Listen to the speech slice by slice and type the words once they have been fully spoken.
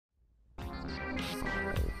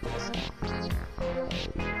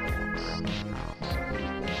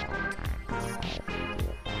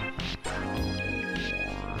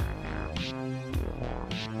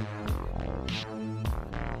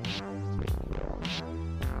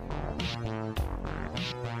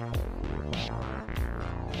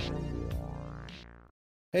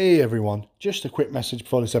Hey everyone, just a quick message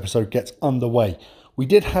before this episode gets underway. We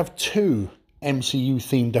did have 2 MCU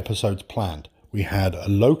themed episodes planned. We had a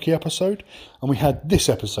Loki episode and we had this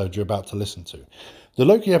episode you're about to listen to. The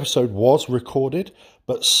Loki episode was recorded,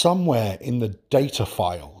 but somewhere in the data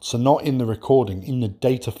file, so not in the recording, in the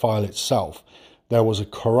data file itself, there was a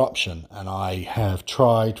corruption, and I have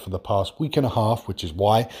tried for the past week and a half, which is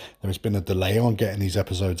why there has been a delay on getting these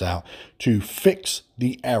episodes out, to fix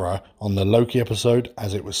the error on the Loki episode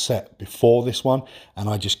as it was set before this one, and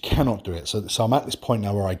I just cannot do it. So I'm at this point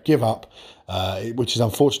now where I give up, which is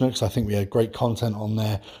unfortunate because I think we had great content on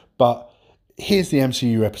there, but here's the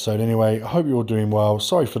MCU episode anyway. I hope you're all doing well.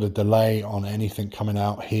 Sorry for the delay on anything coming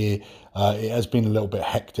out here. It has been a little bit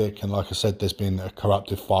hectic, and like I said, there's been a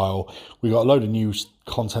corrupted file. We got a load of new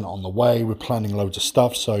content on the way. We're planning loads of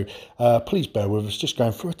stuff, so please bear with us. Just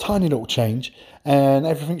going through a tiny little change, and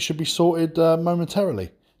everything should be sorted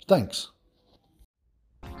momentarily. Thanks.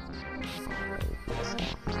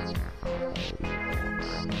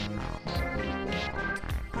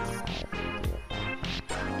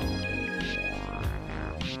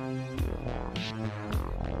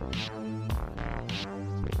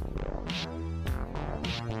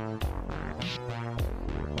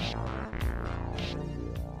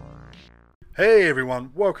 Hey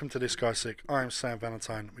everyone, welcome to This Guy's Sick. I'm Sam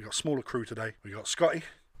Valentine. We got a smaller crew today. We got Scotty.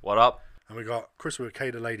 What up? And we got Chris with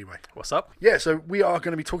K the Ladyway. What's up? Yeah, so we are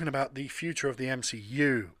going to be talking about the future of the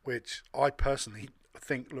MCU, which I personally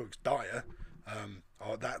think looks dire.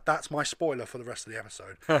 That's my spoiler for the rest of the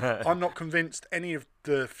episode. I'm not convinced any of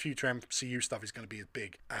the future MCU stuff is going to be as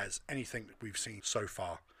big as anything that we've seen so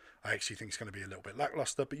far. I actually think it's going to be a little bit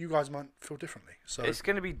lackluster, but you guys might feel differently. So it's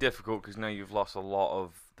going to be difficult because now you've lost a lot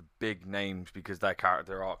of the big names because their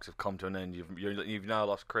character arcs have come to an end. You've now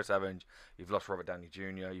lost Chris Evans, you've lost Robert Downey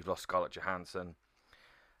Jr., you've lost Scarlett Johansson.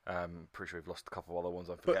 Pretty sure you've lost a couple of other ones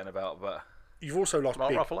I'm forgetting about, but you've also lost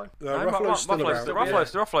Mark Ruffalo. Ruffalo's still around.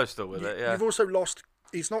 Ruffalo's still with it. Yeah. You've also lost.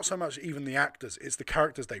 It's not so much even the actors; it's the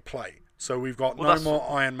characters they play. So we've got no more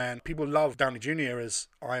Iron Man. People love Downey Jr. as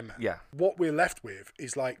Iron Man. Yeah. What we're left with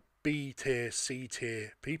is like B tier, C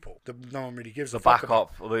tier people that no one really gives the a fuck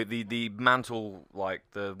backup, about. the mantle, like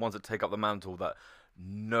the ones that take up the mantle that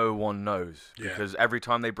no one knows. Yeah. Because every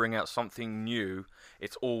time they bring out something new,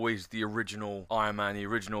 it's always the original Iron Man, the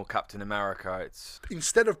original Captain America. It's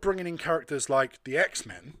instead of bringing in characters like the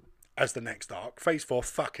X-Men as the next arc, Phase 4,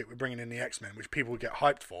 fuck it, we're bringing in the X-Men, which people get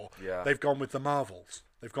hyped for. Yeah. They've gone with the Marvels.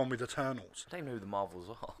 They've gone with Eternals. I don't know who the Marvels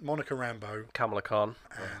are. Monica Rambeau. Kamala Khan.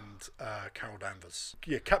 And Carol Danvers.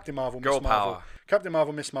 Yeah, Captain Marvel, Girl Miss Marvel. power. Captain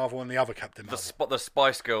Marvel, Miss Marvel, and the other Captain Marvel. The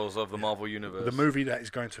Spice Girls of the Marvel Universe. The movie that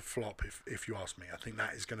is going to flop, if you ask me. I think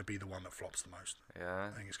that is going to be the one that flops the most. Yeah.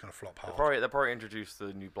 I think it's going to flop hard. They'll probably introduce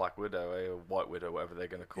the new Black Widow, or White Widow, whatever they're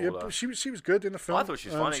going to call her. But she was good in the film. I thought she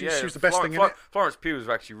was funny. She Yeah, was the best thing in it. Florence Pugh was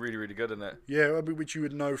actually really, really good in it. Yeah, which you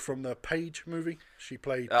would know from the Paige movie. She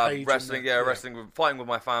played Paige. Wrestling, fighting with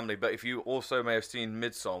my family. But if you also may have seen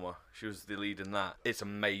Midsommar, she was the lead in that. It's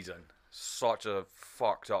amazing. Such a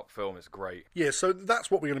fucked up film. It's great. Yeah, so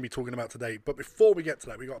that's what we're going to be talking about today. But before we get to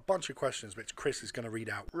that, we've got a bunch of questions which Chris is going to read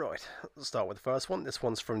out. Right, let's start with the first one. This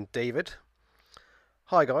one's from David.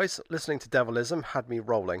 Hi guys, listening to Devilism had me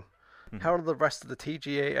rolling. How do the rest of the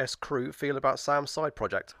TGAS crew feel about Sam's side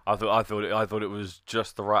project? I thought it was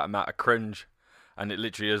just the right amount of cringe, and it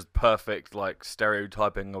literally is perfect, like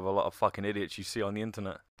stereotyping of a lot of fucking idiots you see on the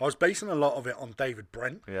internet. I was basing a lot of it on David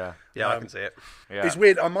Brent. Yeah, I can see it. Yeah. It's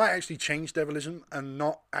weird. I might actually change Devilism and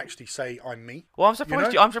not actually say I'm me. Well, I'm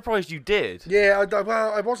surprised. I'm surprised you did. Yeah,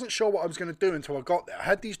 I wasn't sure what I was going to do until I got there. I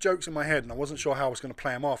had these jokes in my head, and I wasn't sure how I was going to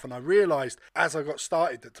play them off. And I realised as I got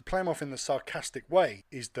started that to play them off in the sarcastic way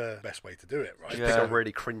is the best way to do it, right? Yeah. Pick a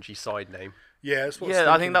really cringy side name. Yeah, that's what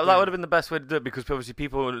I think that would have been the best way to do it, because obviously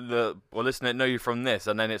people that were listening know you from this,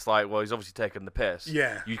 and then it's like, well, he's obviously taking the piss.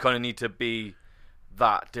 Yeah. You kind of need to be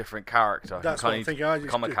that different character. That's what I'm thinking. I just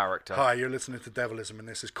become a character. Hi, you're listening to Devilism, and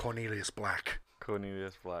this is Cornelius Black.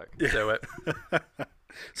 Cornelius Black. Yeah. Do it.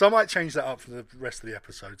 So I might change that up for the rest of the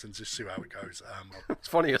episodes and just see how it goes. It's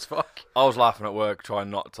funny as fuck. I was laughing at work, trying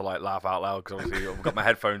not to like laugh out loud, because obviously I've got my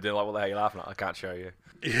headphones in. Like, what the hell are you laughing at? I can't show you.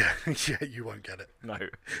 Yeah, you won't get it. No.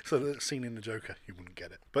 So the scene in the Joker, you wouldn't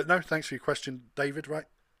get it. But no, thanks for your question, David. Right?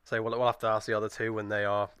 So we'll have to ask the other two when they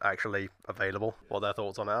are actually available what their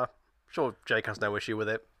thoughts on it are. Sure, Jake has no issue with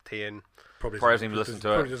it. Tian. Probably hasn't even listened to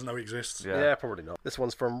it. Probably doesn't know it exists. Yeah. Probably not. This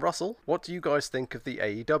one's from Russell. What do you guys think of the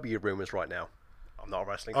AEW rumours right now? I'm not a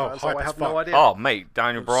wrestling fan, so hype I as have fuck. no idea. Oh, mate,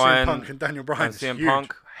 Daniel Bryan CM Punk and Daniel Bryan and is CM huge.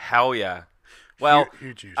 Punk, hell yeah. Well,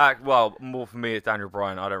 Huge. well, more for me, it's Daniel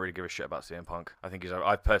Bryan. I don't really give a shit about CM Punk.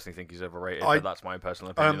 I personally think he's overrated, but that's my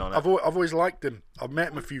personal opinion on it. I've always liked him. I've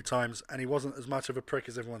met him a few times, and he wasn't as much of a prick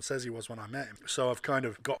as everyone says he was when I met him. So I've kind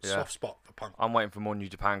of got a soft spot for Punk. I'm waiting for more New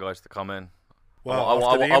Japan guys to come in. Well,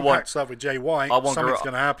 after the Impact stuff with Jay White, something's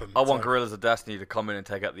going to happen. I want Gorillas of Destiny to come in and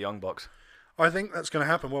take out the Young Bucks. I think that's going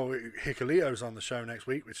to happen. Well, Hikuleto's on the show next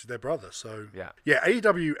week, which is their brother. So yeah,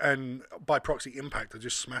 AEW and by proxy Impact are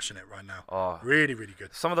just smashing it right now. Oh, really, really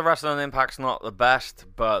good. Some of the wrestling on Impact's not the best,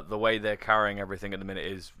 but the way they're carrying everything at the minute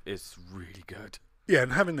is really good. Yeah,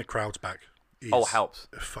 and having the crowds back helps.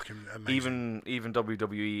 Fucking amazing. Even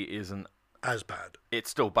WWE isn't as bad.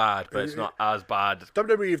 It's still bad, but it's not as bad.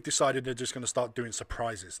 WWE have decided they're just going to start doing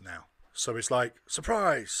surprises now. So it's like,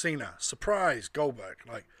 surprise Cena, surprise Goldberg.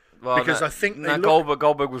 Because I think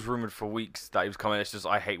Goldberg was rumored for weeks that he was coming. It's just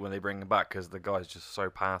I hate when they bring him back because the guy's just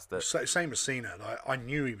so past it. Same as Cena. I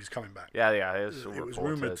knew he was coming back. Yeah, it was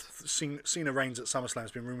rumored. Cena reigns at SummerSlam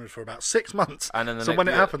has been rumored for about 6 months. And then when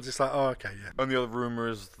it happens, it's like, oh, okay, yeah. And the other rumor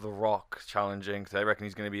is The Rock challenging. They reckon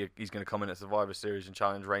he's going to come in at Survivor Series and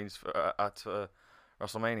challenge Reigns at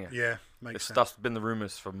WrestleMania. Yeah, makes sense. That's been the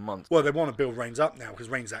rumors for months. Well, they want to build Reigns up now because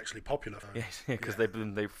Reigns is actually popular. Yes, because they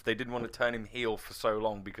didn't want to turn him heel for so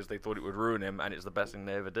long because they thought it would ruin him, and it's the best thing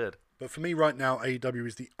they ever did. But for me right now, AEW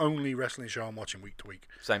is the only wrestling show I'm watching week to week.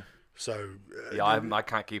 Same. So I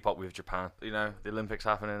can't keep up with Japan. You know, the Olympics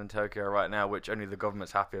happening in Tokyo right now, which only the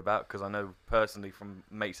government's happy about because I know personally from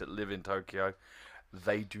mates that live in Tokyo.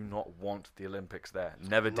 They do not want the Olympics there.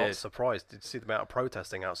 Never did. Not surprised. Did you see the amount of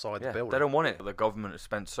protesting outside the building? They don't want it. The government has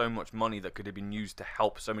spent so much money that could have been used to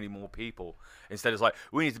help so many more people. Instead, it's like,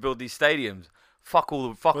 we need to build these stadiums. Fuck all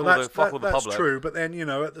the public. That's true, but then,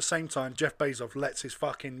 at the same time, Jeff Bezos lets his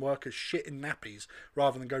fucking workers shit in nappies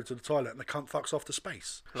rather than go to the toilet, and the cunt fucks off to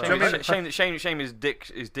space. Shame his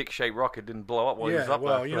dick-shaped rocket didn't blow up while he was up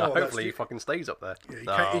there. Hopefully he fucking stays up there.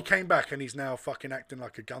 Yeah, he came back and he's now fucking acting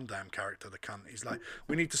like a Gundam character, the cunt. He's like,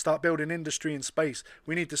 we need to start building industry in space.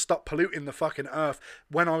 We need to stop polluting the fucking Earth.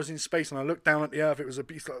 When I was in space and I looked down at the Earth, it was I'm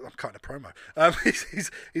cutting a promo.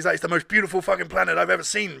 He's like, it's the most beautiful fucking planet I've ever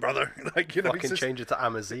seen, brother. Change it to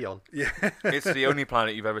Amazion. Yeah, it's the only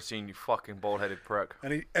planet you've ever seen, you fucking bald-headed prick.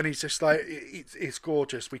 And he's just like, it's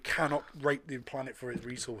gorgeous. We cannot rate the planet for its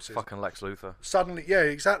resources. Fucking Lex Luthor. Suddenly, yeah,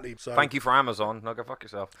 exactly. So, thank you for Amazon. Now go fuck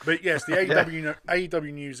yourself. But yes, the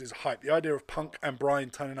AEW news is hype. The idea of Punk and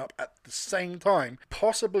Bryan turning up at the same time,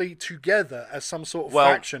 possibly together as some sort of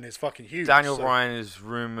faction, is fucking huge. Daniel Bryan is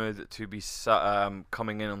rumored to be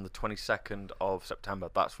coming in on the 22nd of September.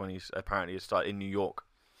 That's when he's apparently started in New York.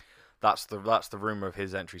 That's the rumor of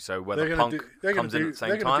his entry. So whether Punk comes in at the same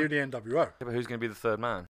time, they're going to do the NWO. Yeah, but who's going to be the third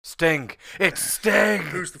man? Sting. It's Sting.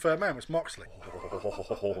 Who's the third man? It's Moxley.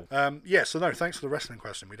 So no, thanks for the wrestling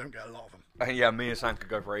question. We don't get a lot of them. Yeah, me and Sam could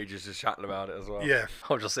go for ages just chatting about it as well. Yeah,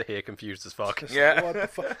 I'll just sit here confused as fuck. Yeah.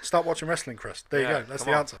 Start watching wrestling, Chris. There you go. That's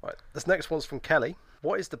the answer. Right. This next one's from Kelly.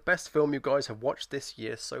 What is the best film you guys have watched this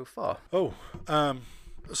year so far?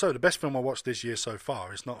 So the best film I watched this year so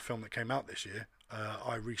far is not a film that came out this year.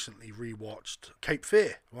 I recently rewatched Cape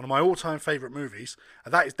Fear, one of my all-time favourite movies,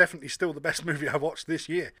 and that is definitely still the best movie I watched this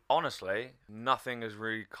year. Honestly, nothing has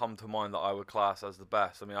really come to mind that I would class as the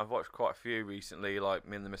best. I mean, I've watched quite a few recently, like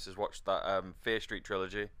me and the missus watched that Fear Street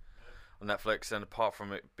trilogy on Netflix, and apart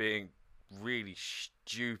from it being really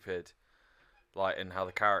stupid, like in how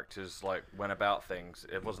the characters like went about things,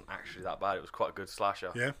 it wasn't actually that bad. It was quite a good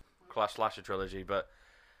slasher. Yeah. Slasher trilogy, but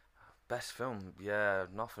best film,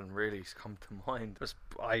 nothing really's come to mind.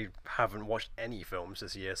 I haven't watched any films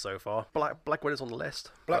this year so far. Black Widow's on the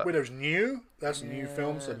list. Black Widow's new. That's a new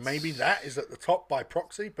film, so maybe that is at the top by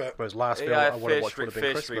proxy. But whereas last film I would have watched would have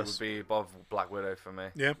been Christmas. Fear Street would be above Black Widow for me.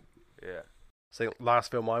 Yeah. So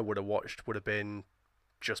last film I would have watched would have been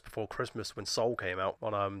just before Christmas when Soul came out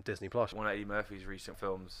on Disney Plus. One of Eddie Murphy's recent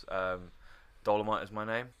films, Dolomite Is My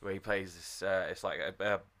Name, where he plays this. It's like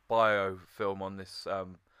a bio film on this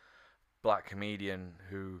black comedian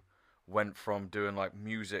who went from doing like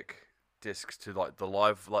music discs to like the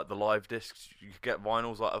live discs. You could get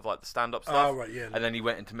vinyls of like the stand-up stuff. Oh, right, yeah. And then he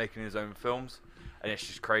went into making his own films, and it's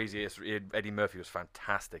just crazy. Eddie Murphy was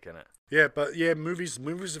fantastic in it. Yeah, but movies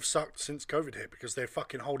have sucked since COVID hit because they're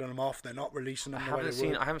fucking holding them off. They're not releasing them. I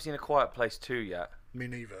haven't seen A Quiet Place 2 yet. Me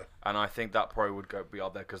neither. And I think that probably would be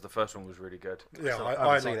up there because the first one was really good. Yeah, So, I I like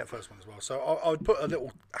haven't seen the it. first one as well. So I would put a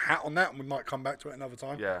little hat on that, and we might come back to it another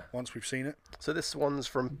time. Yeah. Once we've seen it. So this one's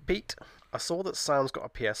from Pete. I saw that Sam's got a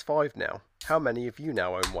PS5 now. How many of you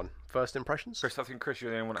now own one? First impressions? Chris, I think Chris,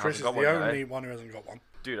 you're the only one that Chris is hasn't the got one only yet, eh? one who hasn't got one.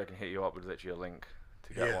 Dude, I can hit you up with literally a link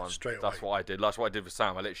to get Yeah, one. straight That's away. what I did. That's what I did with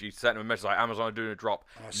Sam. I literally sent him a message like, Amazon are doing a drop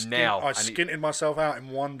I now. And skinted myself out in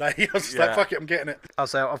one day. I was just Yeah. like, fuck it, I'm getting it. I'll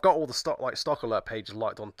say I've got all the stock alert pages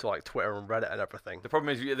liked onto like Twitter and Reddit and everything. the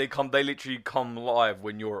problem is they literally come live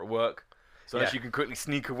when you're at work. So unless Yeah. you can quickly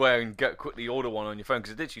sneak away and quickly order one on your phone.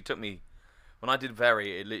 Because it literally took me, when I did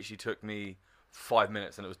Very, it literally took me 5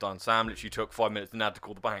 minutes and it was done. Sam literally took 5 minutes and had to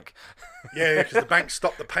call the bank. Yeah, because the bank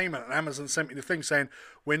stopped the payment, and Amazon sent me the thing saying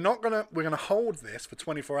we're gonna hold this for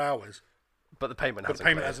 24 hours, But the payment but hasn't the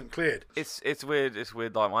payment cleared. hasn't cleared. It's weird. It's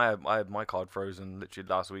weird. Like I had my card frozen literally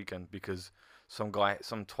last weekend because some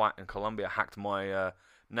twat in Colombia hacked my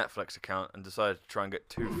Netflix account and decided to try and get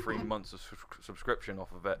 2-3 months of subscription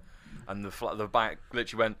off of it. And the bank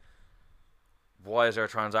literally went, "Why is there a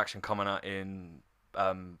transaction coming out in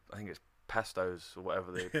I think it's pesos or whatever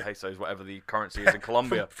the pesos, whatever the currency is in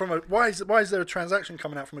Colombia?" Why is there a transaction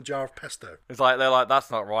coming out from a jar of pesto? It's like they're like, "That's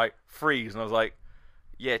not right. Freeze." And I was like,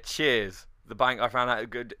 "Yeah, cheers." The bank, I found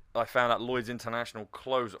out Lloyd's International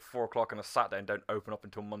close at 4 o'clock on a Saturday and don't open up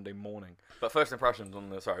until Monday morning. But first impressions on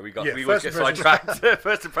the we always first get impressions. sidetracked.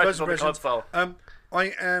 First impressions on the impressions. console.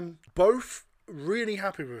 I am both really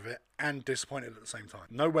happy with it and disappointed at the same time.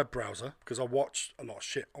 No web browser, because I watched a lot of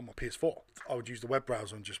shit on my PS4. I would use the web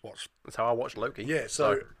browser and just watch. That's how I watched Loki. Yeah,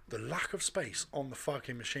 so the lack of space on the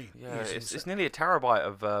fucking machine. Yeah, is it's insane. nearly a terabyte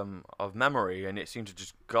of memory, and it seemed to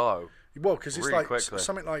just go. Well, because it's really like quickly.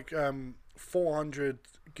 something like 400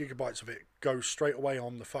 gigabytes of it goes straight away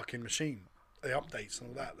on the fucking machine. The updates and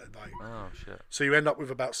all that. Like, Oh shit! so you end up with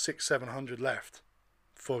about 600-700 left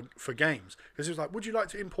for games. Because it was like, would you like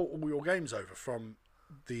to import all your games over from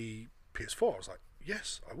the PS4? I was like,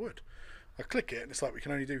 yes, I would. I click it and it's like, we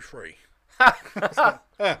can only do 3.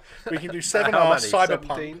 We can do 7R, How many? Cyberpunk,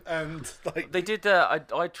 17? and like They did. I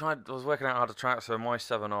was working out how to transfer my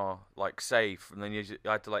 7R like save, and then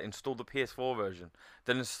I had to like install the PS4 version,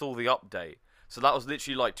 then install the update. So that was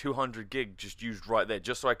literally like 200 gig just used right there,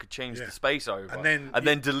 just so I could change Yeah. the space over, And then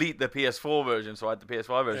then delete the PS4 version. So I had the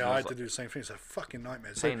PS5 version. yeah, It I was had to like, do the same thing. It's a fucking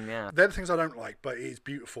nightmare. pain in the ass. They're the things I don't like, but it is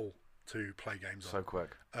beautiful to play games So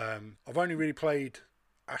quick. on. I've only really played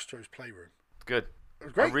Astro's Playroom. Good. It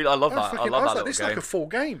was great. I love that. I was love like, that this is little like a full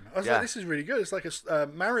game. I was Yeah. like, this is really good. It's like a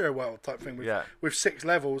Mario World type thing with 6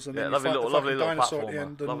 levels and Yeah, then you lovely fight little, the lovely fucking little dinosaur at the platformer.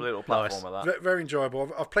 end. And Lovely little Nice. platformer. That. very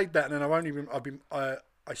enjoyable. I've played that and then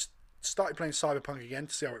I started playing Cyberpunk again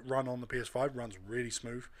to see how it run on the PS5. It runs really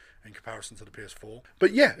smooth in comparison to the PS4.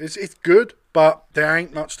 But yeah, it's good, but there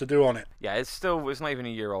ain't much to do on it. Yeah, it's not even a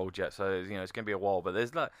year old yet, so it's gonna be a while. But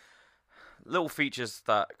there's like little features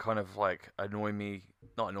that kind of like annoy me.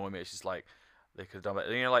 Not annoy me. It's just like they could have done it.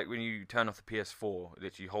 You know, like when you turn off the PS4,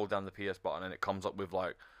 literally you hold down the PS button and it comes up with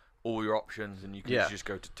like all your options, and you can Yeah. just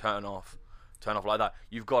go to turn off like that.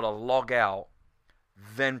 You've got to log out,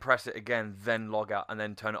 then press it again, then log out, and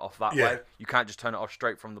then turn it off that Yeah. way. You can't just turn it off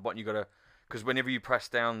straight from the button. You got to, because whenever you press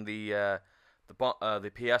down the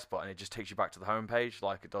PS button, it just takes you back to the home page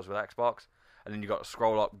like it does with Xbox. And then you got to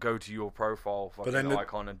scroll up, go to your profile fucking then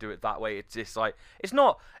icon, and do it that way. It's just like it's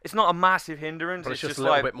not a massive hindrance. But it's just a like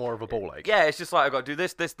little bit more of a ball ache. yeah, it's just like I got to do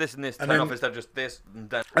this, and this. Turn then- off instead of just this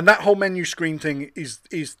and then. And that whole menu screen thing is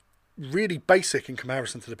really basic in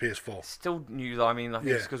comparison to the PS4. Still new though. I mean, I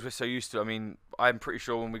think it's Yeah. because we're so used to it. I mean, I'm pretty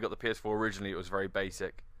sure when we got the PS4 originally, it was very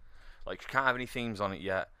basic. Like you can't have any themes on it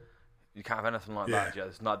yet. You can't have anything like that yet.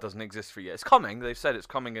 It doesn't exist for yet. It's coming. They've said it's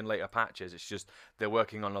coming in later patches. It's just they're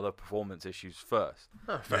working on other performance issues first.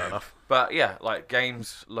 Oh, fair enough. But yeah, like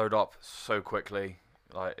games load up so quickly.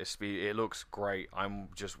 Like it looks great. I'm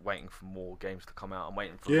just waiting for more games to come out. I'm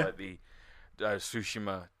waiting for like the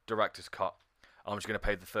Tsushima director's cut. I'm just gonna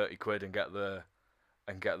pay the £30 and get the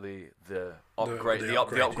upgrade, the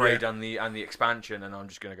upgrade and the expansion, and I'm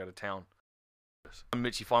just gonna go to town. I'm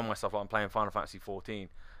literally find myself like I'm playing Final Fantasy 14.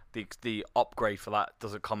 The upgrade for that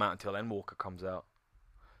doesn't come out until Endwalker comes out.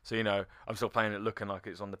 So I'm still playing it looking like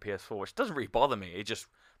it's on the PS4, which doesn't really bother me. It just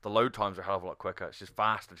the load times are a hell of a lot quicker. It's just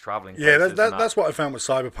faster traveling. Yeah, places and that's what I found with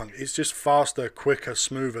Cyberpunk. It's just faster, quicker,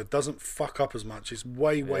 smoother. Doesn't fuck up as much. It's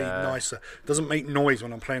way nicer. Doesn't make noise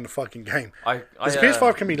when I'm playing the fucking game. Because the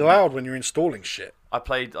PS5 can be loud when you're installing shit. I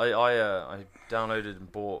downloaded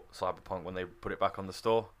and bought Cyberpunk when they put it back on the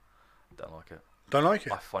store. Don't like it. Don't like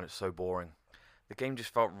it. I find it so boring. The game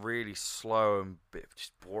just felt really slow and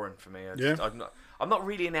just boring for me. I'm not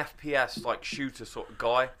really an FPS like shooter sort of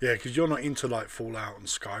guy. Yeah, because you're not into like Fallout and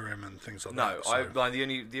Skyrim and things like that. No, So.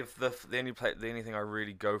 the only thing I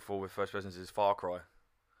really go for with first persons is Far Cry.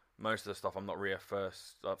 Most of the stuff I'm not really a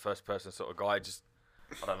first person sort of guy. Just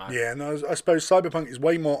I don't know. Yeah, no, I suppose Cyberpunk is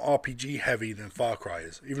way more RPG heavy than Far Cry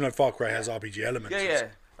is, even though Far Cry has RPG elements. Yeah.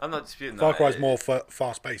 I'm not disputing that. Far Cry is more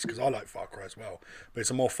fast paced because I like Far Cry as well, but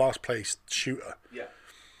it's a more fast paced shooter. Yeah.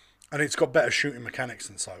 And it's got better shooting mechanics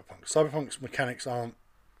than Cyberpunk. Cyberpunk's mechanics aren't.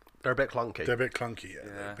 They're a bit clunky. They're a bit clunky. Yeah.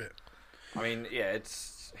 They're a bit. I mean, yeah,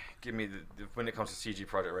 it's give me when it comes to CG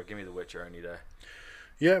Projekt Red, give me The Witcher any day.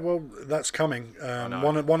 Yeah, well, that's coming. know.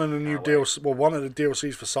 One of the new DLC. Well, one of the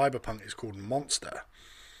DLCs for Cyberpunk is called Monster.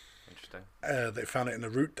 Interesting. They found it in the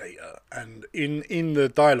root data, and in the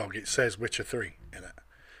dialogue it says Witcher 3 in it.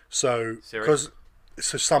 So because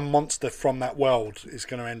some monster from that world is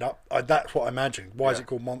going to end up. That's what I imagine. Why is it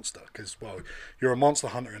called Monster? Because you're a monster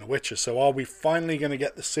hunter in a Witcher. So are we finally going to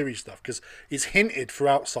get the Ciri stuff? Because it's hinted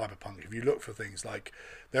throughout Cyberpunk. If you look for things like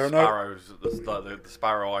there are sparrows, the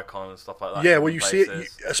sparrow icon and stuff like that. Yeah, well, you see it.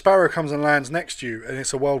 A sparrow comes and lands next to you, and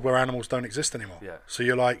it's a world where animals don't exist anymore. Yeah. So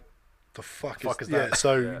you're like, the fuck is that? Yeah.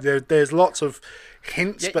 So there's lots of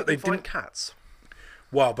hints, but they find didn't. cats.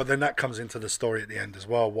 Well, but then that comes into the story at the end as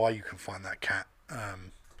well. Why you can find that cat.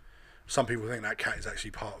 Some people think that cat is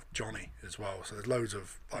actually part of Johnny as well. So there's loads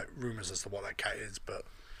of like rumors as to what that cat is. But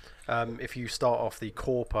if you start off the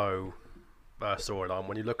Corpo storyline,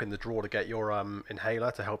 when you look in the drawer to get your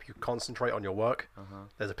inhaler to help you concentrate on your work,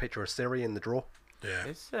 there's a picture of Ciri in the drawer. yeah,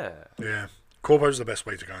 Is there? yeah. Corpo's the best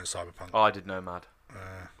way to go in Cyberpunk. Oh, I did Nomad.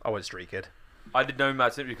 I went Street Kid. I did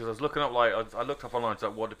Nomad simply because I was looking up I looked up online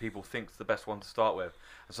like what do people think's the best one to start with,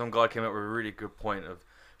 and some guy came up with a really good point of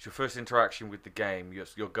it's your first interaction with the game.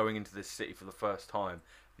 You're going into this city for the first time.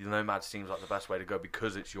 The Nomad seems like the best way to go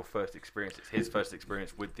because it's your first experience. It's his first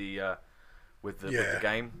experience with the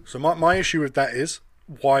game. So my issue with that is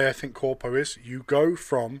why I think Corpo is you go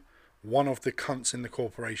from one of the cunts in the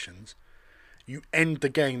corporations. You end the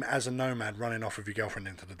game as a nomad running off with your girlfriend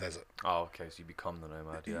into the desert. Oh, okay, so you become the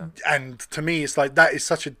Nomad, yeah. And to me, it's like that is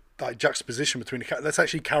such a juxtaposition between that's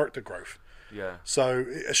actually character growth. Yeah. So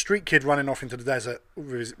a street kid running off into the desert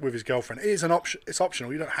with his girlfriend is an option. It's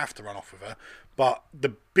optional. You don't have to run off with her. But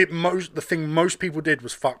the thing most people did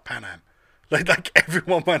was fuck Pan Am. Like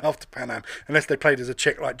everyone went after Pan Am unless they played as a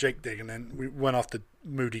chick like Jake Dig, and then we went after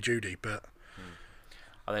Moody Judy. But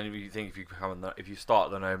and then if you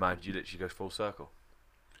start the Nomad, you literally go full circle.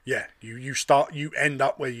 Yeah, you end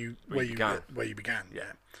up where you began.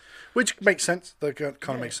 Yeah. Which makes sense. That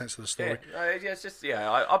kind of makes sense to the story. Yeah, it's just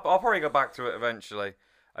I'll probably go back to it eventually,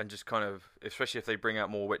 and just kind of, especially if they bring out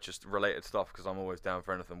more Witcher related stuff, because I'm always down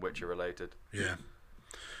for anything Witcher related. Yeah.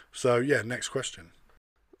 So yeah, next question.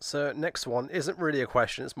 So next one isn't really a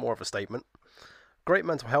question; it's more of a statement. Great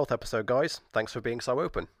mental health episode, guys. Thanks for being so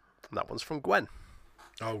open. And that one's from Gwen.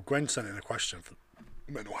 Oh, Gwen sent in a question for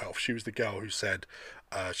mental health. She was the girl who said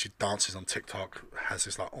she dances on TikTok, has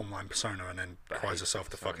this like online persona, and then cries herself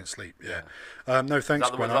to fucking sleep. Yeah. No thanks,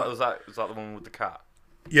 Gwen. Was that the one with the cat?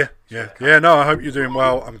 Yeah. No, I hope you're doing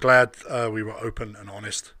well. I'm glad we were open and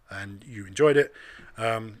honest, and you enjoyed it.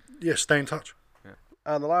 Stay in touch. Yeah.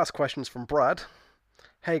 And the last question's from Brad.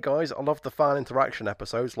 Hey guys, I love the fan interaction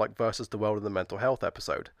episodes like Versus the World and the mental health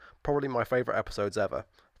episode. Probably my favourite episodes ever.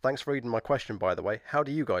 Thanks for reading my question, by the way. How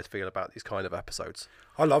do you guys feel about these kind of episodes?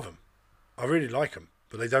 I love them. I really like them,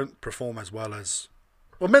 but they don't perform as well as...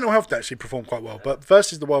 Well, Mental Health actually performed quite well, but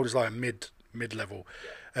Versus the World is like a mid-level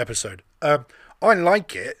episode. I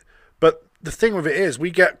like it, but the thing with it is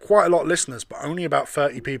we get quite a lot of listeners, but only about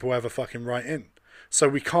 30 people ever fucking write in. So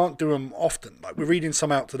we can't do them often. Like we're reading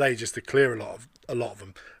some out today just to clear a lot of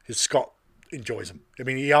them, because Scott enjoys them. I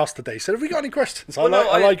mean, he asked today, he said, have we got any questions? I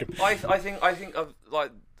like him. I think of,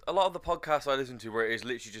 like, a lot of the podcasts I listen to where it is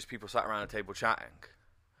literally just people sat around a table chatting,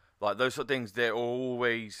 like those sort of things, they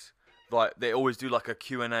always do like a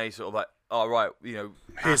Q&A sort of like, oh right, you know,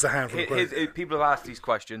 here's the hand. People have asked these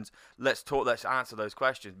questions, let's answer those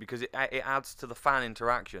questions, because it adds to the fan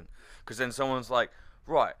interaction, because then someone's like,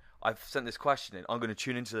 right, I've sent this question in, I'm going to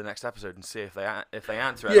tune into the next episode and see if they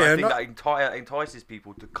answer it. Yeah, and I think that entices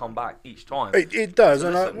people to come back each time. It does,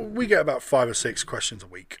 and we get about 5 or 6 questions a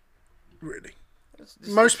week, really.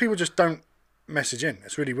 Most people just don't message in.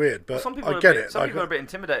 It's really weird, but I get it. Some people are a bit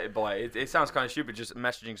intimidated by it. It sounds kind of stupid just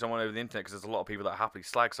messaging someone over the internet, because there's a lot of people that happily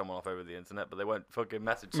slag someone off over the internet, but they won't fucking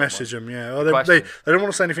message them, yeah. Or they don't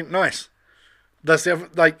want to say anything nice. That's the other,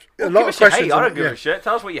 like, a lot of questions. I don't give a shit.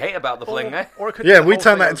 Tell us what you hate about the fling, eh? We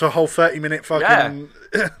turn that into a whole 30-minute fucking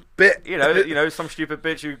bit. You know, some stupid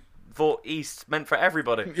bitch who thought East meant for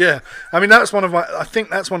everybody. Yeah, I mean I think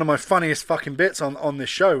that's one of my funniest fucking bits on this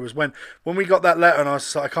show was when we got that letter and I was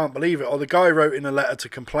just like, I can't believe it. Or the guy wrote in a letter to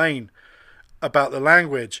complain about the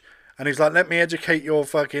language, and he's like, let me educate your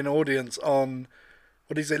fucking audience on.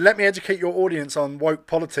 What is it? Let me educate your audience on woke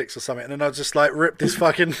politics or something. And then I just like ripped this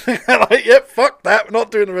fucking like, yep, fuck that. We're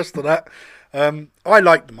not doing the rest of that. I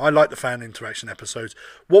like them. I like the fan interaction episodes.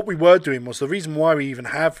 What we were doing was the reason why we even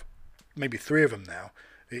have maybe 3 of them now,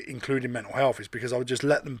 including mental health, is because I would just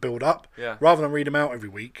let them build up. Yeah. Rather than read them out every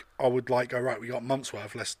week, I would like go, right, we got months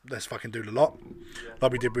worth. Let's fucking do the lot. Yeah.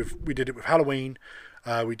 Like we did with Halloween.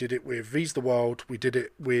 We did it with V's the World. We did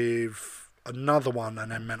it with another one,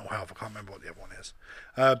 and then mental health. I can't remember what the other one is.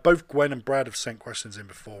 Both Gwen and Brad have sent questions in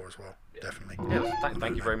before as well. Yeah. Definitely. Yeah,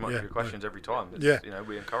 thank you very much for your questions every time. Yeah.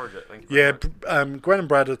 We encourage it. Thank you very much. Gwen and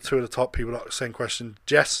Brad are 2 of the top people that send questions.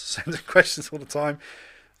 Jess sends in questions all the time.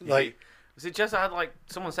 Like, was it Jess that had like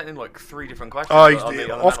someone sent in like 3 different questions? Oh, on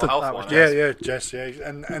the often. mental health one? Yeah, Jess. Yeah,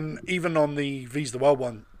 and even on the V's the World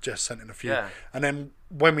one, Jess sent in a few. Yeah. And then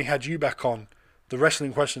when we had you back on, the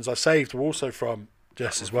wrestling questions I saved were also from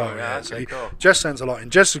Jess as well. Yeah, so cool. Jess sends a lot in.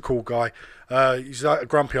 Jess is a cool guy. He's like a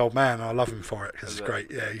grumpy old man. I love him for it because it's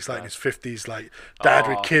great. Yeah, he's like in his 50s, like dad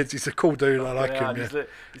with kids. He's a cool dude. I like him. Yeah.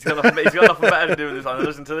 He's got nothing better to do with this time than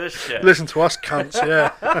listen to this shit. Listen to us cunts,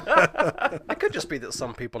 yeah. It could just be that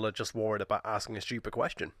some people are just worried about asking a stupid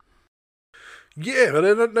question. Yeah,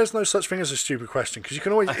 but there's no such thing as a stupid question because you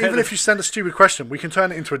can always, even if you send a stupid question, we can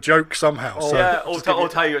turn it into a joke somehow. Or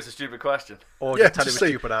tell you it's a stupid question. Or just tell you a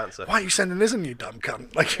stupid answer. Why are you sending this in, you dumb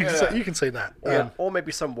cunt? Like you can say that. Or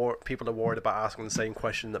maybe some people are worried about asking the same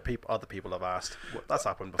question that other people have asked. That's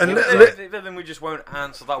happened And before. Then we just won't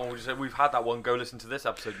answer that one. We'll just say, we've had that one, go listen to this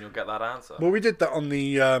episode and you'll get that answer. Well, we did that on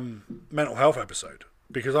the mental health episode.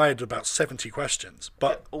 Because I had about 70 questions,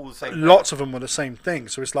 but all the same lots of them were the same thing.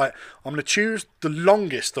 So it's like, I'm going to choose the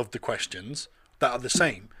longest of the questions that are the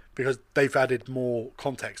same because they've added more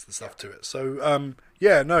context and stuff to it. So,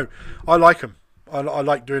 I like them. I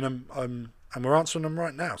like doing them, and we're answering them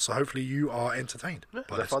right now. So hopefully you are entertained. Yeah,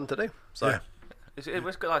 they're fun to do. So. Yeah. It's good,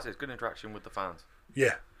 like I said, it's good interaction with the fans.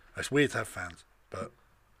 Yeah, it's weird to have fans, but...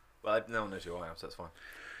 Well, no one knows who I am, so that's fine.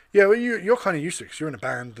 Yeah, well, you're kind of used to it because you're in a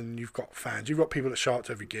band and you've got fans. You've got people that show up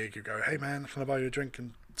to every gig who go, hey man, can I buy you a drink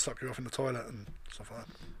and suck you off in the toilet and stuff like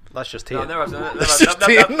that. That's just tea. No,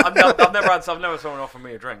 I've never had someone offer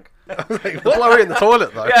me a drink. Blow it in the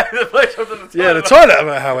toilet though. Yeah, the place was in the toilet. Yeah, the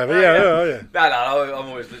toilet, however. Yeah. No, I'm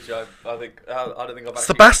always literally. I don't think I've actually...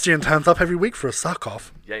 Sebastian turns up every week for a suck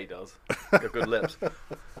off. Yeah, he does. He's got good lips.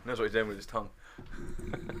 Knows what he's doing with his tongue.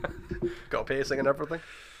 Got a piercing and everything.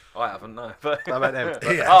 I haven't, no. But I meant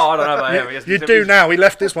him. Yeah. Oh, I don't know about him. You do now. We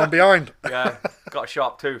left this one behind. Yeah, got a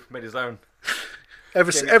sharp tooth, made his own.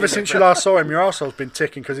 Ever since you last saw him, your arsehole's been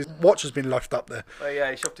ticking because his watch has been left up there. Oh,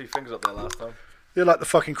 yeah, he shoved 2 fingers up there last time. You're like the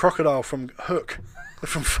fucking crocodile from Hook,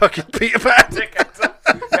 from fucking Peter Pan.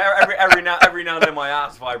 every now and then my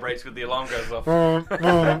ass vibrates with the alarm goes off.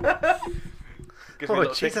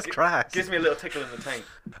 Jesus Christ. Gives me a little tickle in the taint.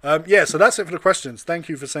 So that's it for the questions. Thank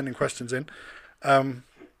you for sending questions in.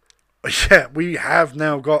 Yeah, we have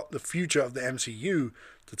now got the future of the MCU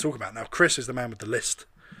to talk about. Now, Chris is the man with the list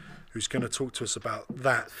who's going to talk to us about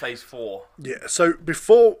that. Phase 4. Yeah, so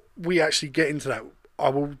before we actually get into that,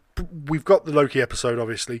 we've got the Loki episode,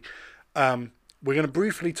 obviously. We're going to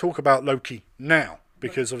briefly talk about Loki now,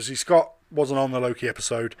 because obviously Scott wasn't on the Loki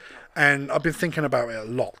episode, and I've been thinking about it a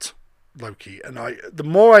lot, Loki, and the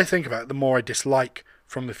more I think about it, the more I dislike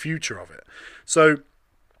from the future of it. So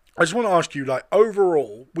I just want to ask you, like,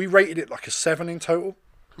 overall, we rated it like a 7 in total.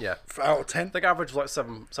 Yeah. Out of 10. I think average was like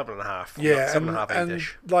 7.5. Yeah, 7.5,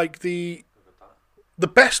 8-ish. Like the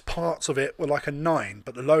best parts of it were like a 9,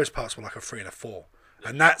 but the lowest parts were like a 3 and a 4.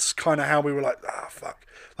 And that's kind of how we were like, fuck.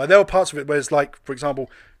 Like there were parts of it where it's like, for example,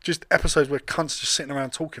 just episodes where cunts just sitting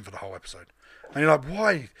around talking for the whole episode. And you're like,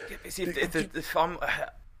 why? See, if I'm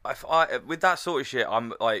with that sort of shit,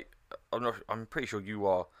 I'm pretty sure you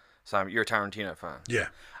are, Sam. You're a Tarantino fan. Yeah.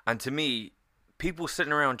 And to me, people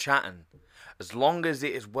sitting around chatting, as long as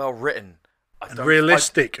it is well written,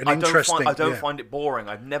 realistic and interesting. I don't find it boring.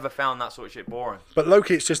 I've never found that sort of shit boring. But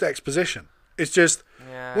Loki, it's just exposition. It's just,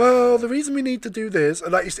 well, the reason we need to do this,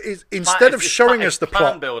 like, instead of showing us the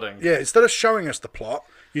plot, building. Yeah, instead of showing us the plot,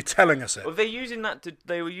 you're telling us it. Well, they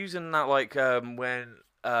were using that like when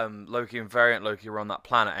Loki and Variant Loki were on that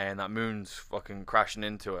planet A and that moon's fucking crashing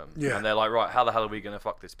into him. Yeah. And they're like, right, how the hell are we gonna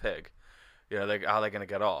fuck this pig? You know, how are they gonna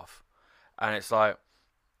get off? And it's like,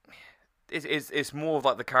 it's more of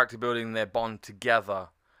like the character building their bond together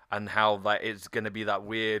and how that it's gonna be that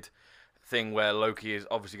weird thing where Loki is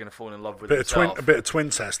obviously going to fall in love with a himself. bit of twin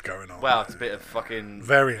test going on. Well, it's a bit of fucking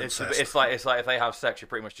Variant It's test. it's like if they have sex, you're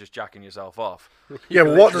pretty much just jacking yourself off. Yeah,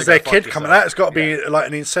 well, what does their kid come yourself. out? It's got to be like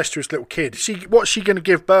an incestuous little kid. What's she going to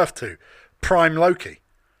give birth to? Prime Loki.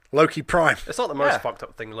 Loki Prime. It's not the most Yeah. fucked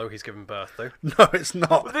up thing Loki's given birth to. No, it's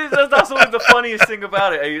not. That's always the funniest thing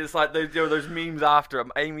about it. It's like those memes after.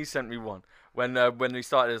 Amy sent me one when we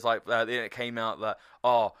started. It's like it came out that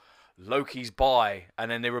Loki's bi, and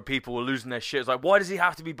then there were people were losing their shit. It's like, why does he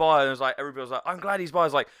have to be bi? And it was like everybody was like, I'm glad he's bi.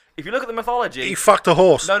 It's like, if you look at the mythology, He fucked a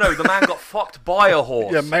horse. No, the man got fucked by a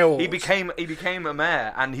horse. Yeah, male He horse. became a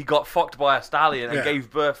mare, and he got fucked by a stallion and Yeah. gave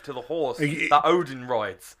birth to the horse He- that Odin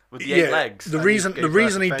rides with the 8 legs. The And reason he the gave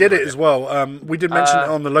reason birth he to did it Fenrir. as well. We did mention it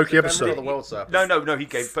on the Loki episode. The world serpent. No, he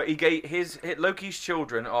gave his Loki's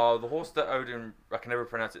children are the horse that Odin, I can never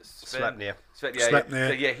pronounce it. Sleipnir. Sleipnir.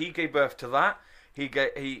 So, yeah, he gave birth to that.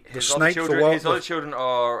 His snake, other children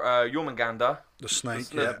are Jormungandr, The snake,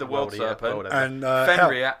 the world World, serpent, whatever. and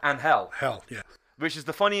Fenrir, and Hel. Hell, yeah. Which is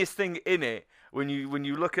the funniest thing in it when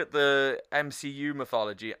you look at the MCU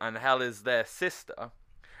mythology and Hel is their sister.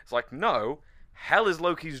 It's like, no, Hel is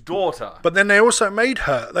Loki's daughter. But then they also made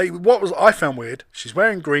her. I found weird. She's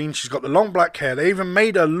wearing green. She's got the long black hair. They even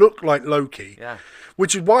made her look like Loki. Yeah.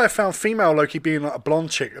 Which is why I found female Loki being like a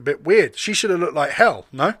blonde chick a bit weird. She should have looked like Hel.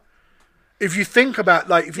 No. If you think about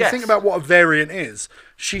think about what a variant is,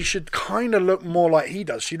 she should kind of look more like he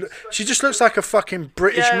does. She just looks like a fucking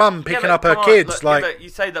British mum picking up her kids. Look, you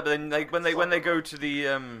say that, but then when they go to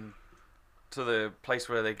the place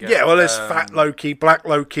where they get there's fat Loki, black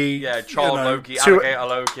Loki, child Loki, alligator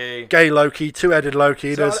Loki, gay Loki, two-headed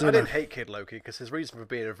Loki. So There's, I didn't hate Kid Loki because his reason for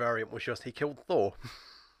being a variant was just he killed Thor.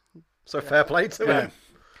 So fair play to him.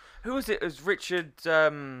 Who was it? It was Richard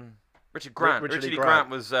Grant. Richard E. Richard E. Grant. Grant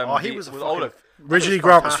was. He was with fucking- Olaf. Richard E.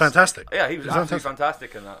 Grant was fantastic. Yeah, he was absolutely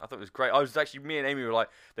fantastic in that. I thought it was great. I was actually, me and Amy were like,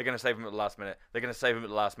 they're going to save him at the last minute. They're going to save him at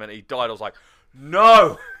the last minute. He died. I was like,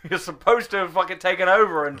 no, you're supposed to have fucking taken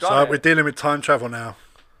over and So done we're it. dealing with time travel now.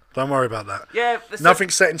 Don't worry about that. Yeah,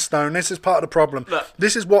 Nothing's set in stone. This is part of the problem. Look.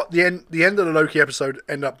 This is what the end of the Loki episode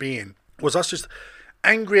ended up being. Was us just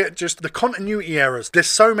angry at just the continuity errors. There's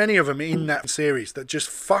so many of them in that series that just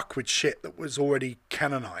fuck with shit that was already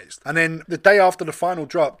canonized. And then the day after the final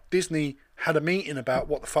drop, Disney had a meeting about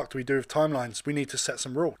what the fuck do we do with timelines. We need to set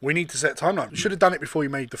some rules. We need to set timelines. You should have done it before you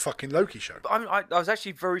made the fucking Loki show. I was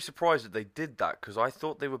actually very surprised that they did that because I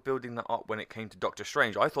thought they were building that up when it came to Doctor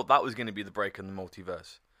Strange. I thought that was going to be the break in the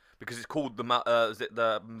multiverse because it's called the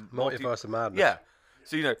Multiverse of Madness. Yeah.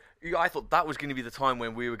 So, I thought that was going to be the time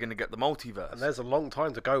when we were going to get the multiverse. And there's a long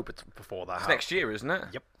time to go before that It's happens. next year, isn't it?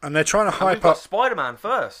 Yep. And they're trying to And we've hype got up Spider-Man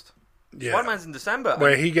first. Yeah. Spider-Man's in December.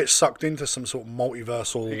 where he gets sucked into some sort of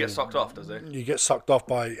multiversal. He gets sucked off, does he? You get sucked off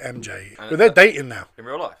by MJ. And But they're dating now. In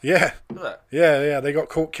real life? Yeah. Is it? Yeah. They got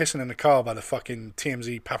caught kissing in the car by the fucking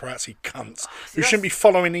TMZ paparazzi cunts who that's- shouldn't be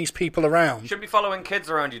following these people around. Shouldn't be following kids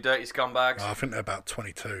around, you dirty scumbags. I think they're about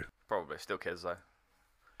 22. Probably still kids though,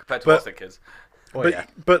 compared to But- us, they're kids. Oh, But, yeah.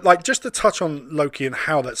 but like just to touch on Loki and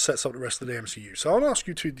how that sets up the rest of the MCU. So I'll ask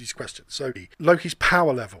you two of these questions. So Loki's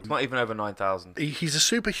power level. It's not even over 9,000. He's a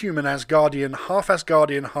superhuman Asgardian, half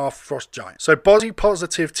Asgardian, half Frost giant. So body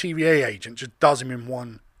positive TVA agent just does him in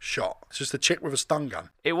one shot. It's just a chick with a stun gun.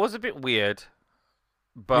 It was a bit weird,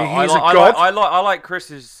 but He's a god. I like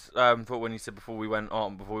Chris's thought when he said before we went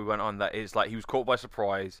on that it's like he was caught by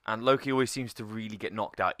surprise, and Loki always seems to really get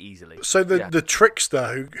knocked out easily. So the Yeah. the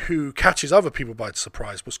trickster who catches other people by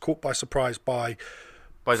surprise was caught by surprise by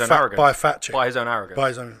by his own fat- arrogance, by a fat chick. by his own arrogance. By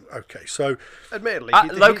his own. Okay, so Admittedly, he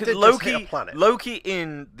did just hit a planet. Loki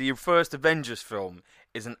in the first Avengers film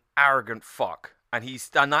is an arrogant fuck, and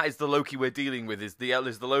that is the Loki we're dealing with. Is the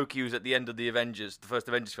Loki who's at the end of the first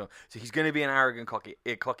Avengers film. So he's going to be an arrogant,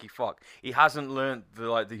 cocky fuck. He hasn't learned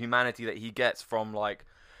the humanity that he gets from like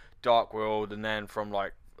Dark World, and then from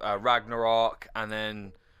like Ragnarok, and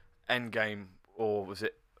then Endgame, or was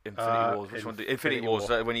it Infinity Wars? Which one? Infinity Wars.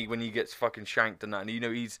 When he gets fucking shanked and that, and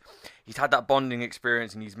he's had that bonding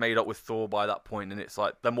experience, and he's made up with Thor by that point, and it's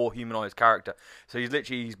like the more humanized character. So he's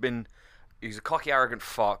a cocky, arrogant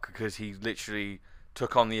fuck because he literally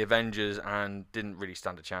took on the Avengers and didn't really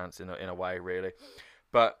stand a chance in a way, really.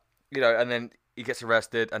 But and then he gets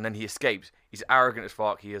arrested, and then he escapes. He's arrogant as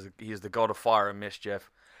fuck. He is the god of fire and mischief.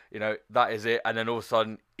 That is it. And then all of a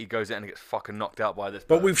sudden he goes in and gets fucking knocked out by this.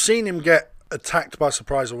 but bird. we've seen him get attacked by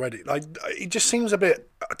surprise already. Like it just seems a bit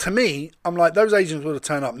to me. I'm like those agents would have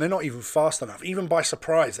turned up, and they're not even fast enough. Even by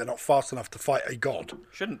surprise, they're not fast enough to fight a god.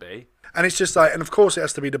 Shouldn't be. And it's just like, and of course it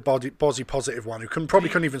has to be the body positive one who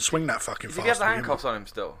couldn't even swing that fucking Did fast. he have the to begin handcuffs on him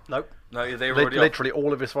still? Nope. No, they were already off. Literally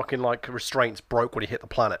all of his fucking restraints broke when he hit the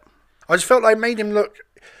planet. I just felt like made him look.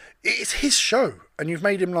 It's his show, and you've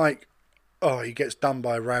made him like, oh, he gets done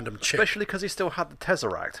by a random chick. Especially because he still had the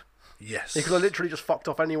Tesseract. Yes. He could have literally just fucked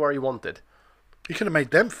off anywhere he wanted. He could have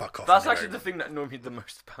made them fuck off. That's anyway. actually the thing that annoyed me the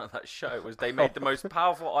most about that show was they made the most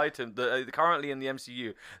powerful item. Currently in the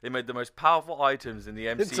MCU, they made the most powerful items in the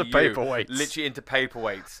MCU Into paperweights. literally into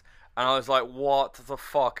paperweights. And I was like, "What the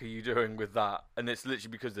fuck are you doing with that?" And it's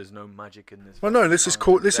literally because there's no magic in this. Well, no, this is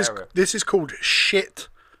called era. this is called shit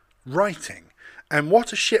writing. And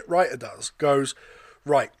what a shit writer does goes,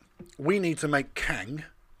 right, we need to make Kang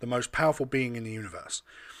the most powerful being in the universe.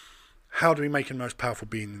 How do we make him the most powerful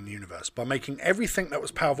being in the universe? By making everything that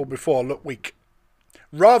was powerful before look weak.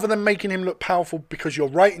 Rather than making him look powerful because your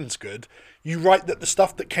writing's good, you write that the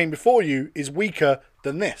stuff that came before you is weaker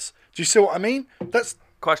than this. Do you see what I mean? That's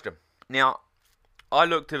Question. Now, I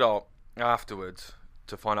looked it up afterwards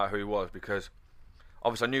to find out who he was because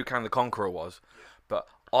obviously I knew Kang the Conqueror was, but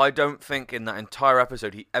I don't think in that entire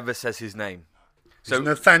episode he ever says his name. So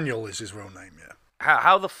Nathaniel is his real name, yeah.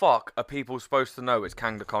 how the fuck are people supposed to know it's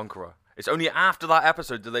Kang the Conqueror? It's only after that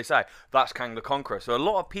episode that they say that's Kang the Conqueror. So a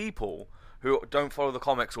lot of people who don't follow the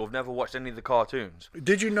comics or have never watched any of the cartoons,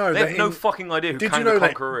 Did you know they that have no fucking idea who did Kang you know the that,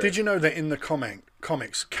 Conqueror is. Did you know that in the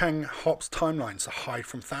comics, Kang hops timelines to hide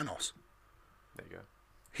from Thanos? There you go.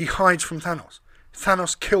 He hides from Thanos.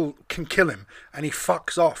 Thanos can kill him, and he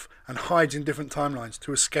fucks off and hides in different timelines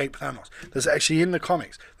to escape Thanos. That's actually in the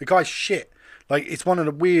comics. The guy's shit. Like, it's one of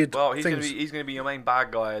the weird Well, things. he's gonna be your main bad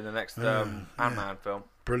guy in the next Ant-Man film.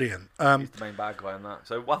 Brilliant. He's the main bad guy in that.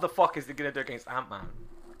 So what the fuck is he gonna do against Ant-Man?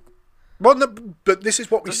 Well, no, but this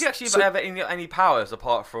is what we. Does he actually have any powers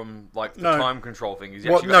apart from like the No. time control thing? Is he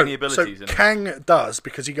Well, actually got any no, abilities so in it? Kang does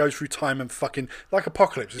because he goes through time and fucking like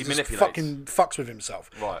Apocalypse. He just manipulates. fucking fucks with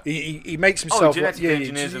himself. Right. He makes himself. genetically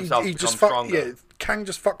engineers himself to become stronger. Yeah, Kang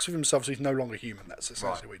just fucks with himself, so he's no longer human. That's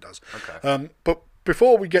essentially what he does. Okay. But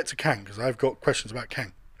before we get to Kang, because I've got questions about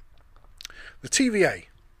Kang, the TVA,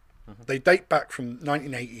 they date back from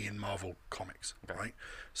 1980 in Marvel Comics, right?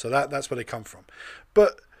 So that's where they come from.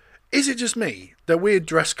 But is it just me? Their weird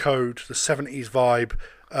dress code, the 70s vibe,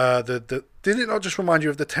 did it not just remind you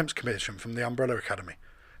of the Temps Commission from the Umbrella Academy?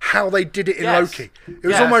 How they did it in Yes. Loki. It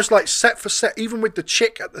was Yes. almost like set for set, even with the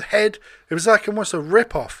chick at the head. It was like almost a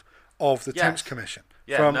rip-off of the Yes. Temps Commission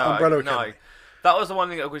Yeah, from no, Umbrella no. Academy. That was the one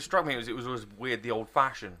thing that struck me. It was weird. The old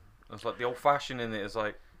fashioned. It was like the old fashioned in it is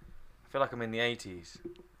like I feel like I'm in the 80s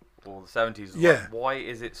or the 70s. Yeah. Like, why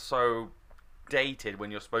is it so dated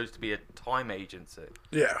when you're supposed to be a time agency?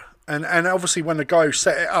 Yeah, and obviously when the guy who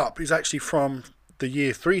set it up is actually from the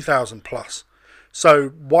year 3000 plus. So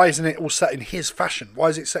why isn't it all set in his fashion? Why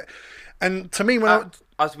is it set? And to me,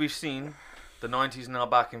 As we've seen, the 90s are now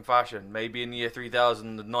back in fashion. Maybe in the year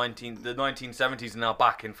 3000, the 1970s are now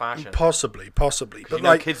back in fashion. possibly, but You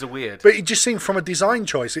know, kids are weird. But it just seemed from a design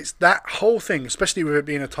choice, it's that whole thing, especially with it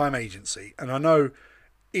being a time agency. And I know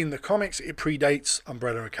in the comics it predates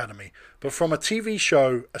Umbrella Academy, but from a TV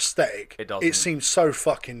show aesthetic, It doesn't. it seems so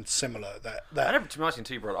fucking similar that I never, to be honest,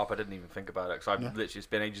 until you brought it up, I didn't even think about it because I've literally it's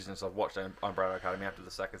been ages since I've watched Umbrella Academy after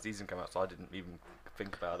the second season came out, so I didn't even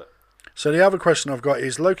think about it. So the other question I've got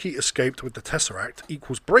is Loki escaped with the Tesseract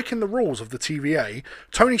equals breaking the rules of the TVA.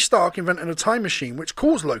 Tony Stark invented a time machine which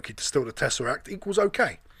caused Loki to steal the Tesseract equals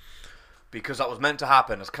okay. Because that was meant to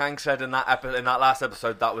happen, as Kang said in that last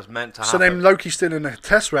episode, that was meant to happen. So then Loki stealing the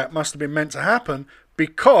Tesseract must have been meant to happen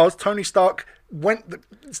because Tony Stark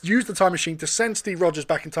used the time machine to send Steve Rogers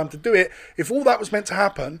back in time to do it. If all that was meant to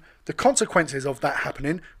happen, the consequences of that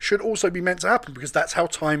happening should also be meant to happen because that's how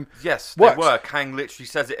time Yes, works. they were. Kang literally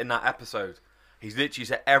says it in that episode. He's literally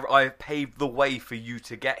said, "I have paved the way for you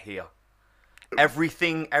to get here.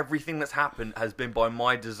 Everything that's happened has been by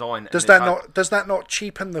my design." Does that not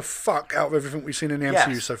cheapen the fuck out of everything we've seen in the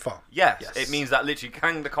MCU Yes. so far? Yes, it means that literally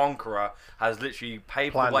Kang the Conqueror has literally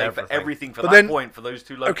paved Planned the way everything. for everything for But that then- point for those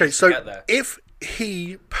two Lokis Okay, to so get there. if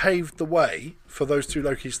he paved the way for those two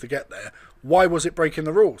Lokis to get there, why was it breaking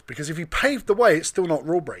the rules? Because if he paved the way, it's still not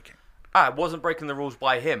rule breaking. It wasn't breaking the rules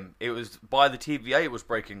by him. It was by the TVA. It was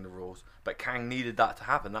breaking the rules. But Kang needed that to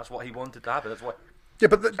happen. That's what he wanted to happen. That's what Yeah,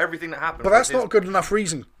 but everything that happened. but that's was his- not a good enough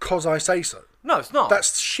reason. Cause I say so. No, it's not.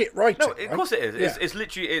 That's shit writing. No, of right? course it is. Yeah. It's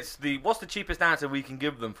literally what's the cheapest answer we can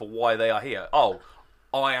give them for why they are here? Oh,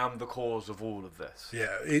 I am the cause of all of this.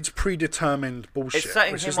 Yeah, it's predetermined bullshit. It's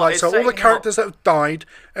setting which him is up- like it's so all setting the him characters that have died.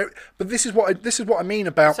 But this is what I mean It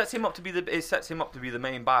about. sets him up to be the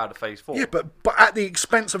main bad of Phase 4. Yeah, but at the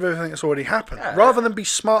expense of everything that's already happened. Yeah. Rather than be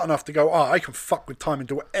smart enough to go, I can fuck with time and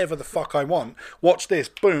do whatever the fuck I want. Watch this,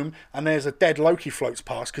 boom, and there's a dead Loki floats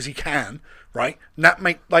past because he can, right? And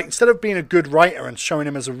that instead of being a good writer and showing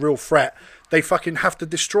him as a real threat, they fucking have to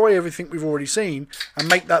destroy everything we've already seen and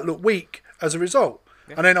make that look weak as a result.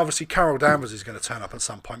 Yeah. And then obviously Carol Danvers is going to turn up at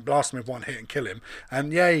some point, blast him with one hit and kill him,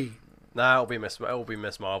 and yay. Nah, it'll be Miss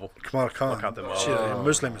Marvel. Kamala Khan. Captain Marvel. She's a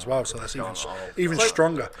Muslim as well, so that's even So-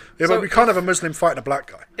 stronger. Yeah, so but we can't have a Muslim fighting a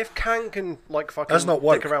black guy. If Kang can fucking That's not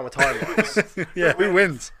woke. dick around with timelines, Yeah, who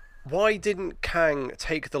wins? why didn't Kang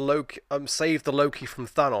take the Loki, save the Loki from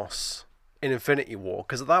Thanos in Infinity War?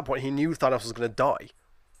 Because at that point he knew Thanos was going to die,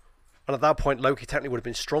 and at that point Loki technically would have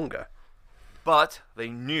been stronger. But they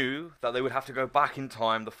knew that they would have to go back in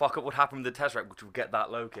time. The fuck up would happen with the Tesseract, which would get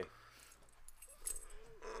that Loki.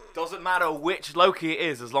 Doesn't matter which Loki it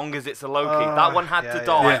is, as long as it's a Loki. That one had to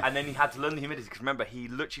die, Yeah. and then he had to learn the humidity. Because remember, he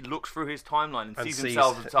literally looks through his timeline and sees sees-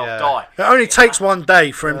 himself yeah. die. It only takes one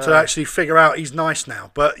day for him to actually figure out he's nice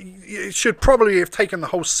now, but it should probably have taken the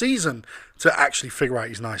whole season to actually figure out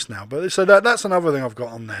he's nice now. But so that's another thing I've got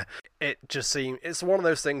on there. It's one of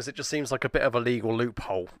those things that just seems like a bit of a legal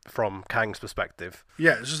loophole from Kang's perspective.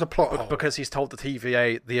 Yeah, it's just a plot hole. Because he's told the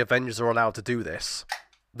TVA the Avengers are allowed to do this.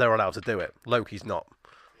 They're allowed to do it. Loki's not.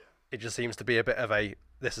 It just seems to be a bit of a,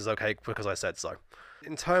 this is okay because I said so.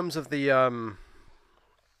 In terms of the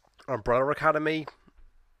Umbrella Academy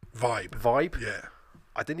vibe, Yeah.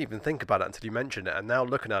 I didn't even think about it until you mentioned it, and now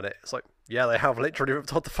looking at it, it's like, yeah, they have literally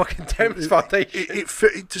ripped off the fucking Thames Foundation.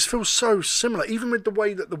 It just feels so similar, even with the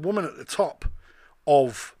way that the woman at the top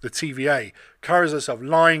of the TVA carries herself,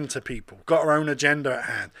 lying to people, got her own agenda at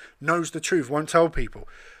hand, knows the truth, won't tell people.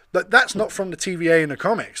 That's not from the TVA in the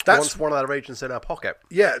comics. That's Wants one of their agents in her pocket.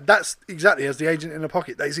 Yeah, that's exactly as the agent in the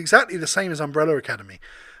pocket. That's exactly the same as Umbrella Academy.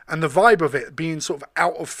 And the vibe of it being sort of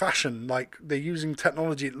out of fashion, like they're using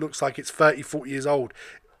technology, it looks like it's 30, 40 years old.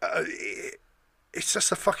 It's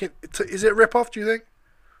just a fucking... Is it a rip-off, do you think?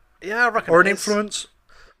 Yeah, I reckon. Or an it is. influence?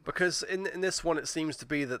 Because in this one, it seems to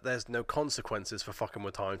be that there's no consequences for fucking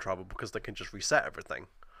with time travel because they can just reset everything.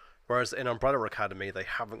 Whereas in Umbrella Academy, they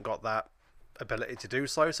haven't got that ability to do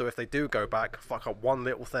so. So if they do go back, fuck up one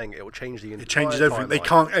little thing, it will change the entire It changes everything. They timeline.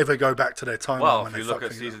 can't ever go back to their timeline. Well, when if you they look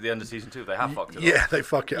fuck at things up. the end of season 2, they have fucked it up. Yeah, they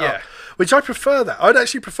fuck it Yeah. up. Which I prefer that. I'd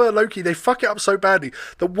actually prefer Loki. They fuck it up so badly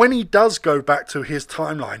that when he does go back to his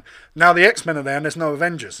timeline, now the X-Men are there and there's no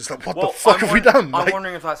Avengers. It's like, what the fuck have we done? I'm Like,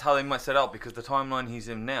 wondering if that's how they might set it up, because the timeline he's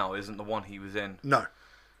in now isn't the one he was in. no.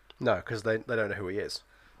 No, because they don't know who he is.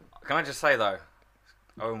 Can I just say, though,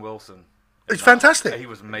 Owen Wilson... It's fantastic. He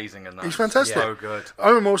was amazing in that. He's fantastic. So good.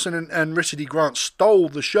 Owen Wilson and Richard E. Grant stole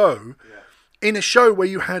the show in a show where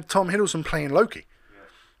you had Tom Hiddleston playing Loki.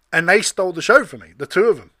 And they stole the show for me, the two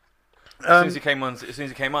of them. As soon as he came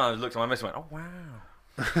on, I looked at my miss and went, "Oh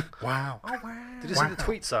wow, Wow. oh wow." Did you see the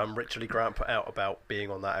tweets Richard E. Grant put out about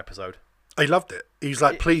being on that episode? He loved it. He's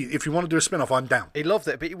like, please, if you want to do a spin-off, I'm down. He loved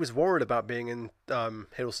it, but he was worried about being in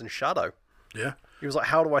Hiddleston's shadow. Yeah. He was like,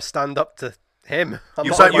 how do I stand up to him?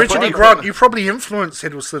 It's like, Richard E. Grant, you probably influenced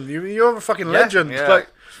Hiddleston. You're a fucking legend. Yeah. Like,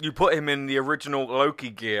 You put him in the original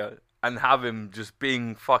Loki gear and have him just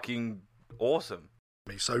being fucking awesome.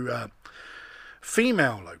 so,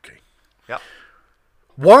 female Loki. Yep.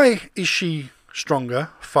 Why is she stronger,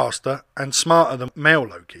 faster, and smarter than male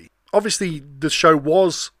Loki? Obviously, the show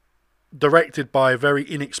was directed by a very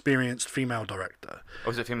inexperienced female director.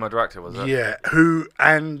 Was it female director? Was it? Yeah,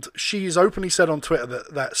 and she's openly said on Twitter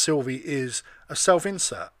that Sylvie is a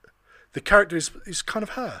self-insert. The character is kind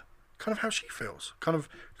of her, kind of how she feels, kind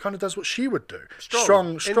of does what she would do.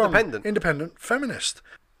 Strong, independent, feminist.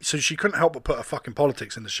 So she couldn't help but put her fucking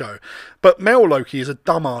politics in the show. But male Loki is a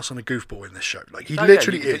dumbass and a goofball in this show. Like he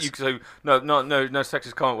literally is. No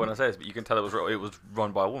sexist comment when I say this, but you can tell it was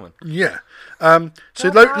run by a woman. Yeah. So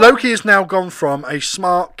Loki has now gone from a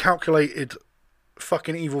smart, calculated,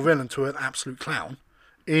 fucking evil villain to an absolute clown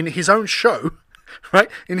in his own show, right?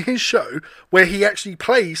 In his show, where he actually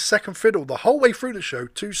plays second fiddle the whole way through the show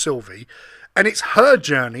to Sylvie, and it's her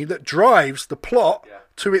journey that drives the plot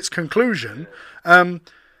to its conclusion.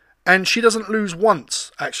 And she doesn't lose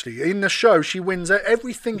once, actually. In the show, she wins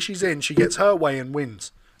everything she's in. She gets her way and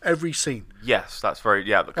wins every scene. Yes, that's very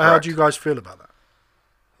correct. How do you guys feel about that?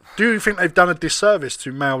 Do you think they've done a disservice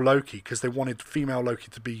to male Loki because they wanted female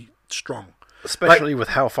Loki to be strong? Especially with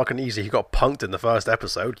how fucking easy he got punked in the first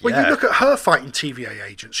episode. Well, you look at her fighting TVA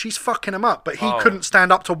agents. She's fucking him up, but he couldn't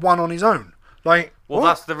stand up to one on his own. Like, Well, What?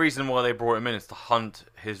 that's the reason why they brought him in, is to hunt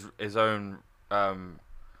his own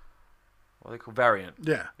what are they called, variant.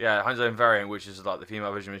 Yeah. Yeah, hunt his own variant, which is like the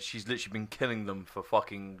female version. And she's literally been killing them for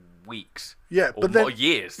fucking weeks. Yeah, Or but then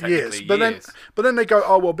years, technically. yes, but years. then they go,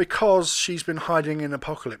 oh well, because she's been hiding in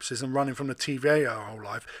apocalypses and running from the TVA her whole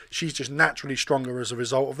life, she's just naturally stronger as a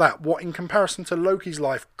result of that. What, in comparison to Loki's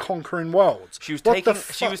life conquering worlds? She was What taken. the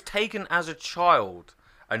She fuck? was taken as a child,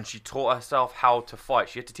 and she taught herself how to fight.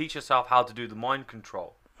 She had to teach herself how to do the mind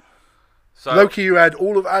control. So Loki, who had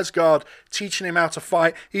all of Asgard teaching him how to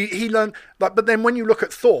fight, he learned. Like, but then when you look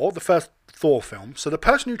at Thor, the first Thor film, so the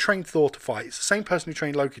person who trained Thor to fight is the same person who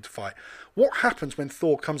trained Loki to fight. What happens when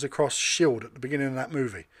Thor comes across S.H.I.E.L.D. at the beginning of that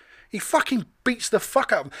movie? He fucking beats the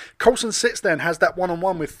fuck out of him. Coulson sits there and has that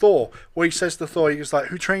one-on-one with Thor, where he says to Thor, he goes like,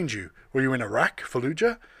 who trained you? Were you in Iraq,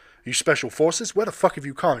 Fallujah? Are you special forces? Where the fuck have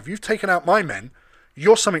you come? If you've taken out my men,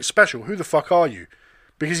 you're something special. Who the fuck are you?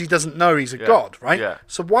 Because he doesn't know he's a god, right? yeah.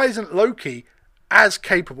 So why isn't Loki as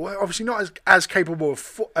capable? Obviously not as capable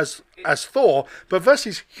as Thor, but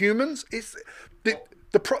versus humans, it's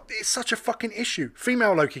such a fucking issue.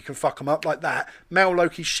 Female Loki can fuck them up like that. Male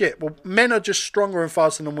Loki shit. Well, men are just stronger and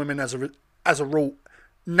faster than women as a rule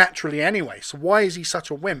naturally anyway. So why is he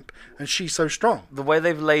such a wimp and she's so strong? the way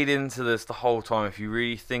they've laid into this the whole time, if you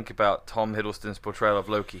really think about Tom Hiddleston's portrayal of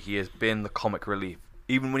Loki, he has been the comic relief.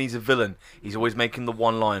 Even when he's a villain, he's always making the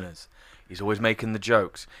one-liners. He's always making the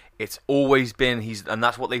jokes. It's always been and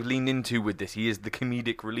that's what they've leaned into with this. He is the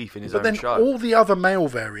comedic relief in his But own then show. all the other male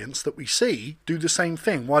variants that we see do the same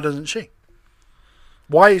thing. Why doesn't she?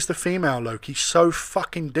 Why is the female Loki so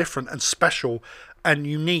fucking different and special and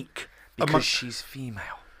unique? Because she's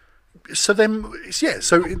female. So then, yeah,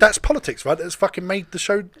 so that's politics, right? That's fucking made the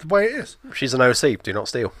show the way it is. She's an OC, do not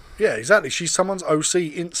steal. Yeah, exactly. She's someone's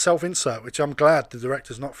OC self-insert, which I'm glad the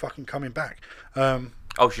director's not fucking coming back.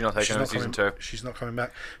 Oh, she's not taking over season 2. She's not coming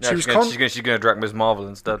back. No, she she's was going to direct Ms. Marvel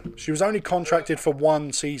instead. she was only contracted for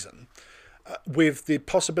one season, with the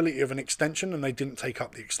possibility of an extension, and they didn't take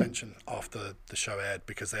up the extension after the show aired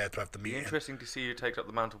because they had to have the It'd be meeting. interesting to see who takes up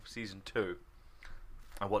the mantle for season 2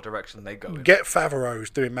 and what direction they go in. Get Favreau's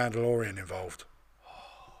doing Mandalorian involved.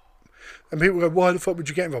 And people go, why the fuck would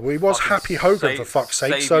you get involved? Well, he was Fucking Happy Hogan, for fuck's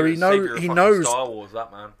sake, so he savior of fucking knows Star Wars,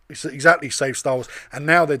 that man. it's exactly save Star Wars. And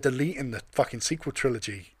now they're deleting the fucking sequel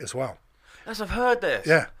trilogy as well. Yes, I've heard this.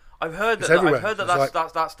 Yeah. I've heard It's that. everywhere. I've heard that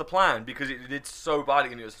It's that's the plan because it did so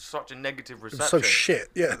badly and it was such a negative It was reception. so shit.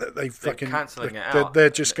 Yeah, that they fucking cancelling it they're, out. they're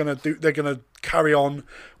just gonna do. They're gonna carry on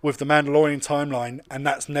with the Mandalorian timeline, and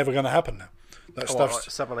that's never gonna happen now. That Oh, stuff's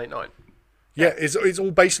like 789. yeah. It's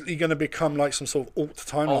all basically gonna become like some sort of alt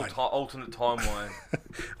timeline. Alternate timeline.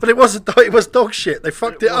 But it was dog shit. They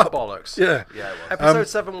fucked it was up. bollocks. Yeah. Yeah, it was. Episode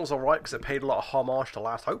 7 was alright because it paid a lot of homage to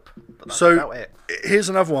Last Hope. But that's So about it. here's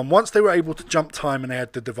another one. Once they were able to jump time and they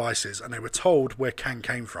had the devices and they were told where Kang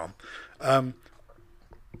came from, and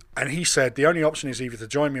he said the only option is either to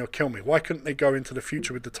join me or kill me. Why couldn't they go into the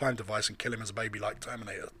future with the time device and kill him as a baby like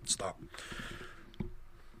Terminator style?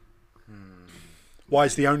 Why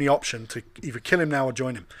is the only option to either kill him now or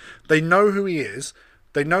join him? They know who he is.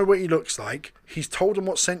 They know what he looks like. He's told them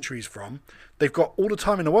what century he's from. They've got all the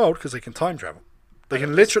time in the world because they can time travel. They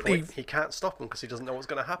can At this literally... point, he can't stop him because he doesn't know what's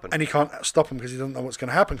going to happen. And he can't stop him because he doesn't know what's going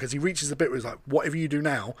to happen because he reaches the bit where he's like, whatever you do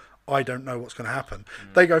now, I don't know what's going to happen.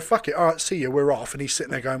 They go, fuck it, all right, see you, we're off. And he's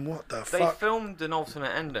sitting there going, what the They fuck? filmed an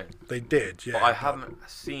alternate ending, They did, yeah. but I haven't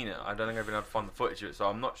seen it. I don't think I've been able to find the footage of it, so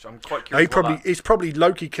I'm not. I'm quite He curious. it's probably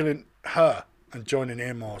Loki killing her and joining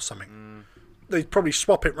him or something. They probably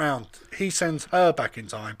swap it round. He sends her back in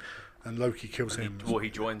time and Loki kills him. He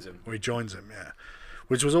joins him. Or he joins him, yeah.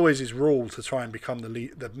 Which was always his rule to try and become the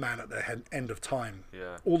man at the end of time.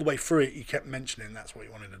 Yeah. All the way through it, he kept mentioning that's what he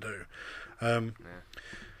wanted to do.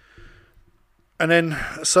 And then,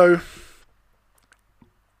 so,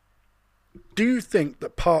 do you think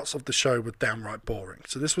that parts of the show were downright boring?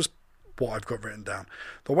 So this was what I've got written down.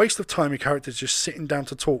 The waste of time of characters just sitting down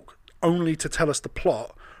to talk only to tell us the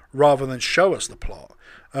plot rather than show us the plot.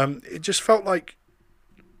 It just felt like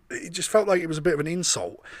it was a bit of an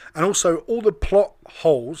insult. And also, all the plot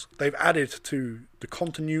holes they've added to the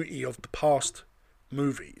continuity of the past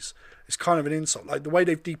movies is kind of an insult. Like the way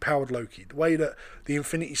they've depowered Loki, the way that the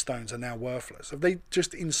Infinity Stones are now worthless. Have they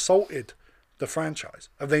just insulted the franchise?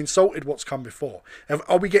 Have they insulted what's come before?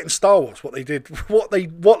 Are we getting Star Wars? What they did, what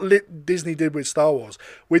Disney did with Star Wars,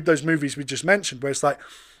 with those movies we just mentioned, where it's like,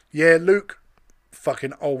 yeah, Luke,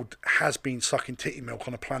 fucking old, has been sucking titty milk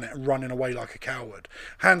on a planet and running away like a coward.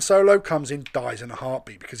 Han Solo comes in, dies in a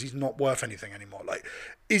heartbeat because he's not worth anything anymore. Like,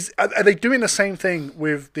 are they doing the same thing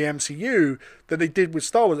with the MCU that they did with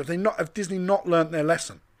Star Wars? Have Disney not learnt their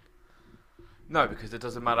lesson? No, because it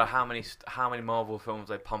doesn't matter how many Marvel films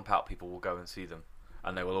they pump out, people will go and see them,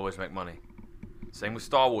 and they will always make money. Same with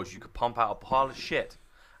Star Wars. You could pump out a pile of shit,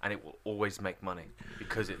 and it will always make money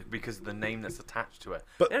because of the name that's attached to it.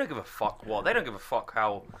 But they don't give a fuck what. They don't give a fuck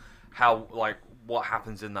how like what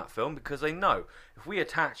happens in that film, because they know if we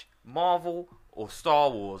attach Marvel or Star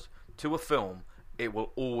Wars to a film, it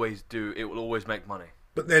will always make money.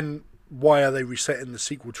 But then why are they resetting the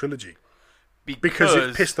sequel trilogy? Because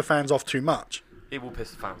it pissed the fans off too much. It will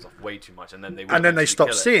piss the fans off way too much, and then they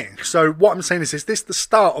stop seeing. So what I'm saying is this the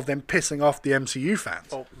start of them pissing off the MCU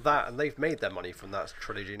fans? Well, that, and they've made their money from that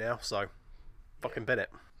trilogy now, so fucking bin it.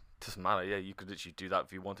 Doesn't matter. Yeah, you could literally do that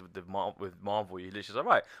if you wanted with Marvel. You literally say,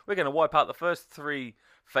 right, we're going to wipe out the first 3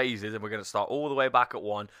 phases, and we're going to start all the way back at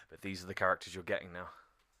 1. But these are the characters you're getting now.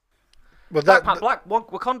 Well,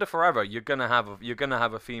 Wakanda Forever, you're gonna have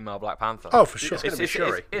a female Black Panther. Oh, for sure. It's going to be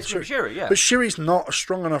Shuri. It's Shuri, yeah. But Shuri's not a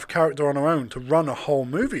strong enough character on her own to run a whole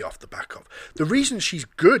movie off the back of. The reason she's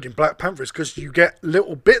good in Black Panther is because you get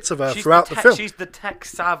little bits of her throughout the film. She's the tech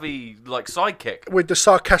savvy sidekick with the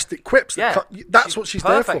sarcastic quips. That's what she's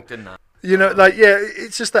there for. Perfect in that. You know,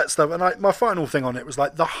 it's just that stuff. And my final thing on it was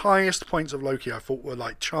the highest points of Loki I thought were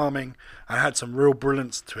charming and had some real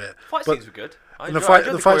brilliance to it. Fight scenes were good. The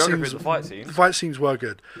fight scenes were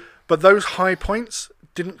good, but those high points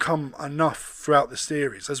didn't come enough throughout the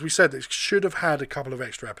series. As we said, it should have had a couple of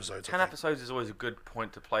extra episodes. 10 episodes is always a good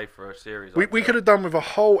point to play for a series. We could have done with a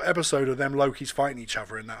whole episode of them Lokis fighting each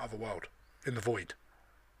other in that other world, in the void.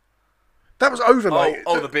 That was over.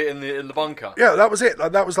 The bit in the bunker. Yeah, that was it.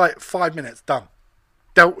 That was 5 minutes done,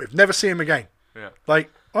 dealt with. Never see him again. Yeah. Huh?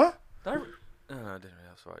 No, I didn't really.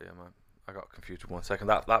 That's right. Yeah, man. I got confused for 1 second.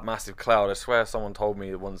 That massive cloud. I swear someone told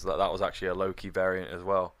me that was actually a Loki variant as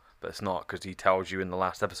well, but it's not, because he tells you in the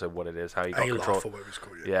last episode what it is, how he got control. Or whatever it's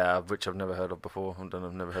called, yeah, which I've never heard of before.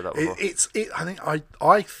 I've never heard that before.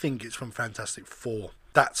 I think it's from Fantastic Four.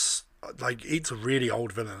 That's it's a really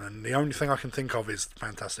old villain, and the only thing I can think of is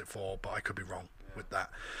Fantastic Four, but I could be wrong with that.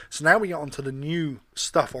 So now we get on to the new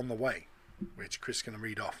stuff on the way, which Chris is going to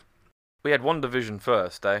read off. We had WandaVision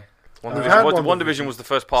first, eh? WandaVision was the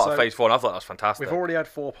first part of Phase 4, and I thought that was fantastic. We've already had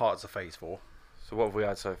 4 parts of Phase 4. So what have we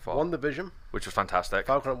had so far? WandaVision, which was fantastic.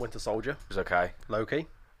 Falcon and Winter Soldier, was okay. Loki,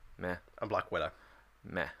 meh, and Black Widow,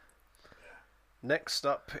 meh. Next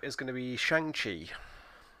up is going to be Shang-Chi.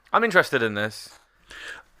 I'm interested in this.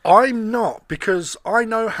 I'm not, because I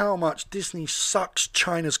know how much Disney sucks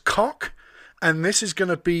China's cock, and this is going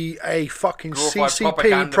to be a fucking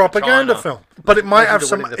CCP propaganda film. But it might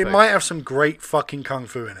have some great fucking kung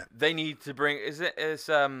fu in it. They need to bring. Is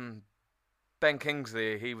Ben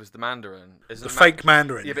Kingsley? He was the Mandarin. Fake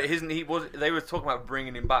Mandarin. Yeah, but he was. They were talking about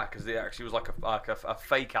bringing him back because it actually was like a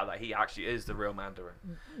fake out that he actually is the real Mandarin.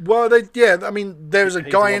 Well, there's a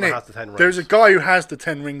guy in it. There's a guy who has the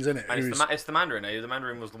 10 rings in it. And it's the Mandarin. The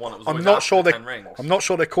Mandarin was the one that was. I'm not sure the 10 rings. I'm not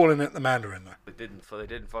sure they're calling it the Mandarin though. They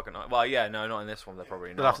didn't fucking. Well, yeah, no, not in this one. They're probably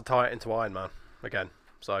not. They'll have to tie it into Iron Man again.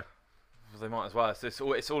 So they might as well.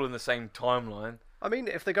 It's all in the same timeline. I mean,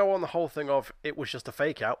 if they go on the whole thing of it was just a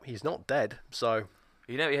fake out, he's not dead, so.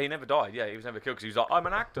 He never died. Yeah, he was never killed because he was like, I'm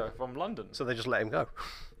an actor from London. So they just let him go.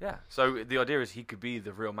 Yeah. So the idea is he could be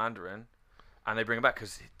the real Mandarin, and they bring him back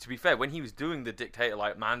because, to be fair, when he was doing the dictator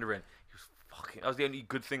like Mandarin, he was fucking. That was the only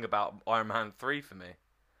good thing about Iron Man 3 for me.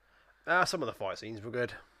 Some of the fight scenes were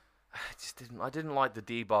good. I didn't like the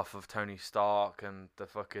debuff of Tony Stark and the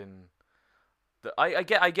fucking. I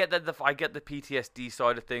get the PTSD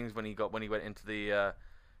side of things when he went into the.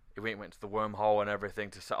 It went to the wormhole and everything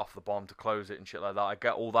to set off the bomb to close it and shit like that. I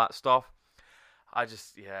get all that stuff.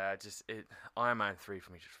 Iron Man 3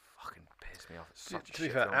 for me just fucking pissed me off. It's such a to be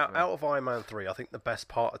fair, out of Iron Man 3, I think the best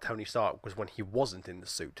part of Tony Stark was when he wasn't in the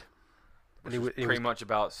suit. Which was pretty much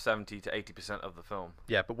about 70 to 80% of the film.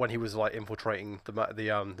 Yeah, but when he was infiltrating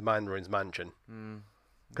the Mandarin's mansion,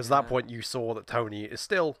 because at that point you saw that Tony is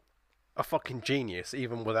still a fucking genius,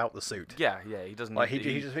 even without the suit. Yeah, he doesn't.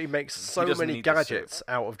 He makes so many gadgets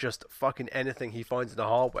out of just fucking anything he finds in a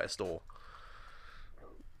hardware store.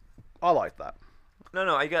 I like that.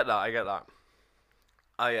 No, I get that.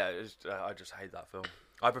 I just hate that film.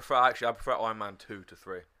 I prefer Iron Man 2 to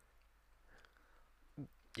 3.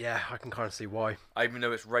 Yeah, I can kind of see why. Even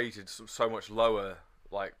though it's rated so much lower,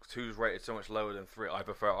 like 2's rated so much lower than 3, I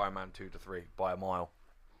prefer Iron Man 2 to 3 by a mile.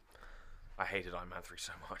 I hated Iron Man 3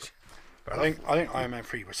 so much. I think Iron Man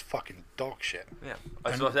 3 was fucking dog shit. Yeah.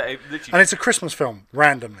 And it's a Christmas film,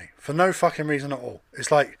 randomly, for no fucking reason at all.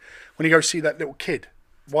 It's like, when you go see that little kid,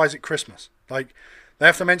 why is it Christmas? Like, they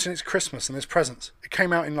have to mention it's Christmas and there's presents. It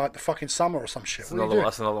came out in, like, the fucking summer or some shit.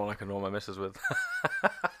 That's another one I can annoy my missus with.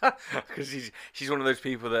 Because she's one of those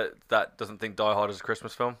people that doesn't think Die Hard is a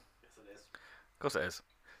Christmas film. Yes, it is. Of course it is.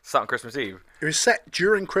 It's set on Christmas Eve. It was set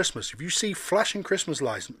during Christmas. If you see flashing Christmas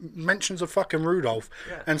lights, mentions of fucking Rudolph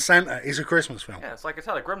and Santa is a Christmas film. Yeah, it's like I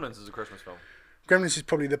tell you, Gremlins is a Christmas film. Gremlins is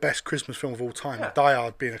probably the best Christmas film of all time. Yeah. Die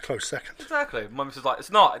Hard being a close second. Exactly. Mum was like, it's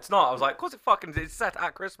not. I was like, of course it fucking is. It's set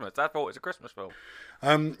at Christmas. I thought it's a Christmas film.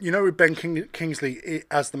 You know, with Ben Kingsley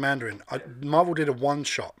as the Mandarin, Marvel did a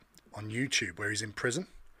one-shot on YouTube where he's in prison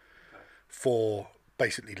for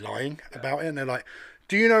basically lying about it, and they're like,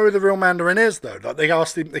 "Do you know who the real Mandarin is?" Though, like they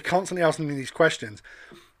constantly ask him these questions,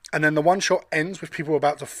 and then the one-shot ends with people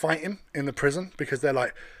about to fight him in the prison because they're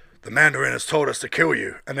like, "The Mandarin has told us to kill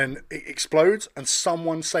you," and then it explodes, and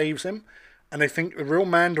someone saves him, and they think the real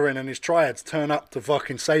Mandarin and his triads turn up to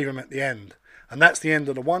fucking save him at the end, and that's the end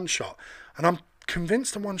of the one-shot, and I'm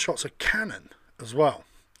convinced the one-shots are canon as well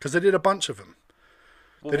because they did a bunch of them.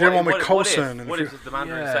 Well, They did one with Coulson. What if the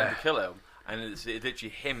Mandarin set him to kill him, and it's literally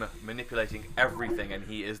him manipulating everything, and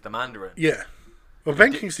he is the Mandarin? Yeah. Well,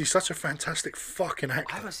 Ben Kingsley's such a fantastic fucking I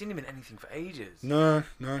actor. haven't seen him in anything for ages. No.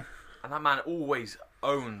 And that man always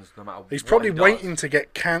owns, no matter He's what probably he does. waiting to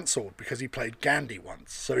get cancelled because he played Gandhi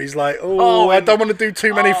once. So he's like, I don't want to do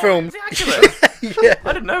too many films. Is he actually? Yeah.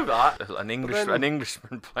 I didn't know that. An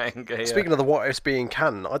Englishman playing a... Speaking of the what ifs being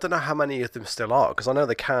canon, I don't know how many of them still are, because I know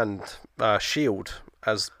they canned S.H.I.E.L.D.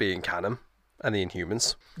 as being canon, and the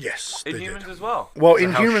Inhumans. Yes, they Inhumans did. as well. Well, So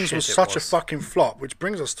how Inhumans shit was it such a was. fucking flop, which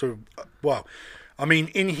brings us to,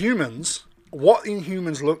 Inhumans, what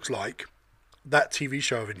Inhumans looks like, that TV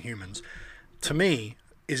show of Inhumans, to me,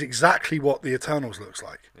 is exactly what the Eternals looks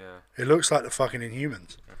like. Yeah. It looks like the fucking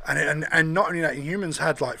Inhumans. And not only that, Inhumans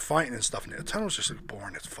had like fighting and stuff, and the Eternals just look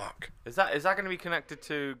boring as fuck. Is that going to be connected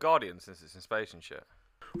to Guardians since it's in space and shit?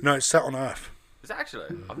 No, it's set on Earth. Is it actually?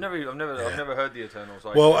 I've never heard the Eternals.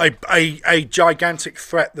 Like, Well, a gigantic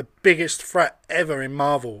threat, the biggest threat ever in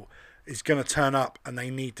Marvel, is going to turn up, and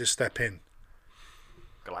they need to step in.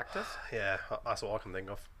 Galactus? Yeah, that's all I can think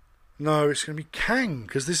of. No, it's going to be Kang,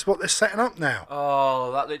 because this is what they're setting up now.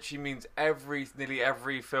 Oh, that literally means nearly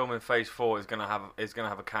every film in Phase 4 is gonna have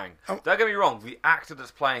a Kang. Don't get me wrong, the actor that's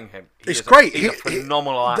playing him, It's great. He's a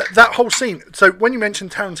phenomenal actor. That whole scene. So when you mentioned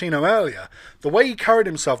Tarantino earlier, the way he carried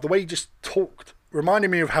himself, the way he just talked, reminded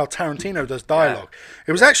me of how Tarantino does dialogue. Yeah.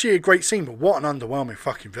 It was actually a great scene, but what an underwhelming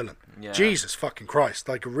fucking villain. Yeah. Jesus fucking Christ,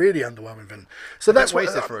 like a really underwhelming villain. So that's what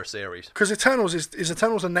wasted for a series. Because Eternals is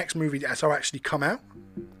Eternals the next movie that's actually come out?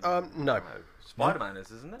 No. Spider-Man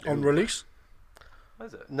isn't it? On release? What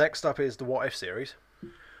is it? Next up is the What If series.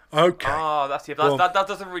 Okay. Oh, that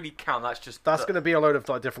doesn't really count. That's going to be a load of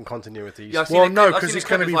like different continuities. Yeah, well, no, because it's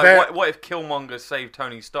going to be like, what if Killmonger saved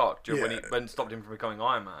Tony Stark when stopped him from becoming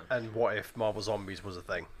Iron Man? And what if Marvel Zombies was a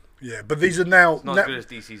thing? Yeah, but these are now it's not as good as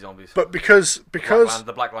DC Zombies. But because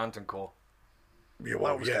the Black Lantern Corps. Yeah,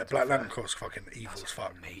 well, Black Lantern Corps fucking evil as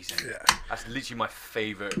fuck. Amazing. Yeah, that's literally my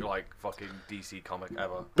favorite fucking DC comic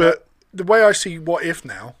ever. But the way I see What If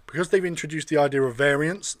now, because they've introduced the idea of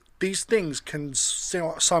variants, these things can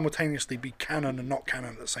simultaneously be canon and not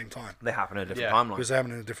canon at the same time. They happen in a different timeline. Because they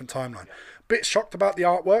happen in a different timeline. Bit shocked about the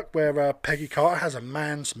artwork where Peggy Carter has a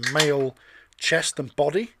man's male chest and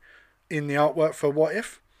body in the artwork for What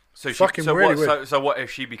If. So what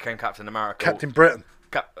if she became Captain America? Captain Britain.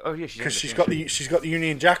 Because she's got the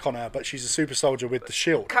Union Jack on her, but she's a super soldier with the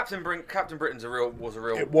shield. Captain Britain's was a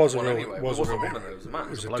real. It was a one real. Anyway. It was a woman. It was a man. It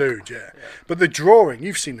was a dude. Yeah. But the drawing,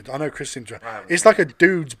 you've seen it. I know Christine's drawing. It's like a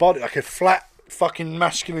dude's body, like a flat fucking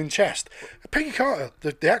masculine chest. Peggy Carter,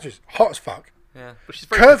 the actress, hot as fuck. Yeah. But she's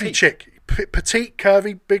very curvy petite. chick, petite,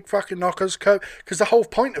 curvy, big fucking knockers. Because the whole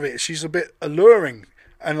point of it is she's a bit alluring.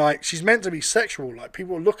 And like she's meant to be sexual, like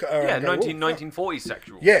people look at her. Yeah, and go, 1940s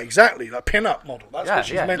sexual. Yeah, exactly, like pin-up model. That's what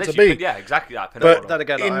she's meant to be. Yeah, exactly that. But model. Then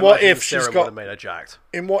again, in What If she's got would have made her jacked.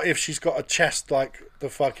 In What If she's got a chest like the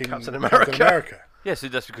fucking Captain America. Yeah, so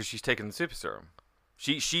that's because she's taken the super serum.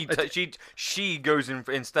 She goes in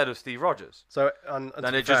instead of Steve Rogers. So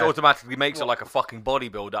then it just automatically makes her like a fucking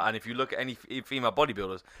bodybuilder. And if you look at any female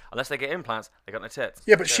bodybuilders, unless they get implants, they got no tits.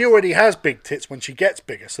 Yeah, but she already has big tits when she gets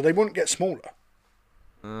bigger, so they wouldn't get smaller.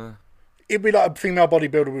 It'd be like a female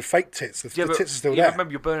bodybuilder with fake tits. The tits are still there.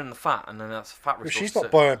 Remember, you're burning the fat, and then that's fat. But she's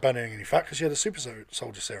not burning any fat because she had a super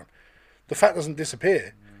soldier serum. The fat doesn't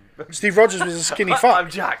disappear. Steve Rogers was a skinny fuck.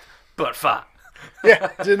 I'm jacked, but fat.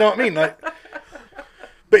 Yeah, do you know what I mean? Like,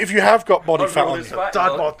 but if you have got body fat on you, Dad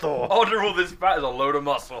bod Thor. Under all this fat is a load of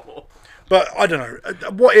muscle. But I don't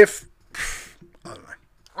know. What if? I don't know.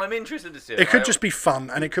 I'm interested to see. It could just be fun,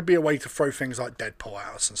 and it could be a way to throw things like Deadpool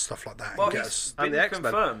at us and stuff like that. Well, and get he's us. been And the X-Men.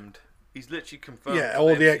 confirmed He's literally confirmed. Yeah, for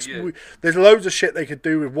or the the MCU. there's loads of shit they could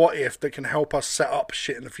do with What If that can help us set up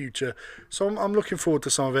shit in the future. So I'm looking forward to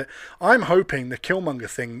some of it. I'm hoping the Killmonger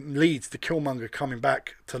thing leads to Killmonger coming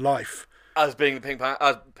back to life. As being the Pink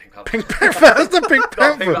Panther. Pink Panther, as the Pink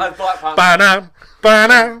Panther. As Black Panther. Ba-dum,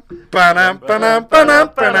 ba-dum, ba-dum, ba-dum, ba-dum,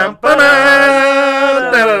 ba-dum,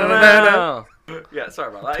 ba-dum. Yeah, sorry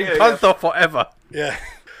about that. Pink Yeah, Panther forever. Yeah.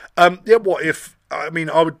 Yeah, What If? I mean,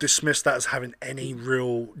 I would dismiss that as having any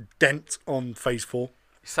real dent on Phase 4.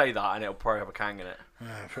 Say that and it'll probably have a Kang in it.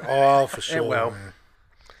 Oh, for sure. It will. man.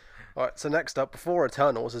 Alright, so next up, before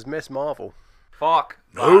Eternals, is Miss Marvel. Fuck.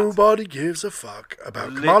 that. Nobody gives a fuck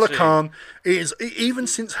about Kamala Literally. Khan. It is, even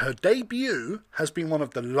since her debut, has been one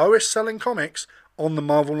of the lowest selling comics on the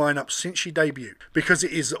Marvel lineup since she debuted. Because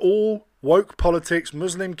it is all woke politics,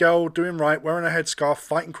 Muslim girl doing right, wearing a headscarf,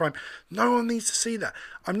 fighting crime. No one needs to see that.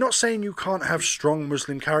 I'm not saying you can't have strong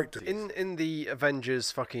Muslim characters. In the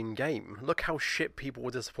Avengers fucking game, look how shit people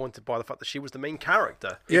were disappointed by the fact that she was the main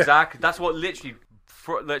character. Yeah. Exactly. That's what literally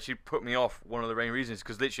put me off. One of the main reasons,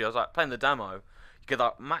 because literally I was like playing the demo. You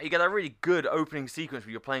get that really good opening sequence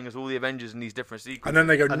where you're playing as all the Avengers in these different sequences. And then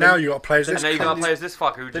they go, now you got to play as And this now you cunt." gotta play as this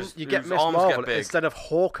fucker who Then just you get whose Miss arms Marvel get big, instead of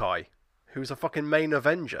Hawkeye, who's a fucking main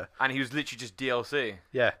Avenger. and he was literally just DLC.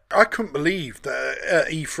 Yeah. I couldn't believe that at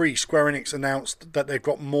E3, Square Enix announced that they've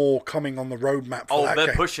got more coming on the roadmap for Oh, that they're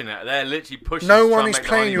game. pushing it. They're literally pushing. No to try one and is make the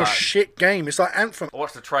playing money your back. shit game. It's like Anthem. I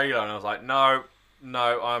watched the trailer and I was like, no,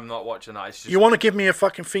 I'm not watching that. It's just You want to give me a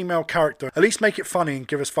fucking female character? At least make it funny and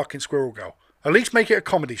give us fucking Squirrel Girl. At least make it a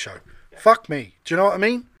comedy show. Fuck me. Do you know what I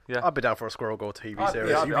mean? Yeah. I'd be down for a Squirrel Girl TV I'd-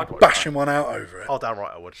 series. yeah, You'd I'd be- watch Bashing one out over it. Oh, damn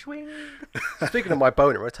right I would. Speaking of my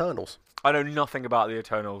boner, Eternals. I know nothing about the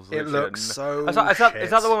Eternals. It literally. looks so Is that shit.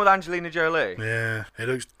 the one with Angelina Jolie? Yeah, it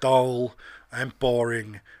looks dull and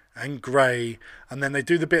boring and grey. And then they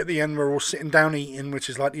do the bit at the end where we're all sitting down eating, which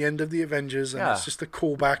is like the end of the Avengers, and Yeah. it's just a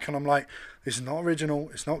callback. And I'm like, this is not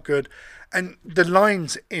original. It's not good. And the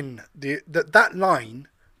lines in that line,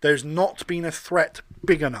 there's not been a threat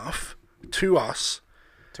big enough to us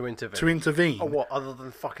To intervene. to intervene. Oh, what, other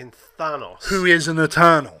than fucking Thanos? Who is an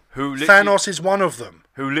Eternal? Who literally- Thanos is one of them.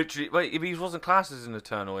 Who literally? Wait, if he wasn't classed as an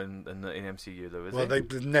Eternal in MCU though, is Well, he?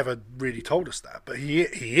 they've never really told us that, but he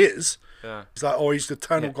is. Yeah. He's like, oh, he's the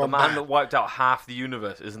Eternal The gone man mad. that wiped out half the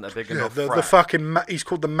universe isn't a big Yeah, enough the threat. fucking he's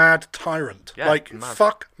called the Mad Tyrant. Yeah, like mad.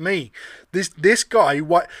 fuck me, this guy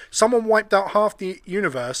someone wiped out half the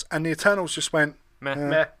universe, and the Eternals just went Meh.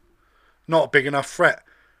 Meh. not a big enough threat.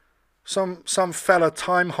 Some fella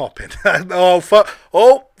time hopping. oh fuck!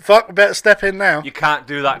 We better step in now. You can't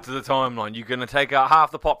do that to the timeline. You're gonna take out half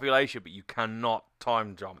the population, but you cannot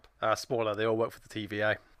time jump. Spoiler, they all work for the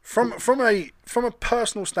TVA. From a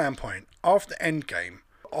personal standpoint, after Endgame,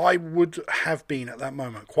 I would have been at that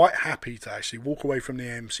moment quite happy to actually walk away from the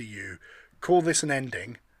MCU, call this an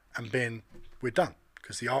ending, and been we're done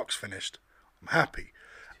because the arc's finished. I'm happy.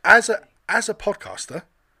 As a podcaster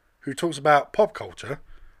who talks about pop culture,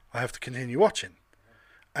 I have to continue watching,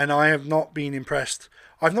 and I have not been impressed.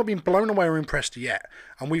 I've not been blown away or impressed yet.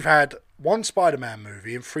 And we've had one Spider-Man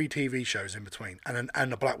movie and 3 TV shows in between, and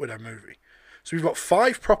a Black Widow movie. So we've got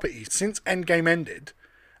 5 properties since Endgame ended,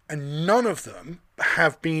 and none of them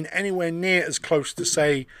have been anywhere near as close to,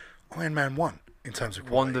 say, Iron Man 1 in terms of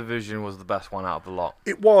quality. WandaVision was the best one out of the lot.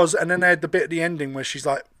 It was, and then they had the bit at the ending where she's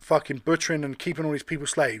like fucking butchering and keeping all these people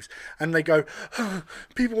slaves, and they go, oh,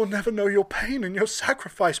 people will never know your pain and your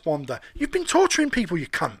sacrifice, Wanda. You've been torturing people, you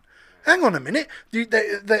cunt. Hang on a minute. She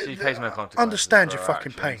pays no consequences. Understand for your her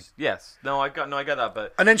fucking actions. pain. Yes. I get that,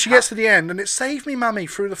 but And then she gets to the end, and it saved me, mummy,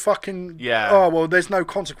 through the fucking. Yeah. Oh well, there's no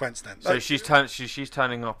consequence then. so she's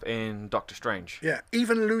turning up in Doctor Strange. Yeah,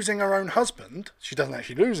 even losing her own husband, she doesn't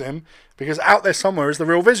actually lose him because out there somewhere is the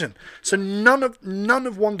real Vision. So none of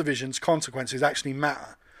WandaVision's consequences actually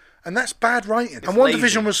matter, and that's bad writing. And lazy.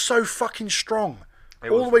 WandaVision was so fucking strong It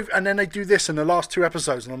all was. the way, and then they do this in the last 2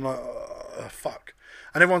 episodes, and I'm like, fuck.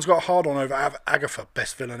 And everyone's got a hard on over Agatha,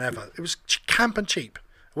 best villain ever. It was camp and cheap.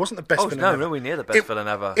 It wasn't the best Oh, villain no, ever. nowhere near the best villain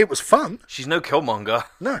ever. It was fun. She's no Killmonger.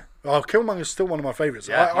 No, Killmonger's still one of my favourites.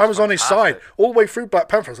 Yeah, I he's was on his side fantastic. all the way through Black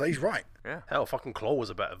Panther. I was like, he's right. Yeah. Hell, fucking Claw was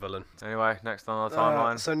a better villain. Anyway, next on the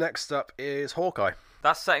timeline. So next up is Hawkeye.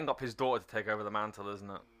 That's setting up his daughter to take over the mantle, isn't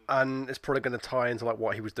it? And it's probably going to tie into like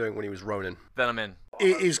what he was doing when he was Ronin. Then I'm in.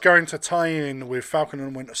 It is going to tie in with Falcon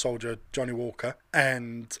and Winter Soldier, Johnny Walker,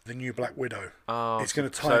 and the new Black Widow. Oh, It's going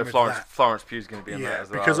to tie so in with that. Florence Pugh's going to be in there Yeah, as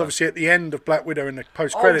well. because then. obviously at the end of Black Widow in the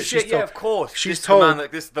post Oh credits, shit! she's Yeah, told, of course. she's this told,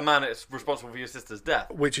 this is the man that's responsible for your sister's death.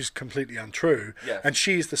 which is completely untrue, Yeah. and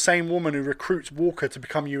she's the same woman who recruits Walker to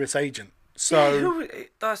become U.S. agent. So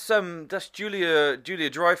that's Julia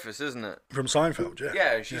Dreyfus, isn't it? from Seinfeld, yeah.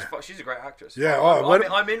 Yeah, she's a great actress. Yeah,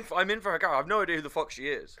 I'm in for her character. I have no idea who the fuck she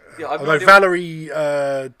is. Yeah, I've no although idea Valerie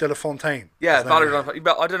De La Fontaine. Yeah, is Valerie there. Dunphy.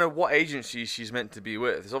 But I don't know what agency she's meant to be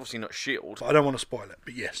with. It's obviously not Shield. I don't want to spoil it,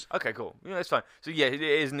 but yes. Okay, cool. Yeah, that's fine. So yeah, it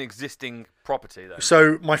is an existing property though.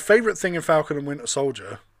 So my favourite thing in Falcon and Winter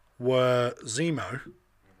Soldier were Zemo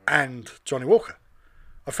and Johnny Walker.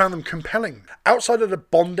 I found them compelling. Outside of the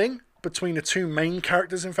bonding between the two main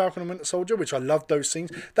characters in Falcon and Winter Soldier, which I loved those scenes,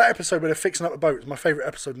 that episode where they're fixing up the boat was my favourite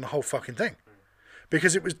episode in the whole fucking thing.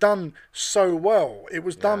 Because it was done so well. It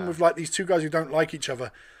was done with like these two guys who don't like each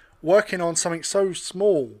other working on something so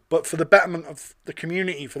small, but for the betterment of the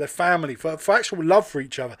community, for their family, for actual love for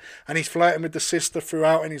each other. And he's flirting with the sister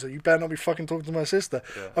throughout, and he's like, "You better not be fucking talking to my sister."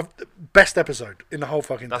 Yeah. Best episode in the whole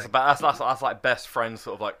fucking thing. That's like best friends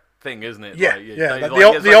sort of like thing, isn't it? Yeah, like,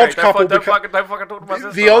 yeah. The odd couple. Don't fucking talk to my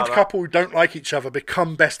sister. The odd couple who don't like each other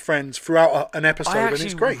become best friends throughout an episode, I and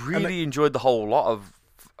it's great. really enjoyed the whole lot of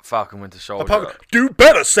Falcon Winter Soldier. Do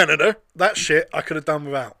better, Senator. That shit I could have done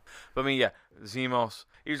without. But I mean, yeah, Zemos,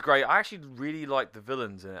 he was great. I actually really liked the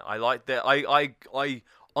villains in it. I liked that. I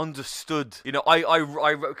understood. You know,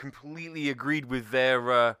 I completely agreed with their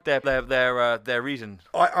reason.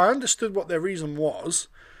 I understood what their reason was.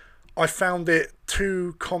 I found it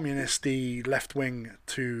too communist-y left-wing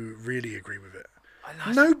to really agree with it.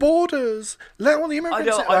 No borders. Let all the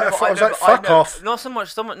immigrants. I was like, fuck off. Not so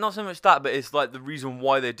much that, but it's like the reason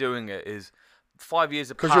why they're doing it is 5 years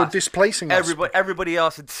have passed. Because you're displacing us. Everybody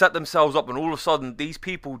else had set themselves up, and all of a sudden, these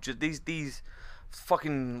people, these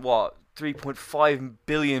fucking 3.5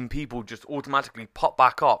 billion people just automatically pop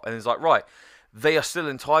back up, and it's like, right, they are still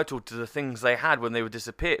entitled to the things they had when they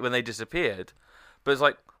disappeared, but it's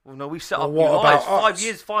like, well, no, we've set up new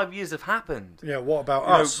lives. 5 years have happened. Yeah, what about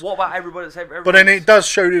us? What about everybody? But then it does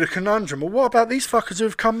show you the conundrum. Well, what about these fuckers who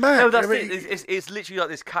have come back? No, that's it. It's literally like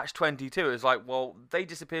this catch-22. It's like, well, they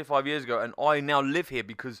disappeared 5 years ago, and I now live here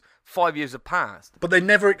because 5 years have passed. But they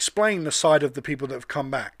never explain the side of the people that have come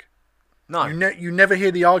back. No. You never hear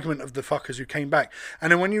the argument of the fuckers who came back.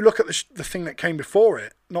 And then when you look at the thing that came before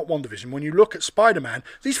it, not WandaVision, when you look at Spider-Man,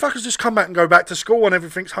 these fuckers just come back and go back to school and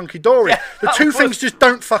everything's hunky-dory. Yeah, the two things just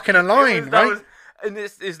don't fucking align, right? And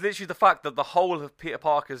it's literally the fact that the whole of Peter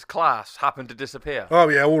Parker's class happened to disappear. Oh,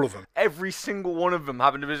 yeah, all of them. Every single one of them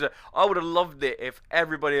happened to disappear. I would have loved it if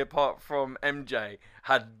everybody apart from MJ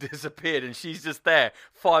had disappeared and she's just there,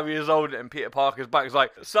 5 years old, and Peter Parker's back. It's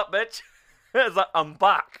like, sup, bitch? It's like, I'm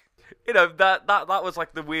back. You know, that was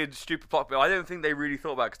like the weird, stupid plot. But I don't think they really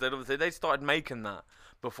thought about it, because obviously they started making that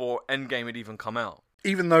before Endgame had even come out.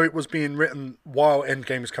 Even though it was being written while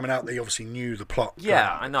Endgame was coming out, they obviously knew the plot.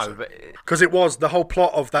 Yeah, I know, but because it was the whole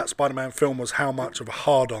plot of that Spider-Man film was how much of a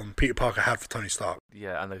hard-on Peter Parker had for Tony Stark.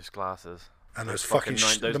 Yeah, and those glasses. And those those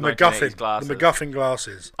MacGuffin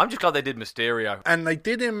glasses. I'm just glad they did Mysterio. And they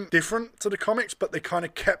did him different to the comics, but they kind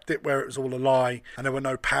of kept it where it was all a lie and there were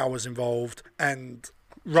no powers involved. And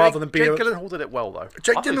rather than being Jake Gyllenhaal did it well, though.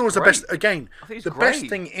 Jake Gyllenhaal was the best. Again, the great. best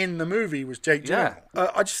thing in the movie was Jake Yeah.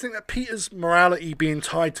 Gyllenhaal. I just think that Peter's morality being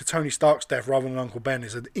tied to Tony Stark's death rather than Uncle Ben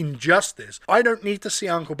is an injustice. I don't need to see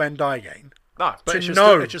Uncle Ben die again. No, But it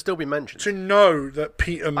should still be mentioned. To know that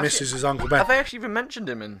Peter misses his Uncle Ben. Have they actually even mentioned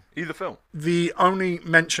him in either film? The only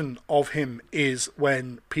mention of him is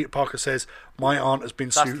when Peter Parker says, "My aunt has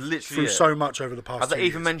been through so much over the past 2 years." Have they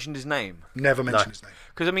even mentioned his name? Never mentioned his name.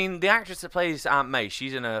 Because, I mean, the actress that plays Aunt May,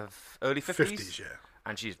 she's in her early 50s. 50s, yeah.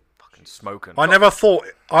 And she's fucking smoking. I never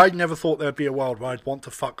thought there'd be a world where I'd want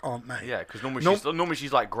to fuck Aunt May. Yeah, because normally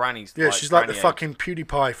she's like Granny's. Yeah, like she's like the Granny fucking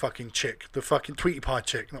PewDiePie fucking chick. The fucking Tweety Pie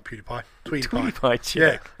chick. Not PewDiePie. Tweety Pie. PewDiePie chick.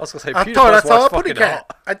 Yeah. I was going to say, I PewDiePie's thought I saw a wife's putty fucking cat.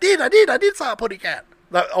 hot. I did say a putty cat.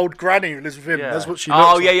 That old granny who lives with him. Yeah. That's what she looks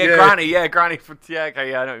Oh, like. yeah, Granny. Yeah, Granny.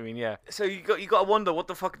 Okay, yeah, I know what you mean, yeah. So you got to wonder, what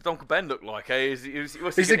the fuck did Uncle Ben look like, eh? He's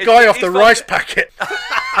the guy off the rice packet.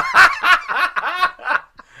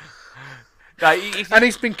 And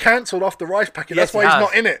he's been cancelled off the rice packet. Yes, That's why he's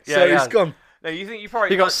not in it. Yeah, So he he's has. gone. No, you think you probably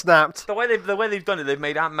He got snapped. the way they've done it. They've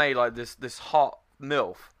made Aunt May like this hot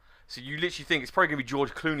MILF. So you literally think it's probably gonna be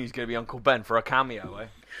George Clooney's gonna be Uncle Ben for a cameo, eh?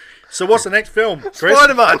 So what's the next film? Chris?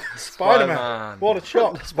 Spider-Man. Spider-Man. What a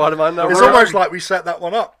shock. Spider-Man. No, It's almost like we set that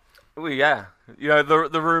one up. Well, yeah. You know,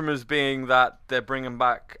 the rumors being that they're bringing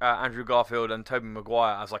back Andrew Garfield and Tobey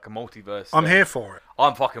Maguire as like a multiverse. I'm thing. here for it.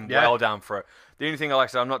 I'm fucking Yeah. well down for it. The only thing, like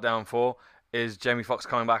I said, I'm not down for is Jamie Foxx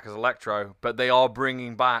coming back as Electro, but they are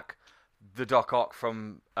bringing back the Doc Ock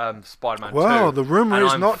from Spider-Man 2. Well, the rumour and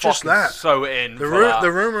is I'm not just fucking that. So in The for that.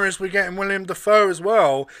 rumour is we're getting William Dafoe as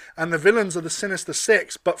well, and the villains are the Sinister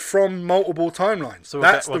Six, but from multiple timelines. So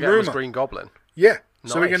That's we'll the get him as rumour. Green Goblin. Yeah,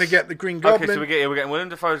 So we're going to Nice. get the Green Okay, Goblin. so we're getting Willem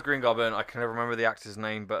Dafoe's Green Goblin. I can never remember the actor's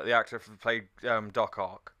name, but the actor who played Doc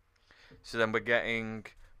Ock. So then we're getting.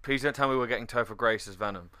 Please don't tell me we're getting Topher Grace as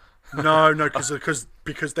Venom. No, because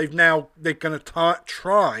they're going to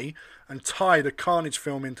try and tie the Carnage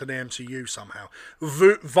film into the MCU somehow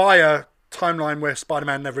via timeline where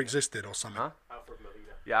Spider-Man never existed or something. Huh?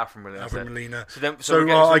 Yeah, Alfred Molina. Alfred Molina. So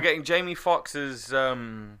we're getting Jamie Foxx as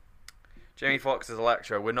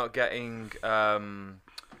Electro. We're not getting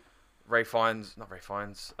Ray Fiennes. Not Ray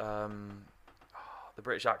Fiennes. The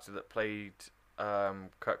British actor that played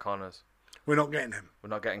Kurt Connors. We're not getting him. We're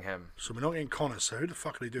not getting him. So we're not getting Connors. So who the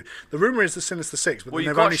fuck are they doing? The rumor is the Sinister Six, but then You've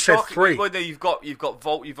they've got only said 3. Well, you've got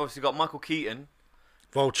Volt. You've obviously got Michael Keaton,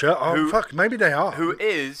 Vulture. Oh fuck, maybe they are. who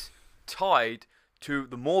is tied to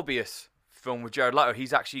the Morbius film with Jared Leto.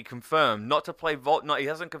 He's actually confirmed not to play Volt. No, he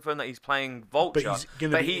hasn't confirmed that he's playing Vulture. But he's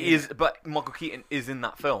gonna be in it. But Michael Keaton is in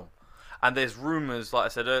that film. And there's rumors, like I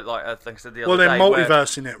said, I think I said the other Well, they're day.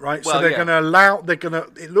 multiversing it, right? Well, so they're yeah. going to allow.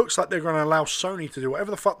 It looks like they're going to allow Sony to do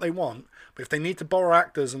whatever the fuck they want. But if they need to borrow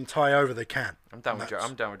actors and tie over, they can. I'm down with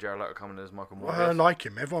Jared Leto coming as Michael Morbius. I like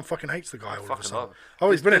him. Everyone fucking hates the guy all of a fucking sudden. love him.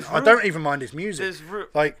 Oh, he's brilliant. there's I don't even mind his music.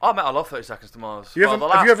 I love 30 Seconds to Mars. You Well, ever- the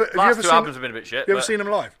have you last, ever- have you last ever two seen- albums have been a bit shit. You ever but- seen him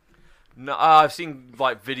live? No, I've seen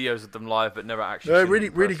like videos of them live, but never actually. They're seen really,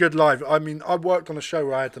 them in really person. good live. I mean, I worked on a show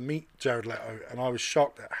where I had to meet Jared Leto, and I was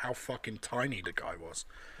shocked at how fucking tiny the guy was.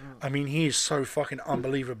 I mean, he is so fucking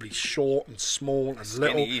unbelievably short and small and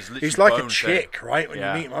little. He's literally like a bone chick, right? When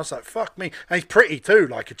Yeah. you meet him, I was like, "Fuck me," and he's pretty too,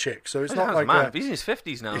 like a chick. So it's He's not a like man. a, He's in his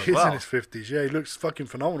 50s now. As he's well. in his 50s. Yeah, he looks fucking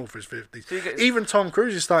phenomenal for his 50s. So you get- Even Tom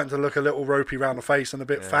Cruise is starting to look a little ropey around the face and a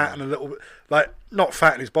bit fat and a little bit like not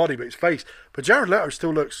fat in his body, but his face. But Jared Leto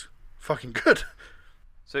still looks fucking good.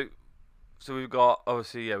 So we've got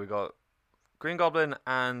we got Green Goblin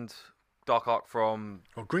and Doc Ock from.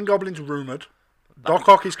 Well, Green Goblin's rumoured. Doc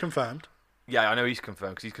Ock is confirmed. Yeah, I know he's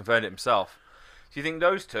confirmed because he's confirmed it himself. So you think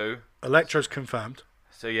those two? Electro's confirmed.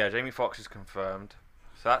 So yeah, Jamie Foxx is confirmed.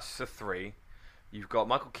 So that's the 3. You've got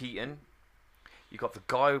Michael Keaton. You've got the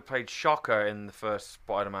guy who played Shocker in the first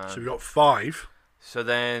Spider-Man. So we've got 5. So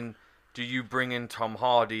then, do you bring in Tom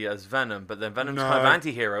Hardy as Venom? But then Venom's No. kind of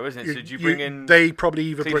anti-hero, isn't it? So do you bring in They probably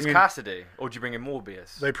either Cletus bring in. Cassidy, or do you bring in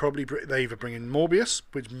Morbius? They either bring in Morbius,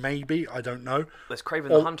 which maybe I don't know. There's Kraven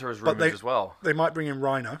Or- the Hunter as but rumors as well. They might bring in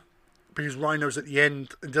Rhino, because Rhino's at the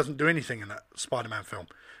end and doesn't do anything in that Spider-Man film.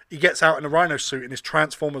 He gets out in a Rhino suit in his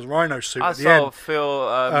Transformers Rhino suit I at the saw end.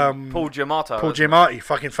 Phil Paul Giamatti. Paul Giamatti,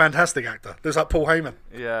 fucking fantastic actor. There's like Paul Heyman.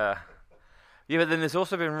 Yeah. Yeah, but then there's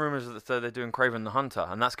also been rumors that they're doing Kraven the Hunter,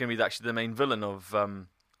 and that's going to be actually the main villain of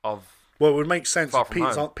Well, it would make sense Far if From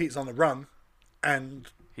Home. Pete's on the run,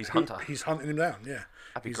 and He's Hunter. He's hunting him down. Yeah,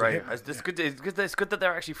 That'd be He's a great. hitman, It's yeah. good. It's good that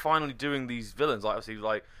they're actually finally doing these villains. Like obviously,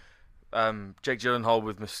 like Jake Gyllenhaal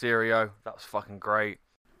with Mysterio. That was fucking great.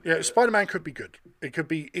 Yeah, Spider-Man could be good. It could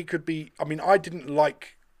be. I mean, I didn't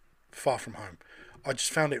like Far From Home. I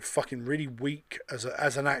just found it fucking really weak as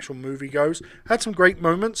an actual movie goes. Had some great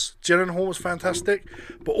moments. Gyllenhaal was fantastic,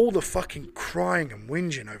 but all the fucking crying and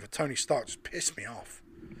whinging over Tony Stark just pissed me off.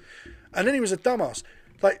 And then he was a dumbass.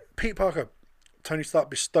 Like Pete Parker, Tony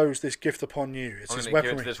Stark bestows this gift upon you. It's I'm his going to give it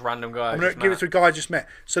weaponry. to this random guy. I'm going to give it to a guy I just met.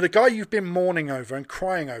 So the guy you've been mourning over and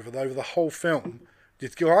crying over the whole film, the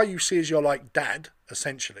guy you see as your like dad,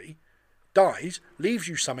 essentially, dies, leaves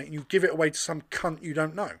you something, and you give it away to some cunt you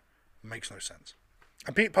don't know. Makes no sense.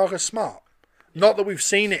 And Pete Parker's smart. Not that we've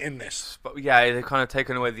seen it in this. But yeah, they've kind of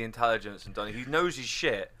taken away the intelligence and done it. He knows his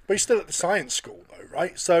shit. But he's still at the science school, though,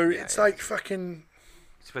 right? So it's like fucking...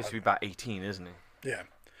 He's supposed to be about 18, isn't he? Yeah.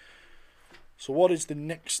 So what is the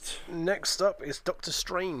next... Next up is Doctor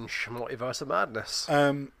Strange, Multiverse of Madness.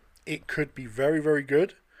 It could be very, very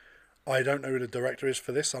good. I don't know who the director is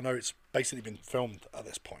for this. I know it's basically been filmed at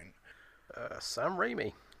this point. Sam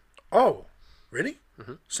Raimi. Oh, really?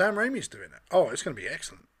 Mm-hmm. Sam Raimi's doing it. Oh, it's going to be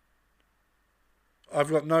excellent. I've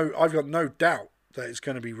got no doubt that it's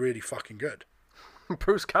going to be really fucking good.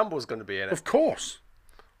 Bruce Campbell's going to be in it. Of course.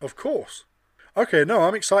 Okay, no,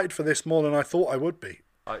 I'm excited for this more than I thought I would be.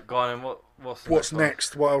 Alright, go on. And what's the What's next? one?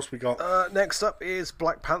 next? What else we got? Next up is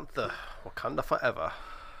Black Panther, Wakanda Forever.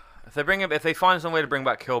 If they find some way to bring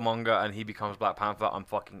back Killmonger and he becomes Black Panther, I'm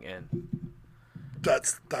fucking in.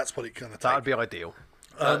 That's what it's going to That would take. be ideal.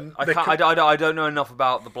 I don't know enough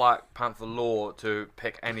about the Black Panther lore to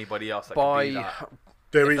pick anybody else that could be that.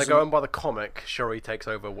 There If is, they're going by the comic, Shuri takes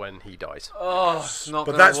over when he dies. Oh, it's not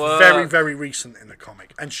but gonna that's work. very, very recent in the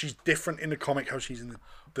comic, and she's different in the comic how she's in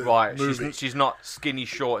the Right, movie. she's not skinny,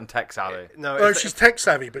 short, and tech savvy. No, Oh, she's tech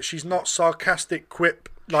savvy, but she's not sarcastic, quip,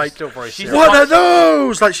 like, Still very She's serious. what are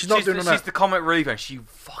those? Like, she's not doing she's that. the comic relief, and she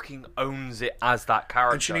fucking owns it as that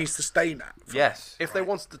character. And she needs to stay that. Yes. If they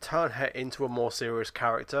wanted to turn her into a more serious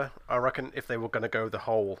character, I reckon if they were going to go the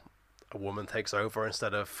whole a woman takes over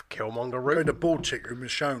instead of Killmonger Go route, the bald chick who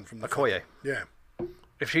was shown from the Okoye. Yeah.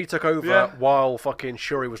 If she took over Yeah. while fucking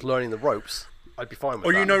Shuri was learning the ropes, I'd be fine with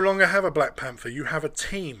Or that. you no longer have a Black Panther. You have a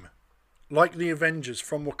team. Like the Avengers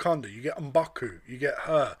from Wakanda. You get M'Baku. You get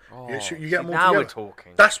her. you get see, them all now we're together.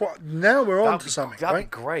 talking. That's what... Now we're on to something, That'd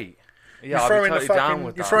right? be great. You Yeah, I'd throw be in totally the down fucking,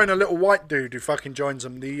 with you that. throw in a little white dude who fucking joins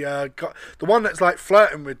them. The one that's like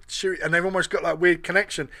flirting with Shuri, and they've almost got like weird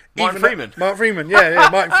connection. Martin Freeman. Martin Freeman, yeah.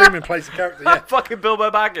 Martin Freeman plays the character. Yeah, Fucking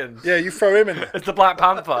Bilbo Baggins. yeah. You throw him in there. It's the Black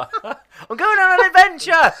Panther. I'm going on an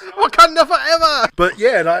adventure. Wakanda forever! But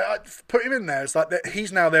yeah, like, I put him in there. It's like that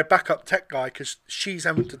he's now their backup tech guy because she's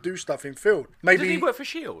having to do stuff in field. Maybe Did he work for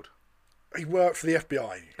Shield? he worked for the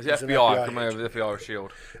FBI. Is it He's an FBI? Come agent. over the FBI or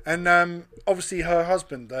Shield. And obviously her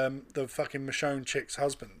husband, the fucking Michonne chick's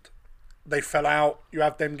husband, they fell out. You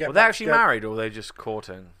have them get. Were they back actually together. married, or were they just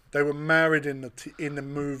courting? They were married in the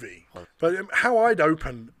movie. But how I'd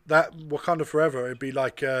open that Wakanda Forever, it'd be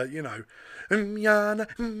like I'd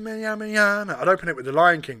open it with the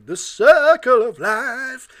Lion King, the circle of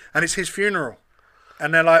life, and it's his funeral,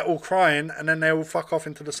 and they're like all crying, and then they all fuck off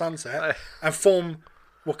into the sunset and form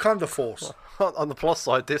Wakanda Force. On the plus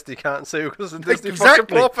side, Disney can't sue because it's Disney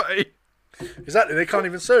Exactly. fucking property. Exactly, they can't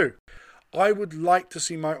even sue. I would like to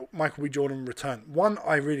see Michael B. Jordan return. One,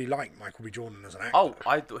 I really like Michael B. Jordan as an actor. Oh,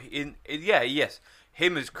 yes.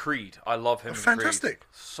 Him as Creed. I love him as Creed. fantastic.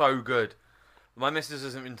 So good. My missus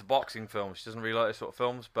isn't into boxing films. She doesn't really like those sort of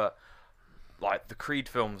films, but like the Creed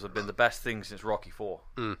films have been the best thing since Rocky 4.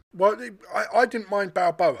 Well, I didn't mind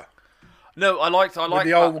Balboa. No, I liked With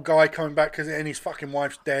the old guy coming back and his fucking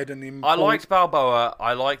wife's dead and him. I liked Balboa.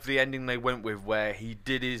 I liked the ending they went with, where he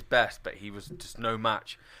did his best, but he was just no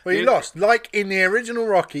match. Well, he lost. Like in the original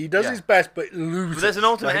Rocky, he does Yeah. his best, but loses. But there's an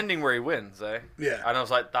alternate Like, ending where he wins, eh? Yeah. And I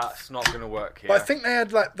was like, that's not going to work here. But I think they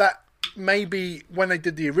had like that. Maybe when they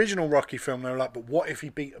did the original Rocky film, they were like, "But what if he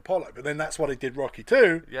beat Apollo?" But then that's what they did Rocky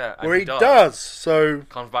 2, Yeah, and where he he does. does. So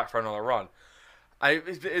Comes back for another run. The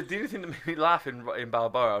only thing that made me laugh in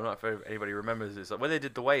Balboa, I'm not sure if anybody remembers this, like when they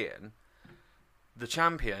did the weigh-in, the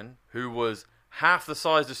champion, who was half the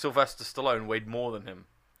size of Sylvester Stallone, weighed more than him.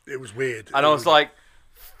 it was weird. And I was like,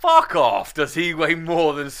 fuck off, does he weigh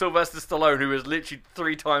more than Sylvester Stallone, who is literally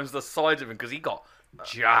 3 times the size of him, because he got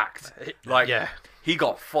jacked. Like, yeah. he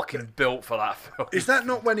got fucking built for that film. Is that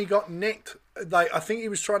not when he got nicked? Like I think he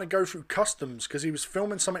was trying to go through customs because he was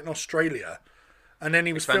filming something in Australia, and then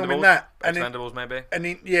he was filming Expendables? that. And Expendables, maybe? And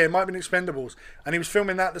it might have been Expendables, and he was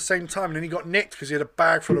filming that at the same time, and then he got nicked because he had a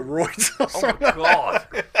bag full of roids. Or Oh something. my god.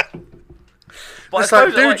 But I It's like,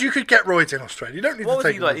 suppose, dude, like, you could get roids in Australia. You don't need what to was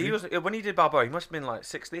take he them like? with He you. was when he did Balboa. He must have been like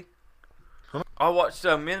 60. I watched.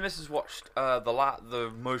 Me and the missus watched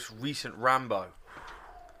the most recent Rambo,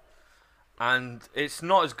 and it's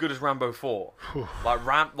not as good as Rambo 4. like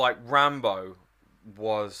Rambo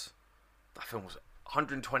was. That film was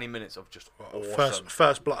 120 minutes of just awesome.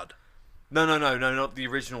 First Blood. No, not the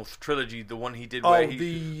original trilogy. The one he did where Oh,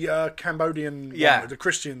 he. the Cambodian Yeah. one, the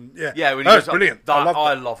Christian, yeah. Yeah, when that he was was brilliant. That, I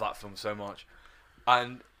I loved love that film so much.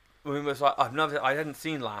 And we was like, I hadn't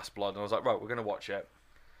seen Last Blood, and I was like, right, we're gonna watch it.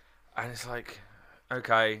 And it's like,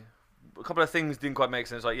 okay, a couple of things didn't quite make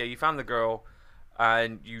sense. Like, yeah, you found the girl,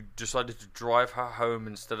 and you decided to drive her home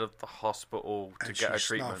instead of the hospital to And get her she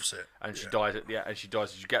treatment, snuffs it, and she yeah. dies. And she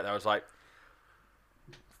dies as you get there. I was like,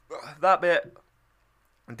 that bit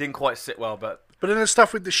didn't quite sit well, but. But then there's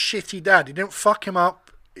stuff with the shitty dad. He didn't fuck him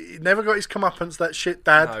up. He never got his comeuppance, that shit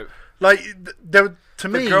dad. No. Like, to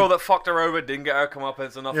me... The girl that fucked her over didn't get her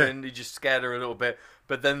comeuppance or nothing. Yeah. He just scared her a little bit.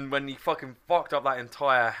 But then when he fucking fucked up that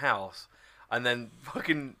entire house, and then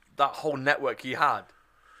fucking that whole network he had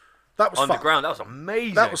that was fun. underground, that was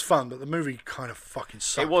amazing. That was fun, but the movie kind of fucking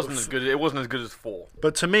sucked. It wasn't as good. It wasn't as good as 4.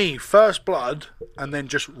 But to me, First Blood and then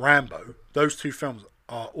just Rambo, those two films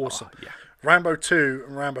are awesome. yeah. Rambo 2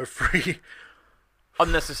 and Rambo 3,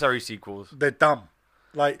 Unnecessary sequels. they're dumb.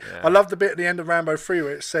 Like, Yeah. I love the bit at the end of Rambo 3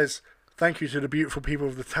 where it says, "Thank you to the beautiful people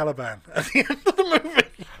of the Taliban," at the end of the movie.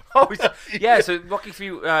 Oh yeah. So Rocky 3,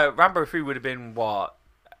 Rambo 3 would have been what,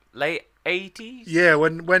 late 80s? Yeah,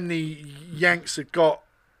 when the Yanks had got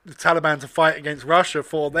the Taliban to fight against Russia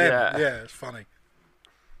for them. Yeah. Yeah, it's funny.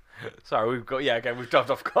 Sorry, we've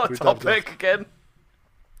dubbed off We've dubbed topic again.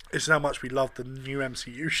 It's how much we love the new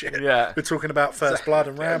MCU shit. Yeah. We're talking about First Blood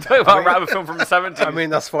and Rambo. Talk about a Rambo film from the 70s. I mean,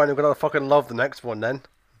 that's fine. I'm gonna fucking love the next one then.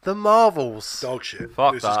 The Marvels. Dog shit.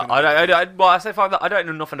 Fuck This is that. gonna Well, I say fuck that. I don't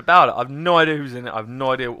know nothing about it. I've no idea who's in it. I've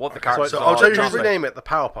no idea what the characters so are. I'll tell you Just who's in rename it the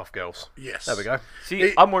Powerpuff Girls. Yes. There we go.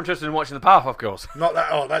 See, I'm more interested in watching the Powerpuff Girls. Not that.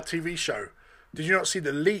 Oh, that TV show. Did you not see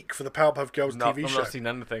the leak for the Powerpuff Girls No, TV I've show? not seen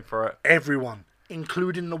anything for it. Everyone,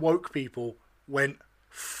 including the woke people, went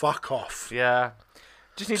fuck off. Yeah.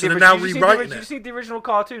 Just need So the, they're now you just need rewriting You it. just need the original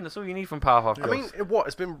cartoon. That's all you need from Powerpuff I Girls. mean,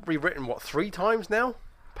 it's been rewritten, 3 times now?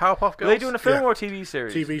 Powerpuff Girls? Are they doing a film Yeah. or a TV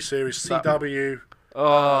series? TV series, CW.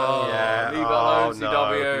 Oh, Yeah. leave it alone,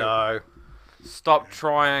 CW. No. Stop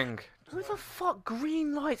trying. Who the fuck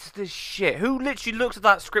green lights this shit? Who literally looks at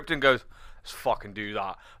that script and goes, "Let's fucking do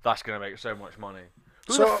that. That's gonna make so much money."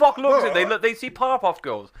 Who So, the fuck looks at it? well, They see Powerpuff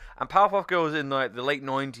Girls, and Powerpuff Girls in like the late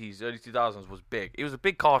 '90s, early 2000s was big. It was a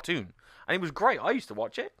big cartoon, and it was great. I used to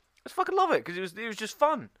watch it. I just fucking love it because it was just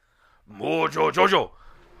fun. Mojo Jojo.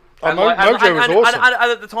 And, Mojo was awesome.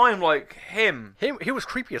 and at the time, like He was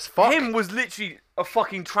creepy as fuck. him was literally a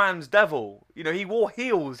fucking trans devil. You know, he wore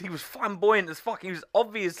heels. He was flamboyant as fuck. He was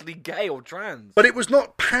obviously gay or trans. But it was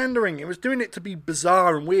not pandering. It was doing it to be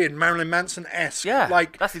bizarre and weird, Marilyn Manson-esque. Yeah,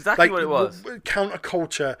 like that's exactly what it was.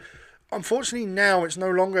 Counterculture. Unfortunately, now it's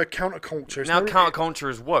no longer counterculture. It's Now no, counterculture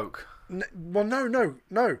is woke. Well, no.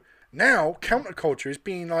 Now counterculture is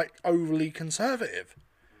being like overly conservative,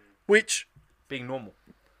 which Being normal.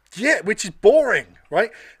 which is boring,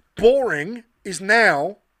 right? Boring is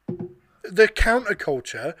now the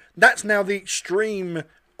counterculture. That's now the extreme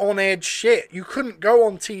on edge shit. You couldn't go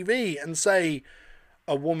on TV and say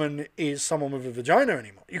a woman is someone with a vagina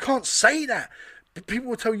anymore. You can't say that. People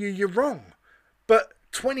will tell you you're wrong. But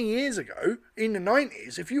 20 years ago, in the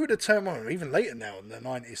 90s, if you would have turned on, or even later now in the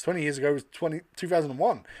 90s, 20 years ago was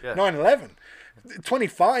 2001, Yeah. 9/11.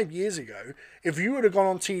 25 years ago, if you would have gone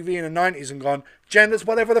on TV in the 90s and gone, gender's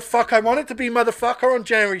whatever the fuck I want it to be, motherfucker, on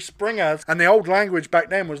Jerry Springer, and the old language back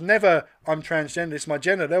then was never, I'm transgender, it's my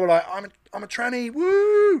gender. They were like, I'm a tranny,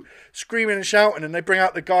 woo, screaming and shouting, and they bring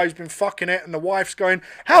out the guy who's been fucking it, and the wife's going,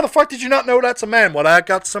 how the fuck did you not know that's a man? Well, I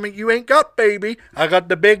got something you ain't got, baby. I got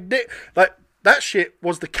the big dick. Like, that shit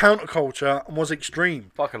was the counterculture and was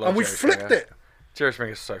extreme. Fucking love and we Jerry flipped Springer. it. Jerry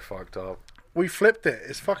Springer's so fucked up. We flipped it.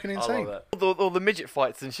 It's fucking I insane. love that. All the midget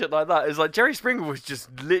fights and shit like that. It's like Jerry Springer was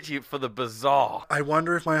just literally for the bizarre. I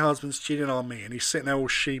wonder if my husband's cheating on me, and he's sitting there all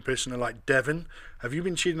sheepish, and they're like, Devin, have you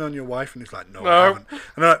been cheating on your wife? And he's like, no. I haven't. And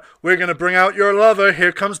they're like, we're going to bring out your lover.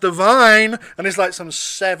 Here comes Divine. And it's like some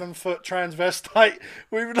 7-foot transvestite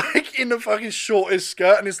with like in the fucking shortest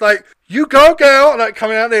skirt. And it's like, you go, girl. And like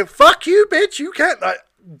coming out there, fuck you, bitch. You can't. Like,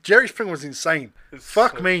 Jerry Springer was insane.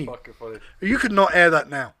 Fuck so me. fucking funny. You could not air that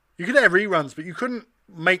now. You could air reruns, but you couldn't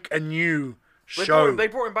make a new show. They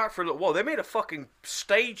brought him back for a little while. They made a fucking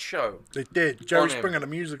stage show. They did. Jerry on him. Springer, the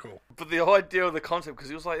musical. But the idea of the concept,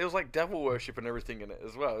 because it was like devil worship and everything in it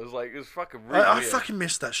as well. It was fucking really I weird. fucking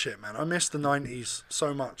miss that shit, man. I miss the 90s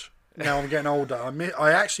so much. Now I'm getting older.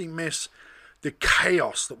 I actually miss the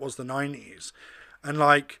chaos that was the 90s. And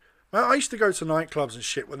like, man, I used to go to nightclubs and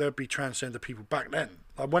shit where there'd be transgender people back then.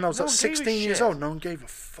 Like when I was No like one gave a 16 years shit. old, no one gave a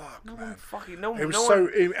fuck, man. It was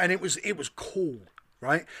and it was cool,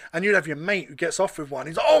 right? And you'd have your mate who gets off with one.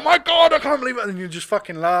 He's like, oh my God, I can't believe it. And you're just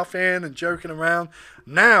fucking laughing and joking around.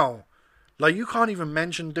 Now, like you can't even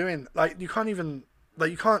mention doing, like you can't even,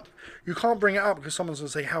 like you can't bring it up because someone's going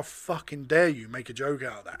to say, how fucking dare you make a joke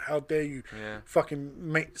out of that? How dare you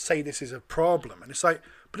fucking say this is a problem? And it's like,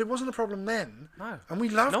 but it wasn't a problem then. No. And we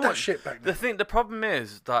loved that shit back then. The problem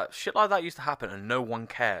is that shit like that used to happen and no one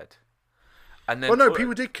cared. And then, Well, no,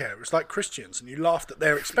 people did care. It was like Christians, and you laughed at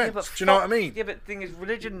their expense. but Do you know what I fuck- mean? Yeah, but the thing is,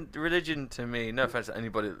 religion to me, no offense to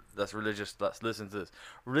anybody that's religious that's listening to this,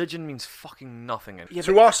 religion means fucking nothing. Yeah,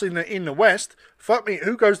 To us in the West, fuck me,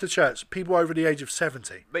 who goes to church? People over the age of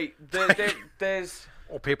 70. Mate, there's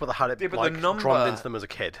Or people that had it Yeah, but like the number- drummed into them as a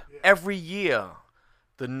kid. every year,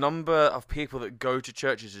 the number of people that go to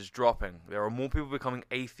churches is dropping. There are more people becoming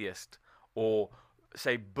atheist or,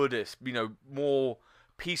 say, Buddhist, more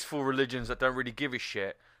peaceful religions that don't really give a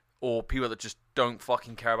shit, or people that just don't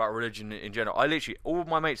fucking care about religion in general. I literally, all of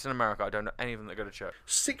my mates in America, I don't know any of them that go to church.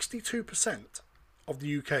 62% of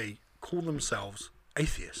the UK call themselves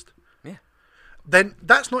atheist. Yeah. Then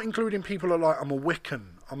that's not including people who are like, I'm a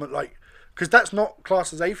Wiccan. Because that's not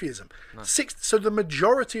classed as atheism. So the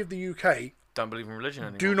majority of the UK Don't believe in religion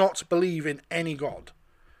anymore. do not believe in any god.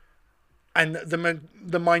 And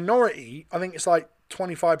the minority, I think it's like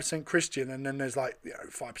 25% Christian, and then there's like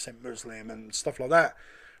 5% Muslim and stuff like that.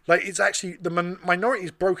 Like it's actually the minority is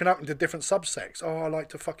broken up into different subsects. Oh, I like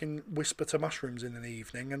to fucking whisper to mushrooms in the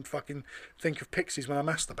evening and fucking think of pixies when I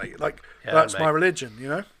masturbate. Like Yeah, that's mate. my religion, you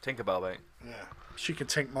know. Tinkerbell, mate. Yeah. She can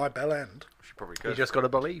tink my bell end. She probably You could. just got to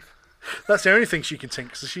believe. That's the only thing she can tink,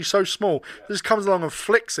 because she's so small. Just comes along and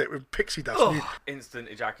flicks it with pixie dust. And you- Instant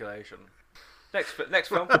ejaculation. Next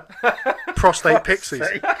film. prostate pixies.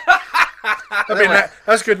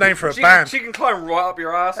 That's a good name for a She band. can climb right up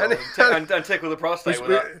your ass and tickle the prostate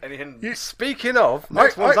without any hindrance. Speaking of,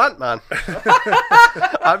 next one's Ant-Man.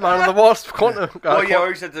 Ant-Man and the Wasp.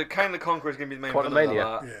 We said that Kang the Conqueror is going to be the main villain of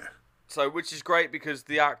Quantumania. that. Yeah. So, which is great because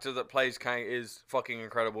the actor that plays Kang is fucking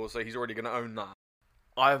incredible, so he's already going to own that.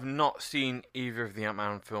 I have not seen either of the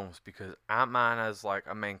Ant-Man films because Ant-Man as like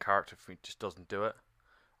a main character for me just doesn't do it.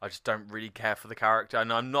 I just don't really care for the character,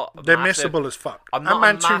 and I'm not. They're missable as fuck.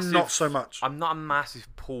 Ant-Man 2, not so much. I'm not a massive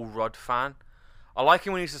Paul Rudd fan. I like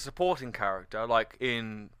him when he's a supporting character, like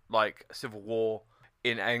in Civil War,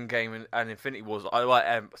 in Endgame and Infinity Wars. I like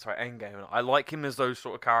Endgame. I like him as those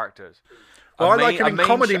sort of characters. Well, I like him in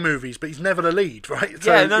comedy movies, but he's never the lead, right?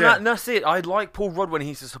 Yeah, so, that's it. I like Paul Rudd when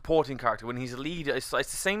he's a supporting character. When he's a lead, it's the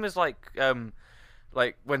same as like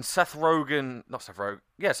when Seth Rogen.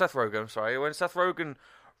 Sorry, when Seth Rogen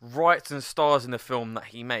writes and stars in a film that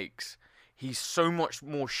he makes, he's so much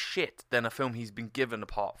more shit than a film he's been given a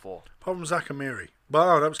part for. Apart from Zack and Miri.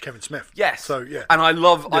 Well, that was Kevin Smith. Yes. So, yeah. And I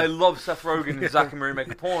love Seth Rogen and Zack and Miri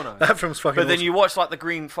make a porno. That film's fucking But then awesome. you watch like The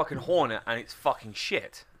Green fucking Hornet and it's fucking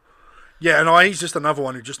shit. Yeah, and he's just another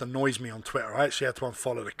one who just annoys me on Twitter. I actually had to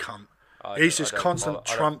unfollow the cunt. He's just constant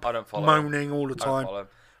Trump moaning all the time.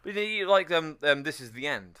 But you like This Is the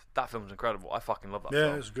End. That film's incredible. I fucking love that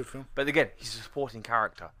film. Yeah, it's a good film. But again, he's a supporting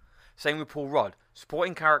character. Same with Paul Rudd.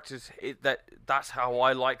 Supporting characters, that's how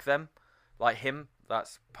I like them. Like him,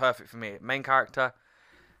 that's perfect for me. Main character,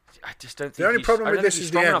 I just don't think The only problem with This he's Is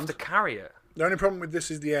strong the enough End. to carry it. The only problem with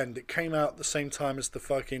This Is the End, it came out at the same time as the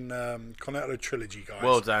fucking Cornetto trilogy, guys.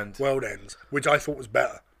 World's End. World End, which I thought was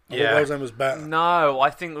better. I thought Yeah. World's End was better. No, I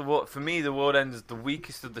think for me, the World End is the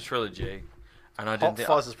weakest of the trilogy. And I didn't Hot think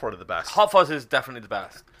Fuzz is probably the best. Hot Fuzz is definitely the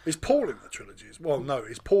best. Is Paul in the trilogy? Well, no.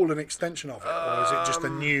 Is Paul an extension of it? Or is it just a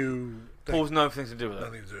new thing? Paul's nothing to do with it.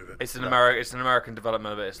 Nothing to do with it. It's an American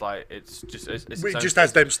development of it. It's like it's It just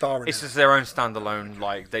has them starring It's in just their own standalone.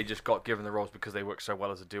 Like they just got given the roles because they worked so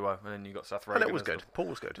well as a duo, and then you got Seth Rogen. And it was as good. Paul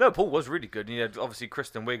was good. No, Paul was really good. And you had obviously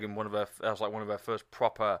Kristen Wiig in one of her first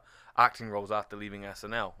proper acting roles after leaving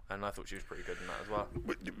SNL, and I thought she was pretty good in that as well.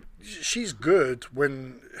 She's good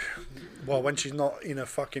when she's not in a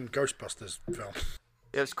fucking Ghostbusters film.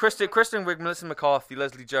 It was Kristen Wiig, Melissa McCarthy,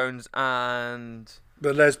 Leslie Jones, and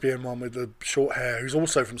The lesbian one with the short hair, who's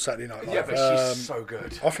also from Saturday Night Live. yeah, but she's so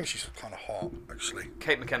good. I think she's kind of hot, actually.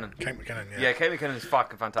 Kate McKinnon. Kate McKinnon, yeah. Yeah, Kate McKinnon is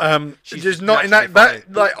fucking fantastic. She's just not in that. naturally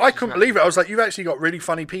funny. Like, I She's couldn't believe it. I was like, you've actually got really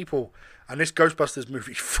funny people, and this Ghostbusters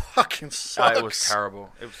movie fucking sucks. It was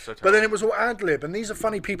terrible. It was so terrible. But then it was all ad lib, and these are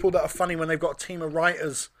funny people that are funny when they've got a team of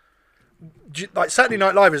writers. Like Saturday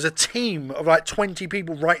Night Live is a team of like 20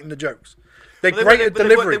 people writing the jokes. They're great at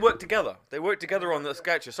delivery. They work together. They work together on the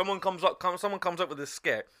sketches. Someone comes up with this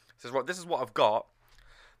skit, says, "Right, this is what I've got."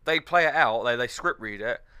 They play it out. They script read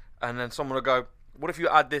it, and then someone will go, "What if you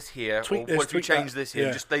add this here? Tweak or this, what if you tweak change that." this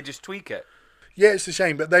here?" Yeah. They just tweak it. Yeah, it's a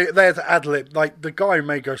shame, but they had to ad lib. Like the guy who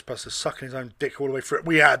made Ghostbusters sucking his own dick all the way through it.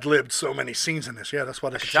 We ad libbed so many scenes in this. Yeah, that's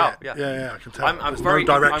why they're shit. tell, yeah. yeah, I can tell. I'm There's very.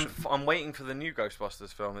 no direction. I'm waiting for the new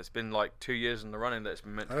Ghostbusters film. It's been like 2 years in the running that it's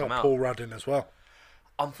been meant to I come got out. Paul Rudd in as well.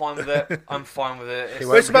 I'm fine with it. I'm fine with it.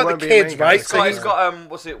 Well, it's about the kids, right? It's got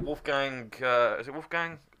what's it? Wolfgang. Is it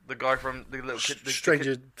Wolfgang? The guy from the little kid.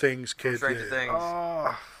 Stranger Things from kid. Stranger yeah. Things.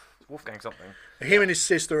 Oh, It's Wolfgang something. Him and his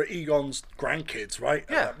sister are Egon's grandkids, right?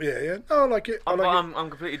 Yeah. Yeah. No, I like it. I like it. I'm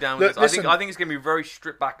completely down with Look, this. listen. I think it's going to be very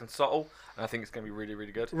stripped back and subtle, and I think it's going to be really,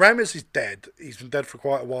 really good. Ramis is dead. He's been dead for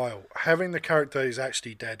quite a while. Having the character who's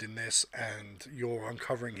actually dead in this, and you're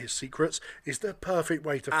uncovering his secrets, is the perfect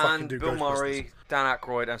way to fucking And do Bill Ghostbusters. Murray, Dan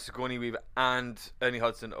Aykroyd, and Sigourney Weaver, and Ernie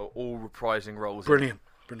Hudson are all reprising roles. Brilliant.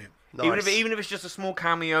 nice. Even if it's just a small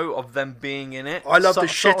cameo of them being in it. I love the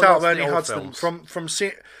shit out of the Ernie old Hudson films. from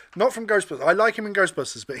seeing, not from Ghostbusters. I like him in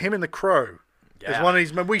Ghostbusters, but him in The Crow is Yeah. one of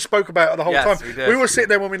these. We spoke about it the whole Yes, time. we did. We were sitting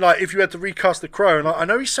there when we like, if you had to recast The Crow, and I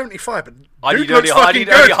know he's 75, but I dude need looks Ernie- I fucking need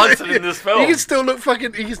good. Ernie Hudson in this film. He can still look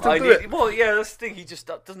fucking. He can still do it. Well, yeah, that's the thing. He just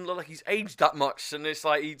doesn't look like he's aged that much, and it's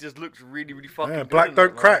like he just looks really, really fucking Yeah, good. black in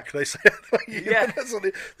don't it, crack. They say. Yeah. That's what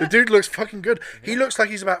the dude looks fucking good. He looks like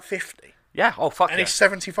he's about 50, Yeah. Oh fuck and yeah. he's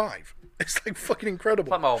 75. It's like fucking incredible.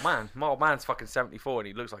 Like my old man. My old man's fucking 74, and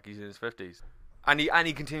he looks like he's in his 50s. And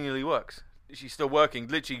he continually works. She's still working.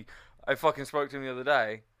 Literally, I fucking spoke to him the other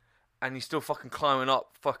day, and he's still fucking climbing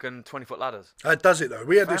up fucking 20-foot ladders. Does it though?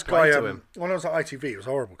 We had this play guy to him. when I was at ITV. It was a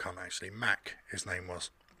horrible cunt actually. Mac, his name was.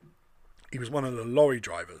 He was one of the lorry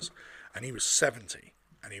drivers, and he was 70,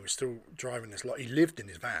 and he was still driving this lot. He lived in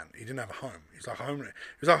his van. He didn't have a home. He was like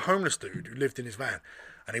a homeless dude who lived in his van,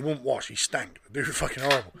 and he wouldn't wash. He stank. The dude was fucking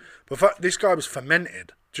horrible. But this guy was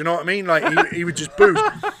fermented. Do you know what I mean? Like he would just booze.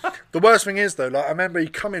 The worst thing is though, like I remember he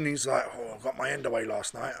come in. He's like, "Oh, I got my end away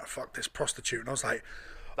last night. I fucked this prostitute," and I was like,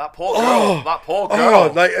 That poor girl. That poor girl.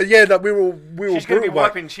 "Oh, like yeah, like we were She's going to be brutal,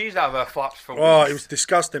 wiping cheese out of her flaps for weeks. Oh, it was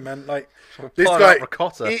disgusting, man. Like this pulling guy, out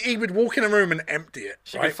ricotta. he would walk in a room and empty it.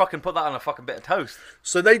 She Right? could fucking put that on a fucking bit of toast.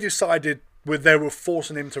 So they decided they were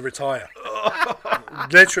forcing him to retire.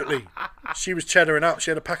 Literally, she was cheddaring up. She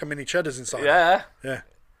had a pack of mini cheddars inside. Yeah. Yeah.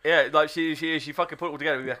 Yeah, like she fucking put it all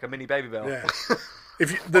together with like a mini baby bell. Yeah.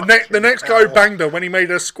 If you, the next guy who banged her when he made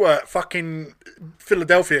her squirt, fucking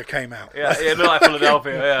Philadelphia came out. Yeah, it looked like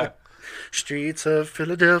Philadelphia, yeah. Streets of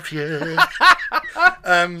Philadelphia.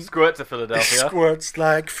 Squirt to Philadelphia. Squirts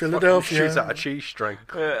like Philadelphia. Shoots out a cheese string.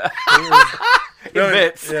 In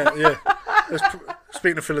bits. Yeah.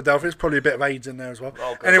 Speaking of Philadelphia, there's probably a bit of AIDS in there as well.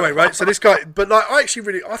 Oh, God. Anyway, right, so this guy, but like, I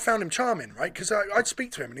found him charming, right? Because I'd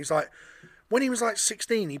speak to him and he's like, when he was like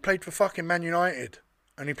 16, he played for fucking Man United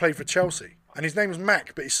and he played for Chelsea. And his name was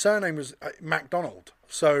Mac, but his surname was MacDonald.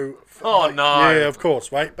 So, Oh, no. Yeah, of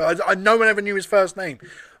course, right? But no one ever knew his first name.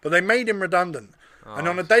 But they made him redundant. And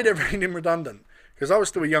on the day they made him redundant, because I was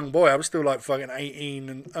still a young boy, I was still like fucking 18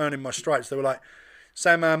 and earning my stripes. They were like,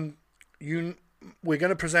 Sam, we're going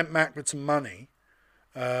to present Mac with some money.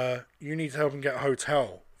 You need to help him get a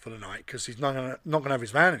hotel for the night because he's not gonna have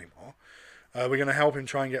his van anymore. We're going to help him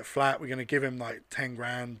try and get flat. We're going to give him like 10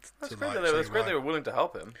 grand. That's great they were willing to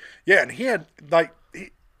help him. Yeah, and he had like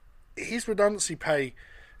his redundancy pay.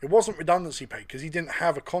 It wasn't redundancy pay because he didn't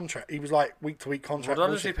have a contract. He was like week to week contract.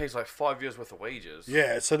 Redundancy pays like 5 years worth of wages.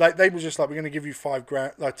 Yeah, so they were just like, we're going to give you 5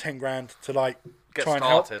 grand, like 10 grand to like Get try and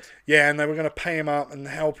started. help. Yeah, and they were going to pay him up and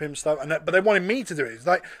help him stuff. But they wanted me to do it. It's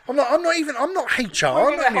like I'm not HR. We're I'm going not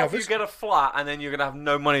to in the help you office. get a flat and then you're going to have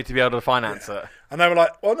no money to be able to finance it. And they were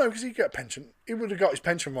like, well, no, because he get a pension. He would have got his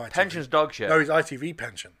pension right. Pension's dog shit. No, his ITV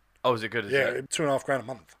pension. Oh, is it good? Yeah, $2.5 grand a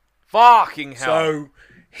month. Fucking hell. So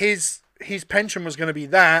his pension was going to be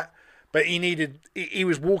that, but he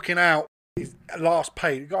was walking out his last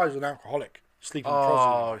pay. The guy's an alcoholic, sleeping in the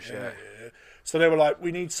closet. shit. Yeah. So they were like,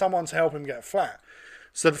 we need someone to help him get a flat.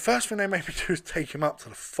 So the first thing they made me do was take him up to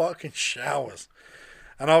the fucking showers.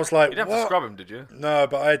 And I was like, You didn't what? have to scrub him, did you? No,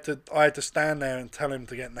 but I had to stand there and tell him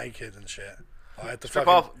to get naked and shit. I had to Strip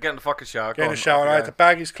fucking off, get in the fucking shower. get in the shower, and I had to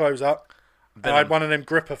bag his clothes up. And I had him. one of them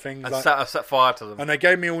gripper things. And like, set fire to them. and they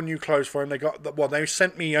gave me all new clothes for him. They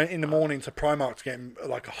sent me in the morning to Primark to get him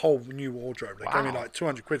like a whole new wardrobe. They gave me like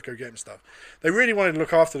 200 quid to go get him stuff. They really wanted to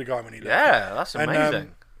look after the guy when he left. Yeah, that's amazing.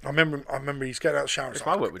 And, I remember he's getting out of the shower. If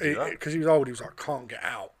my work would do that. Because he was old, he was like, can't get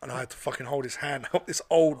out. And I had to fucking hold his hand, help this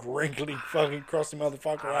old, wrinkly, fucking crusty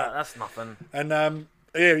motherfucker out. That's nothing. And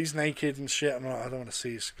yeah, he's naked and shit. I'm like, I don't want to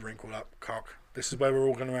see his wrinkled up cock. This is where we're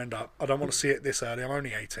all going to end up. I don't want to see it this early. I'm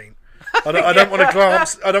only 18. I don't want to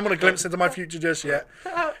glance. I don't want to glimpse into my future just yet.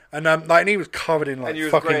 And and he was covered in like And you're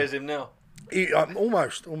as fucking. grey as him now.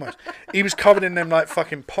 Almost. He was covered in them like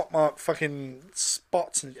fucking pockmark fucking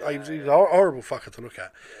spots, and he was a horrible fucker to look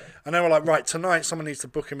at. And they were like, right, tonight someone needs to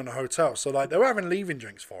book him in a hotel. So like they were having leaving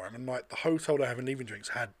drinks for him, and like the hotel they're having leaving drinks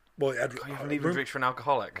had it had You have leaving drinks for an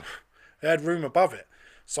alcoholic. they had room above it.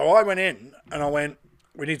 So I went in and I went,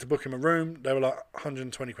 we need to book him a room. They were like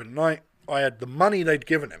 120 quid a night. I had the money they'd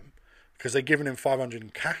given him because they'd given him 500 in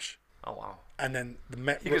cash. Oh, wow. And then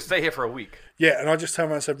You could stay here for a week. yeah, and I just turned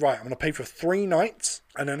around and said, right, I'm going to pay for 3 nights.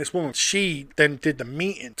 And then this woman, she then did the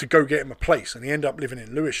meeting to go get him a place. And he ended up living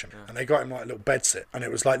in Lewisham. And they got him like a little bed sit. And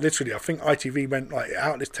it was like literally, I think ITV went like,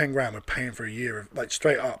 out of this 10 grand, we're paying for a year of like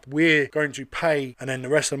straight up. We're going to pay, and then the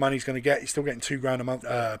rest of the money he's going to get, he's still getting 2 grand a month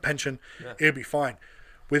pension. Yeah. He'll be fine.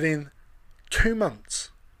 Within 2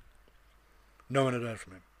 months, no one had heard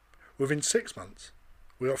from him. Within 6 months,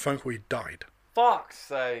 we got a phone call, he died. Fuck's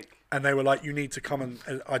sake. And they were like, you need to come and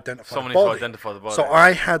identify Someone the needs body. to identify the body. So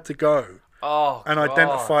I had to go and God.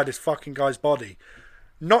 identify this fucking guy's body,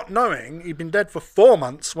 not knowing he'd been dead for 4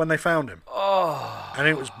 months when they found him. Oh. And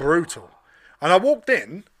it was brutal. And I walked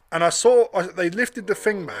in and I saw, they lifted the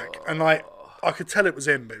thing back and like, I could tell it was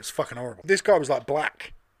him, but it was fucking horrible. This guy was like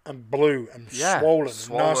black and blue and swollen and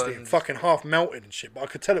nasty and fucking half melted and shit, but I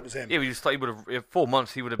could tell it was him. Yeah, we just thought he would have, in 4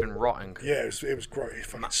 months, he would have been rotting. Yeah, it was gross. It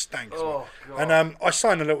fucking stank. As Oh, well. God. And I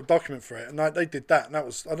signed a little document for it, and they did that, and that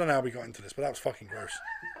was, I don't know how we got into this, but that was fucking gross.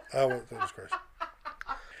 That was gross.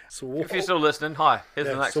 So If you're still listening, hi. Here's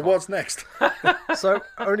the next so one. what's next? So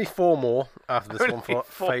only 4 more after this one for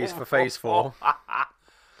Only phase 4.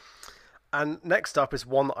 And next up is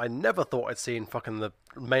one that I never thought I'd see in fucking the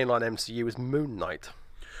mainline MCU is Moon Knight.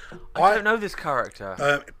 I don't know this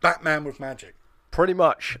character. Batman with magic. Pretty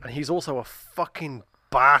much. And he's also a fucking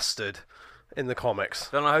bastard in the comics.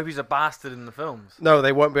 Then I hope he's a bastard in the films. No,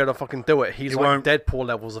 they won't be able to fucking do it. He's He like won't. Deadpool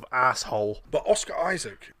levels of asshole. But Oscar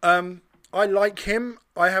Isaac, I like him.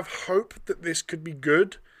 I have hope that this could be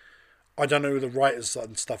good. I don't know who the writers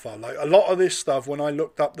and stuff are. Like a lot of this stuff, when I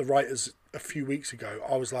looked up the writers a few weeks ago,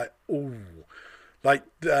 I was like, ooh. Like,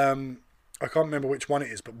 I can't remember which one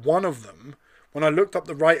it is, but one of them, when I looked up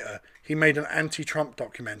the writer, he made an anti-Trump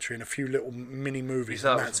documentary and a few little mini movies.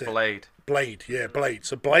 That And was that's it. Blade. Blade, yeah, Blade.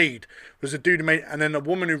 So Blade was a dude who made, and then the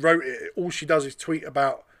woman who wrote it, all she does is tweet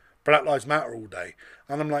about Black Lives Matter all day.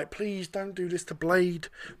 And I'm like, please don't do this to Blade.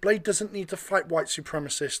 Blade doesn't need to fight white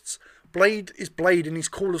supremacists. Blade is Blade, and he's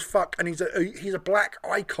cool as fuck, and he's a black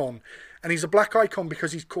icon. And he's a black icon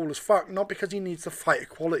because he's cool as fuck, not because he needs to fight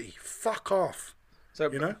equality. Fuck off. So,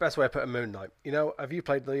 You know? best way to put a Moon Knight. You know, have you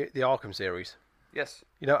played the Arkham series? Yes.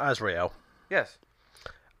 You know Azrael? Yes.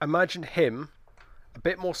 Imagine him a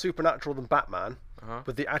bit more supernatural than Batman,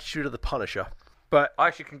 with the attitude of the Punisher. But I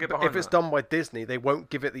actually can get behind if it's that. done by Disney, they won't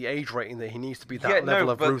give it the age rating that he needs to be that level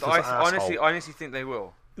of ruthless asshole. I honestly think they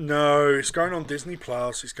will. No, it's going on Disney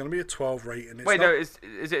Plus. It's going to be a 12 rating. It's Wait, not, no,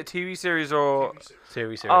 is it a TV series or...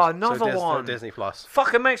 Series. Oh, another so one. Disney Plus.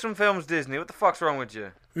 Fucking make some films, Disney. What the fuck's wrong with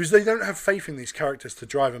you? Because they don't have faith in these characters to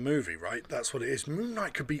drive a movie, right? That's what it is. Moon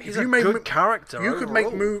Knight could be... He's if you a made good character You could make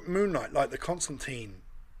overall. Moon Knight like the Constantine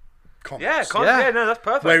comics. Yeah, no, that's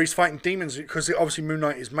perfect. Where he's fighting demons, because obviously Moon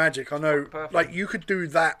Knight is magic. I know, Perfect. like, you could do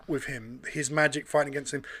that with him, his magic fighting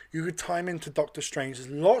against him. You could tie him into Doctor Strange. There's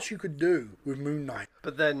lots you could do with Moon Knight.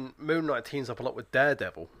 But then Moon Knight teams up a lot with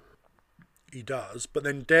Daredevil. He does. But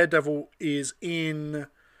then Daredevil is in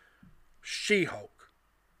She-Hulk.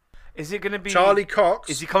 Is it going to be... Charlie Cox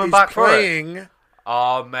Is he coming back for it? playing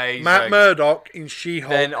Oh, amazing. Matt Murdock in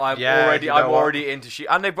She-Hulk. Then I'm Yeah, you know what? already into She.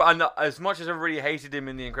 And as much as everybody hated him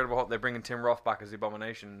in the Incredible Hulk, they're bringing Tim Roth back as the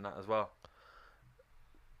Abomination and that as well.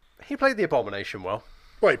 He played the Abomination well.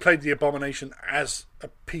 Well, he played the Abomination as a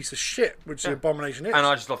piece of shit, which the Abomination is. And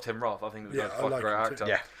I just love Tim Roth. I think he was Yeah, a I fucking like great him too. actor.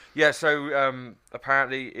 Yeah. Yeah. So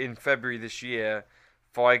apparently in February this year,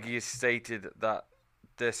 Feige has stated that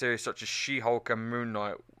their series such as She-Hulk and Moon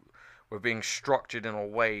Knight were being structured in a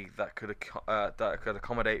way that could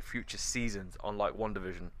accommodate future seasons, unlike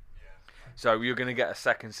WandaVision. So you're going to get a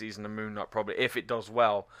second season of Moon Knight probably if it does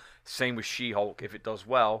well. Same with She-Hulk if it does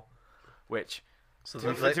well, which. So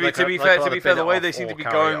To be fair, the way they seem to be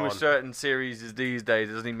going with certain series these days,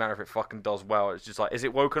 it doesn't even matter if it fucking does well. It's just like, is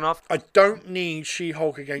it woke enough? I don't need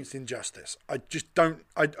She-Hulk against injustice. I just don't.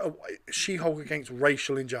 She-Hulk against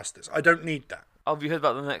racial injustice. I don't need that. Oh, have you heard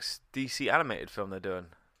about the next DC animated film they're doing?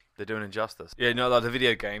 They're doing Injustice. Yeah, no, like the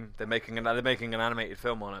video game. They're making an animated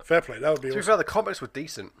film on it. Fair play. That would be To be awesome. fair, the comics were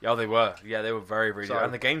decent. Yeah, they were. Yeah, they were very, very So- good.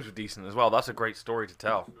 And the games were decent as well. That's a great story to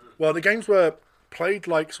tell. Well, the games were played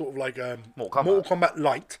like sort of like Mortal Kombat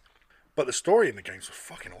Light, but the story in the games was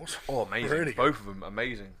fucking awesome. Oh, amazing. Really good. Both of them,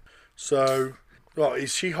 amazing. So, well,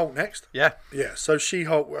 is She-Hulk next? Yeah. Yeah. So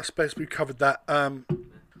She-Hulk. I suppose we covered that.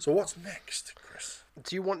 So what's next, Chris?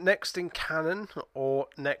 Do you want next in canon or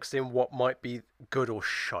next in what might be good or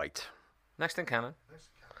shite? Next in canon.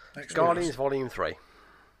 Next Guardians Volume 3.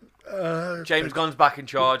 James Gunn's back in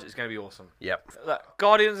charge. It's going to be awesome. Yep. Look,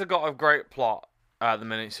 Guardians have got a great plot at the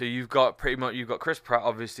minute. So you've got Chris Pratt,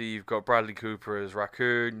 obviously. You've got Bradley Cooper as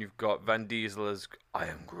Raccoon. You've got Van Diesel as I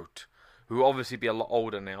Am Groot, who will obviously be a lot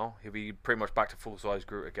older now. He'll be pretty much back to full-size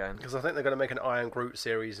Groot again. Because I think they're going to make an Iron Groot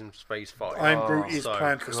series in Phase 5. Iron Groot is so-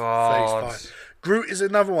 planned for God. Phase 5. Groot is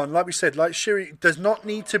another one. Like we said, like Shuri does not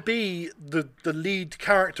need to be the lead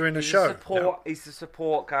character in the show. He's the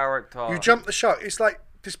support character. You jump the shark. It's like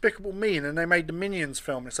Despicable Me, and then they made the Minions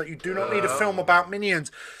film. It's like you do not need a film about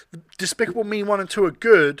Minions. Despicable Me 1 and 2 are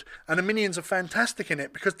good, and the Minions are fantastic in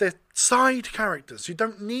it because they're side characters. You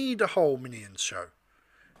don't need a whole Minions show.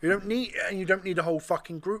 You don't need a whole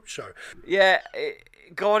fucking Groot show. Yeah,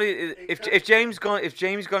 if James Gunn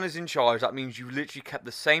is in charge, that means you literally kept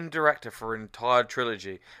the same director for an entire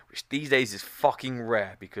trilogy, which these days is fucking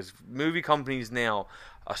rare because movie companies now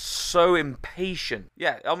are so impatient.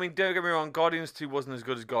 Yeah, I mean, don't get me wrong, Guardians 2 wasn't as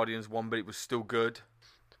good as Guardians 1, but it was still good.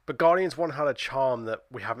 But Guardians 1 had a charm that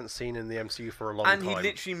we haven't seen in the MCU for a long time. And he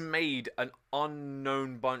literally made an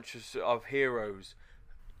unknown bunch of heroes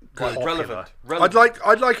Popular. relevant.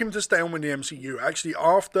 I'd like him to stay on with the MCU. Actually,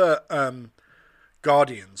 after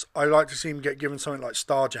Guardians, I'd like to see him get given something like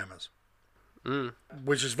Starjammers,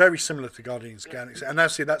 which is very similar to Guardians of the Galaxy. And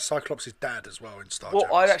actually, that's Cyclops' dad as well in Starjammers.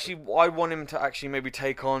 Well, I want him to actually maybe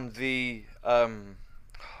take on the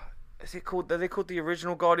is it called? Are they called the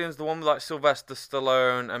original Guardians? The one with like Sylvester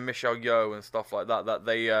Stallone and Michelle Yeoh and stuff like that. That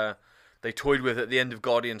they toyed with at the end of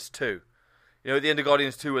Guardians 2. You know, at the end of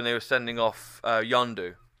Guardians 2 when they were sending off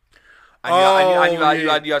Yondu. And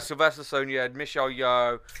you had Sylvester Stallone, you had Michelle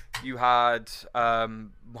Yeoh, you had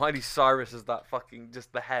Miley Cyrus as that fucking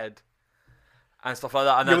just the head and stuff like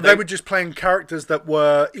that. And they were just playing characters that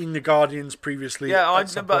were in the Guardians previously. Yeah,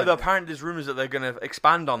 but apparently there's rumors that they're going to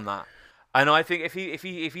expand on that. And I think if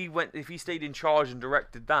he stayed in charge and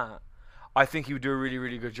directed that, I think he would do a really,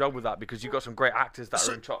 really good job with that because you've got some great actors that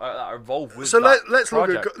are involved with that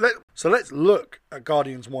project. Let's look at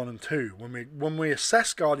Guardians 1 and 2 when we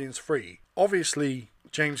assess Guardians 3. Obviously,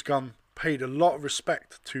 James Gunn paid a lot of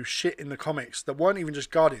respect to shit in the comics that weren't even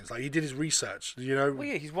just Guardians. Like, he did his research, you know. Well,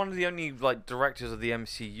 yeah, he's one of the only like directors of the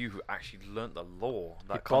MCU who actually learnt the lore.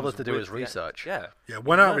 He bothered to do his research. Yeah,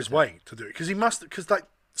 went out of his way to do it because like.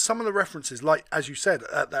 Some of the references, like, as you said,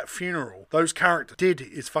 at that funeral, those characters did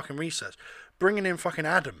his fucking research. Bringing in fucking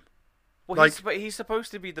Adam. Well, like, he's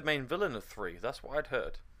supposed to be the main villain of 3. That's what I'd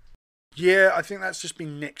heard. Yeah, I think that's just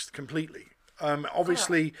been nixed completely.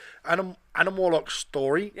 Obviously, Adam Warlock's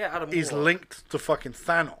story is linked to fucking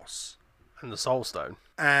Thanos. And the Soul Stone.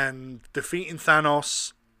 And defeating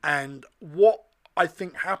Thanos. And what I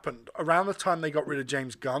think happened around the time they got rid of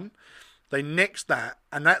James Gunn, they nixed that,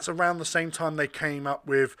 and that's around the same time they came up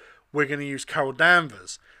with, we're going to use Carol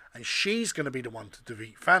Danvers, and she's going to be the one to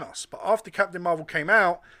defeat Thanos. But after Captain Marvel came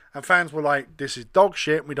out, and fans were like, this is dog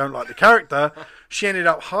shit, and we don't like the character, she ended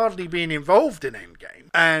up hardly being involved in Endgame.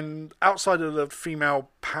 And outside of the female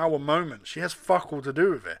power moment, she has fuck all to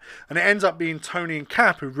do with it. And it ends up being Tony and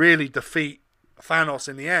Cap who really defeat Thanos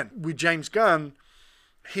in the end. With James Gunn,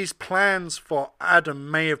 his plans for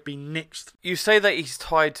Adam may have been nixed. You say that he's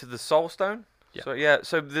tied to the Soul Stone? Yeah.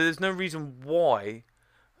 So there's no reason why.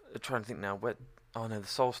 I'm trying to think now. The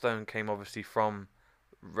Soul Stone came obviously from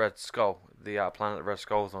Red Skull, the planet that Red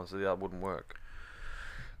Skull's on, so that wouldn't work.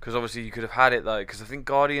 Because obviously you could have had it like, because I think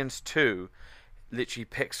Guardians 2 literally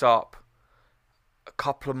picks up a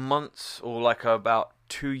couple of months or like about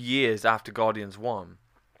 2 years after Guardians 1.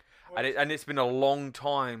 And it's been a long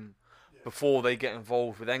time before they get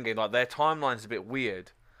involved with Endgame. Like, their timeline's a bit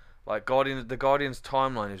weird. Like, the Guardians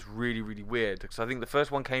timeline is really, really weird. Because I think the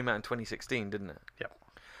first one came out in 2016, didn't it? Yep.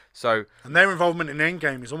 And their involvement in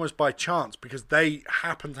Endgame is almost by chance because they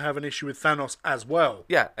happen to have an issue with Thanos as well.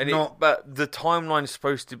 Yeah, but the timeline is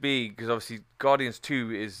supposed to be, because obviously Guardians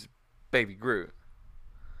 2 is Baby Groot.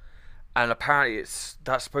 And apparently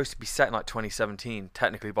that's supposed to be set in like 2017,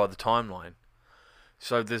 technically by the timeline.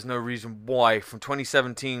 So there's no reason why from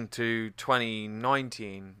 2017 to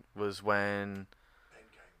 2019 was when...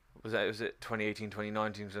 Was it 2018,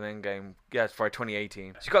 2019 was an Endgame? Yeah, it's probably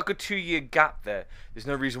 2018. So you've got a good 2-year gap there. There's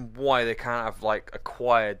no reason why they can't have like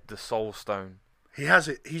acquired the Soul Stone. He has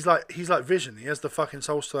it. He's like Vision. He has the fucking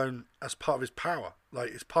Soul Stone as part of his power.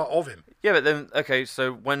 Like, it's part of him. Yeah, but then okay,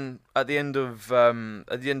 so when at the end of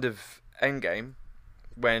Endgame,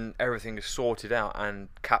 when everything is sorted out and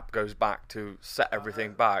Cap goes back to set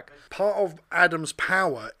everything back. Part of Adam's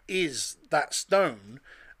power is that stone,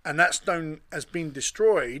 and that stone has been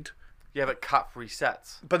destroyed. Yeah, but Cap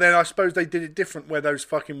resets. But then I suppose they did it different, where those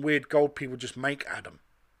fucking weird gold people just make Adam.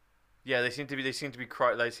 Yeah, they seem to be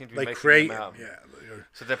making create him out. Yeah.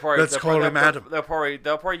 So they're probably call him Adam. They'll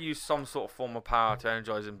probably use some sort of form of power to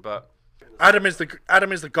energize him, but Adam is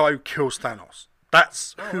the guy who kills Thanos.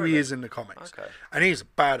 That's who he is in the comics. Okay. And he's a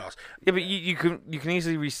badass. Yeah, but you can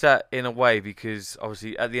easily reset in a way, because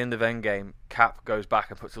obviously at the end of Endgame, Cap goes back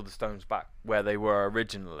and puts all the stones back where they were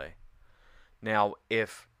originally. Now,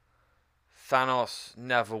 if Thanos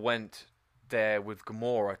never went there with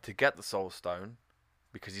Gamora to get the Soul Stone,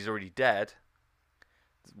 because he's already dead,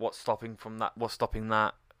 what's stopping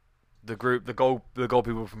that? The gold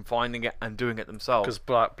people from finding it and doing it themselves? Because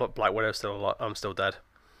Black Widow's still alive. I'm still dead.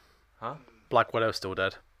 Huh? Black Widow's still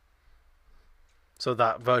dead. So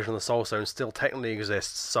that version of the Soul Stone still technically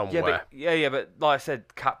exists somewhere. But like I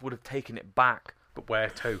said, Cap would have taken it back. But where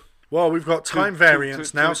to? Well, we've got time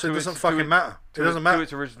variance now, so it doesn't fucking matter. It doesn't matter.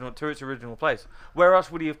 To its original place. Where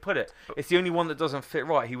else would he have put it? It's the only one that doesn't fit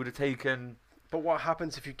right. He would have taken... But what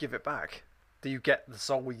happens if you give it back? Do you get the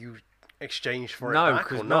soul you exchanged for it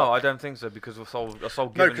back? No, I don't think so, because a soul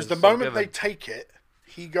given. No, because the moment they take it,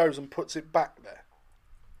 he goes and puts it back there.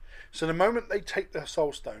 So the moment they take the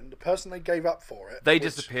Soul Stone, the person they gave up for it... They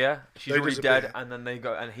disappear. She's already dead, and then they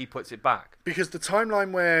go, and he puts it back. Because the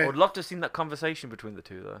timeline where... I would love to have seen that conversation between the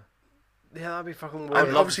two, though. Yeah, that'd be fucking weird.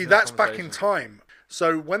 And obviously that's back in time.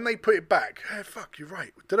 So when they put it back... Hey, fuck, you're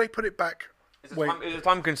right. Did they put it back It's a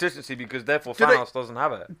time consistency because therefore Do they- Thanos doesn't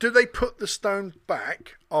have it. Do they put the stone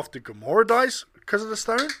back after Gamora dies because of the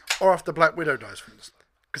stone, or after Black Widow dies from the stone?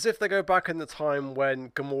 Because if they go back in the time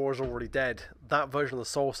when Gamora's already dead, that version of the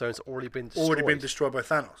Soul Stone's already been destroyed. Already been destroyed by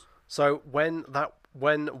Thanos. So when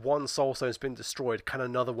one Soul Stone's been destroyed, can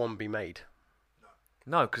another one be made?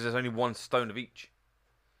 No, because there's only one stone of each.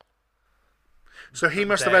 So he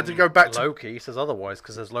must have had to go back to Loki says otherwise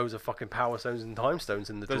because there's loads of fucking Power Stones and Time Stones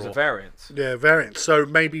in the Those drawer. are variants. variants. So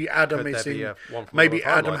maybe Adam Could is there be in. a one from Maybe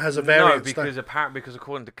another Adam timeline? has a variant. No, because because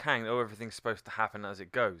according to Kang, everything's supposed to happen as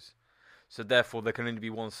it goes. So therefore, there can only be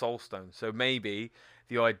one Soul Stone. So maybe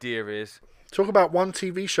the idea is Talk about one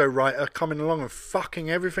TV show writer coming along and fucking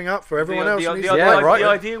everything up for everyone else. and he's the- yeah, right.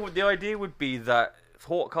 The idea would be that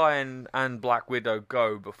Hawkeye and Black Widow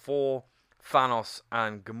go before Thanos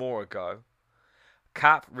and Gamora go.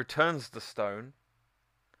 Cap returns the stone,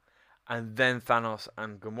 and then Thanos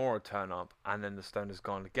and Gamora turn up, and then the stone is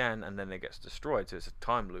gone again, and then it gets destroyed. So it's a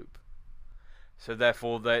time loop. So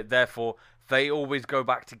therefore they always go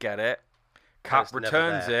back to get it. Cap it's never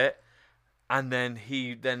returns there. it, and then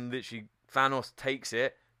literally Thanos takes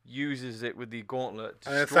it, uses it with the gauntlet,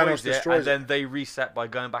 And then destroys Thanos it, destroys and then they reset by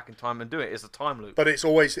going back in time and doing it. It's a time loop. But it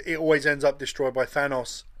always ends up destroyed by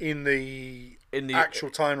Thanos in the actual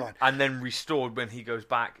timeline. And then restored when he goes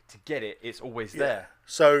back to get it. It's always there.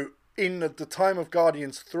 So in the time of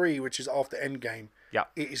Guardians 3, which is after Endgame, Yeah.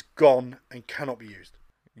 it is gone and cannot be used.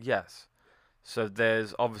 Yes. So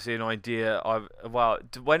there's obviously an idea of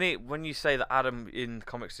when you say that Adam in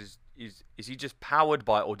comics is he just powered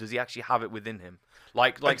by it, or does he actually have it within him?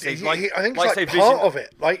 I think say it's like part of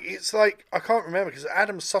it. Like it's like I can't remember because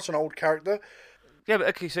Adam's such an old character. Yeah, but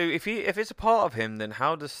okay. So if it's a part of him, then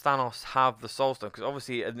how does Thanos have the Soul Stone? Because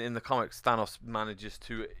obviously in the comics, Thanos manages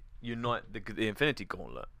to unite the Infinity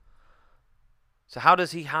Gauntlet. So how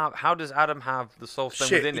does Adam have the Soul Stone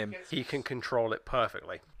within him? He can control it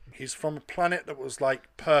perfectly. He's from a planet that was like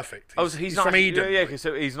perfect. So he's not from actually, Eden. Yeah, okay,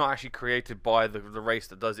 so he's not actually created by the race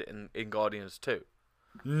that does it in Guardians 2.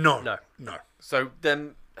 No. So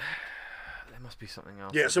then there must be something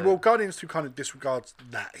else. Yeah, so there. Guardians 2 kind of disregards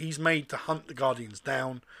that. He's made to hunt the Guardians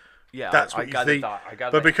down. Yeah, That's I what you gathered think. that. I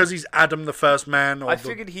gathered But that. because he's Adam the first man, I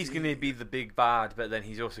figured he's going to be the big bad, but then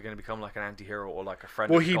he's also going to become like an anti-hero or like a friend.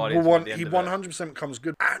 well, of he Guardians will at the end he of it. 100% becomes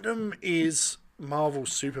good. Adam is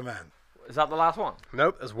Marvel's Superman. Is that the last one?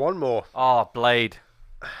 Nope, there's one more. Oh, Blade.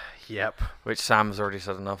 Yep. Which Sam's already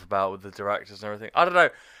said enough about with the directors and everything. I don't know.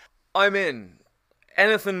 I'm in.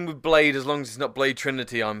 Anything with Blade, as long as it's not Blade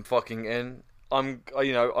Trinity, I'm fucking in. I'm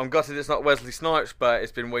gutted it's not Wesley Snipes, but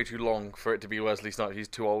it's been way too long for it to be Wesley Snipes. He's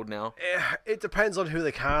too old now. It depends on who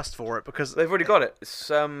they cast for it because They've already got it. It's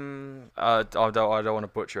I don't want to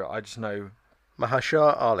butcher it. I just know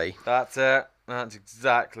Mahershala Ali. that's it. That's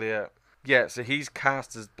exactly it. Yeah, so he's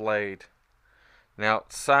cast as Blade. Now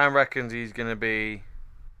Sam reckons it's gonna be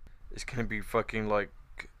fucking like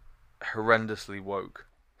horrendously woke.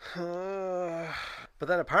 But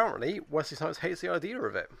then apparently Wesley Snipes hates the idea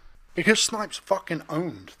of it. Because Snipes fucking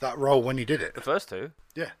owned that role when he did it. The first two.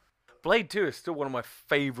 Yeah. Blade 2 is still one of my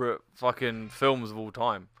favourite fucking films of all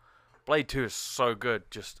time. Blade 2 is so good.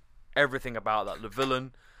 Just everything about that. The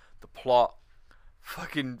villain, the plot,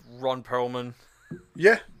 fucking Ron Perlman,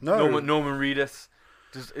 Yeah, no. Norman Reedus.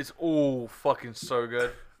 Just, it's all fucking so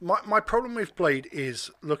good. My problem with Blade is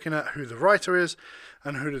looking at who the writer is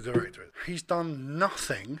and who the director is. He's done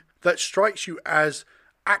nothing that strikes you as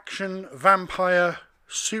action, vampire,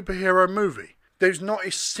 superhero movie. There's not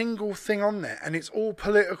a single thing on there, and it's all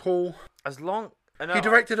political. He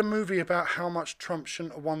directed a movie about how much Trump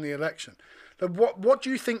shouldn't have won the election. Like, what do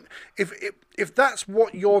you think? If that's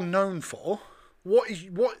what you're known for, what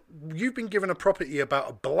you've been given a property about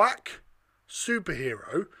a black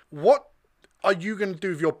superhero? What are you going to do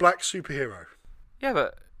with your black superhero? Yeah,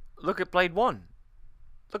 but look at Blade 1.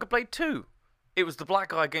 Look at Blade 2. It was the black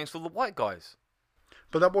guy against all the white guys.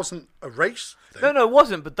 But that wasn't a race thing. No, it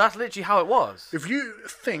wasn't, but that's literally how it was. If you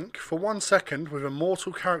think for 1 second with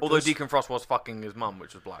immortal characters... Although Deacon Frost was fucking his mum,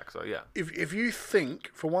 which was black, so yeah. If you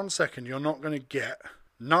think for 1 second you're not going to get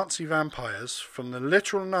Nazi vampires from the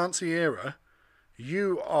literal Nazi era,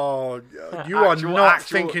 you are not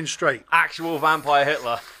thinking straight. Actual vampire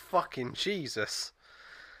Hitler. Fucking Jesus.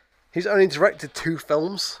 He's only directed 2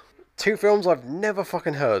 films. 2 films I've never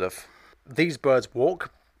fucking heard of. These Birds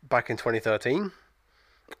Walk, back in 2013.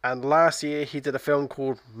 And last year he did a film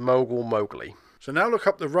called Mogul Mowgli. So now look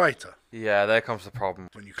up the writer. Yeah, there comes the problem.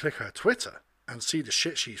 When you click her Twitter and see the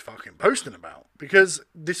shit she's fucking posting about. Because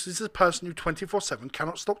this is a person who 24/7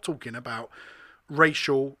 cannot stop talking about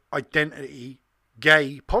racial identity,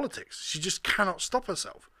 gay politics. She just cannot stop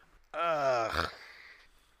herself. Ugh.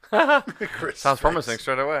 Chris Sounds face. promising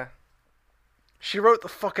straight away. She wrote the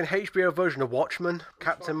fucking HBO version of Watchmen,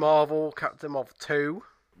 Captain Marvel, Captain Marvel 2.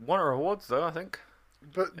 Won her awards though, I think.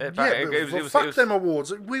 But It- yeah, it- but it was- well, it was- fuck it was- them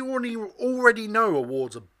awards. We already know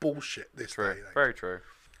awards are bullshit this True. day. Very true.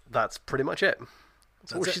 That's pretty much it.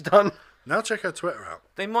 That's all That's she's it. done. Now check her Twitter out.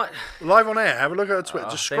 They might. Live on air, have a look at her Twitter.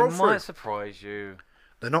 Just They scroll through. might surprise you.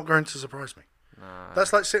 They're not going to surprise me. Nah.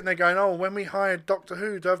 That's like sitting there going, oh, when we hired Doctor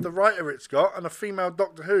Who to have the writer it's got and a female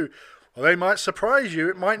Doctor Who, well, they might surprise you.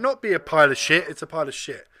 It might not be a pile of shit. It's a pile of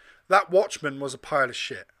shit. That Watchmen was a pile of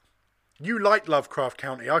shit. You liked Lovecraft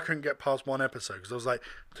County. I couldn't get past one episode because I was like,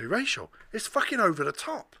 too racial. It's fucking over the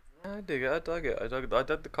top. I dig it. I dug it. I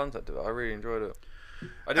dug the concept of it. I really enjoyed it.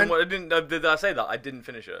 Did I say that? I didn't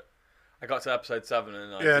finish it. I got to episode 7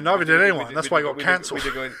 and neither did anyone. That's why it got cancelled.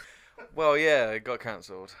 Well, yeah, it got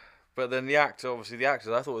cancelled. But then the actors,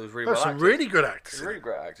 I thought it was really There's well some acted. really good actors. It's really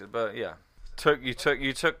great acted, but yeah. You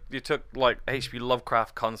took like H.P.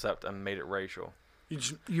 Lovecraft concept and made it racial.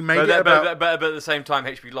 You made But, it about... but at the same time,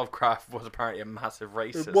 H.P. Lovecraft was apparently a massive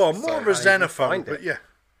racist. Well, more of a I can't even xenophobe, find but it. yeah.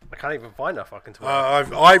 I can't even find her fucking Twitter.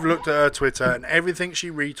 I've looked at her Twitter and everything she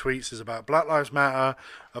retweets is about Black Lives Matter,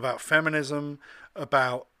 about feminism,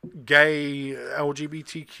 about gay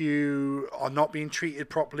LGBTQ are not being treated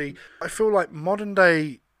properly. I feel like modern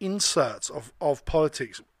day inserts of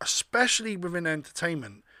politics, especially within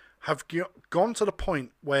entertainment, have gone to the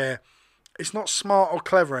point where it's not smart or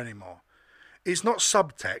clever anymore. It's not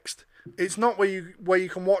subtext. It's not where you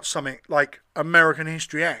can watch something like American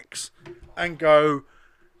History X and go,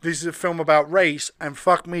 this is a film about race, and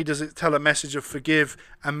fuck me, does it tell a message of forgive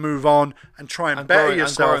and move on and try and better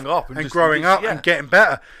yourself and growing up and getting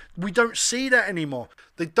better. We don't see that anymore.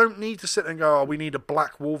 They don't need to sit and go, oh, we need a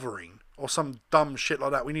black Wolverine or some dumb shit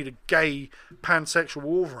like that. We need a gay pansexual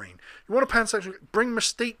Wolverine. You want a pansexual? Bring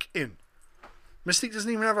Mystique in. Mystique doesn't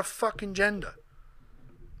even have a fucking gender.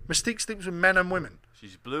 Mystique sleeps with men and women.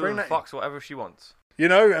 She's blue Bring and that in. fucks whatever she wants. You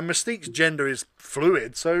know, and Mystique's gender is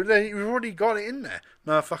fluid, so we've already got it in there.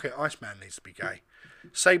 No, fuck it, Iceman needs to be gay.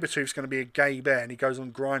 Sabretooth's going to be a gay bear, and he goes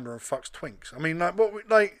on Grindr and fucks twinks. I mean, what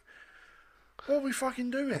are we fucking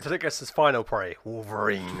doing? Until it gets his final prey,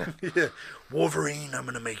 Wolverine. Yeah, Wolverine, I'm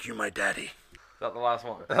going to make you my daddy. Is that the last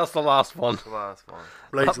one? That's the last one. The last one.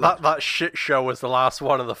 Blade's That shit show was the last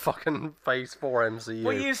one of the fucking Phase 4 MCU.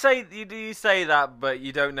 Well, you say that, but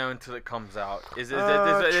you don't know until it comes out. There's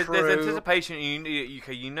anticipation.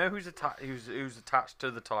 You know who's attached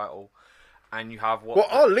to the title, and you have what. Well,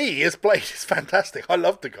 Ali as Blade is fantastic. I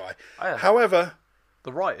love the guy. Oh, yeah. However,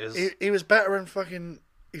 The writers. he was better in fucking.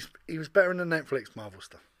 He was better in the Netflix Marvel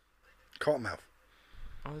stuff. Cottonmouth.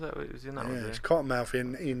 Oh, it was in that Yeah, one. it's Cottonmouth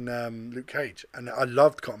in Luke Cage, and I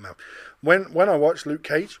loved Cottonmouth. When I watched Luke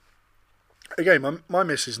Cage, again, my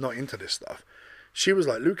missus is not into this stuff. She was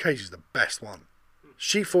like, Luke Cage is the best one.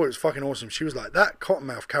 She thought it was fucking awesome. She was like, that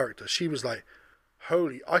Cottonmouth character. She was like,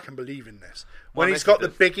 holy, I can believe in this. When he's got the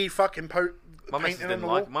biggie fucking painting on the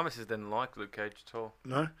wall. My missus didn't like Luke Cage at all.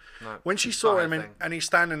 No. No. When she It's saw not him her thing. and he's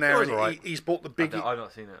standing there was and alright. he's bought the biggie. I've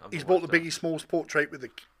not seen it. He's bought the Biggie Smalls portrait with the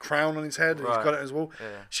crown on his head, and he's Right. got it as well. Yeah.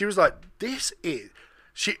 She was like, "This is."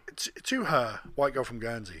 To her, white girl from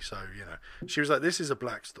Guernsey. So you know, she was like, "This is a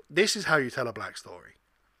black. This is how you tell a black story.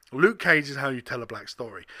 Luke Cage is how you tell a black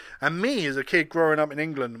story." And me, as a kid growing up in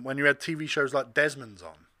England, when you had TV shows like Desmond's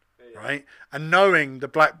on, right, and knowing the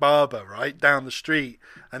black barber right down the street,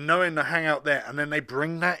 and knowing the hangout there, and then they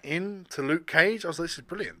bring that in to Luke Cage, I was like, "This is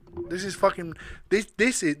brilliant. This is fucking.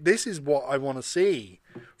 This is what I want to see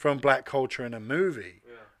from black culture in a movie,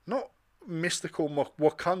 not mystical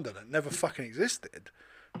Wakanda that never fucking existed.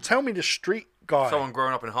 Tell me the street guy. Someone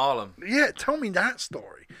growing up in Harlem. Yeah, tell me that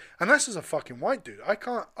story. And this is a fucking white dude. I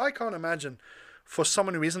can't imagine for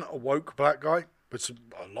someone who isn't a woke black guy, but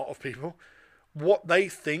a lot of people, what they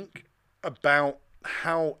think about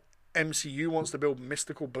how MCU wants to build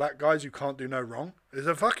mystical black guys who can't do no wrong. It's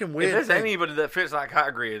a fucking weird If there's thing. anybody that fits that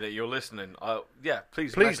category that you're listening,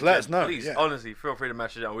 please message let us in. know, Please, yeah. honestly, feel free to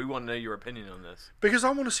message out. We want to know your opinion on this. Because I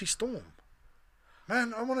want to see Storm.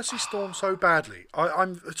 Man, I want to see Storm so badly.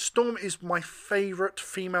 Storm is my favourite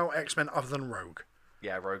female X-Men other than Rogue.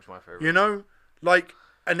 Yeah, Rogue's my favorite. You know, like,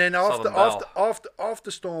 and then Southern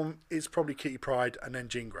after Storm, it's probably Kitty Pryde and then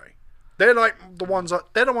Jean Grey. They're like the ones I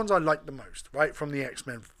like the most, right, from the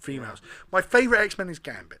X-Men females. My favourite X-Men is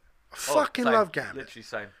Gambit. I fucking same. love Gambit. Literally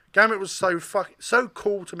same. Gambit was so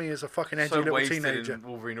cool to me as a fucking edgy So little wasted teenager. in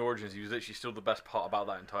Wolverine Origins, he was literally still the best part about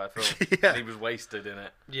that entire film. Yeah. And he was wasted in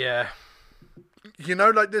it. Yeah. You know,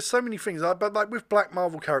 like, there's so many things. But, like, with Black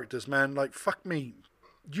Marvel characters, man, like, fuck me.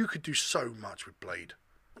 You could do so much with Blade.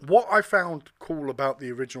 what I found cool about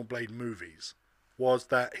the original Blade movies was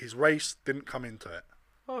that his race didn't come into it.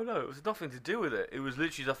 Oh no, it was nothing to do with it. It was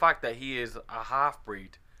literally the fact that he is a half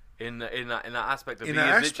breed in that aspect of In he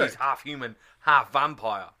that is literally aspect. half human, half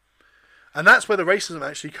vampire. And that's where the racism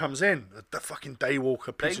actually comes in. The fucking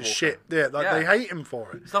Daywalker piece of Daywalker. shit. Yeah, like Yeah. they hate him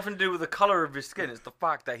for it. It's nothing to do with the color of his skin. It's the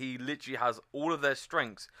fact that he literally has all of their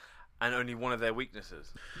strengths and only one of their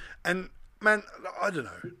weaknesses. And man, I don't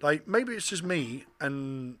know. Like maybe it's just me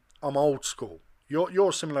and I'm old school.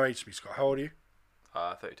 You're similar age to me, Scott. How old are you?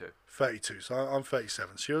 32. 32. So I'm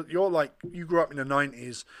 37. So you're like you grew up in the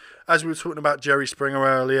 90s. As we were talking about Jerry Springer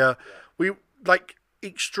earlier, we like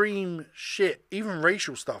extreme shit, even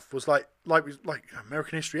racial stuff was like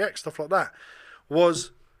American History X stuff like that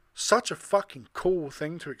was such a fucking cool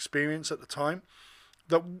thing to experience at the time.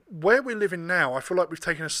 That where we're living now, I feel like we've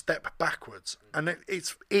taken a step backwards, and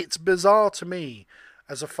it's bizarre to me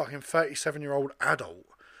as a fucking 37-year-old adult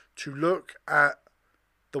to look at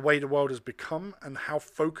the way the world has become and how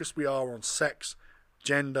focused we are on sex,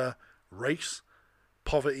 gender, race,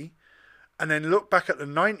 poverty, and then look back at the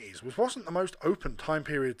 90s, which wasn't the most open time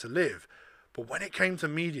period to live, but when it came to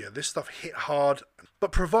media, this stuff hit hard,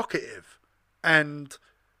 but provocative, and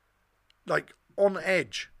like on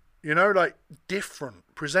edge. You know, like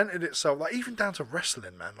different, presented itself, like even down to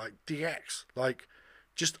wrestling, man, like DX, like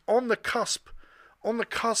just on the cusp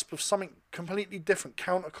of something completely different,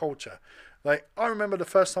 counterculture. Like I remember the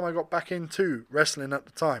first time I got back into wrestling at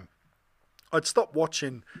the time, I'd stopped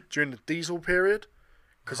watching during the Diesel period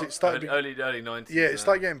because it started. Early 90s. Yeah, it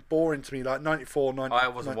started getting boring to me, like 94, 90. I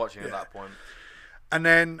wasn't watching at that point. And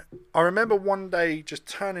then I remember one day just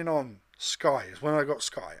turning on Sky, is when I got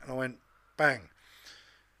Sky, and I went, bang.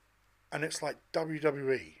 And it's like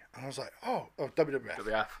WWE. And I was like, oh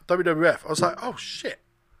WWF. WWF. I was like, oh shit,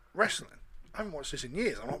 wrestling. I haven't watched this in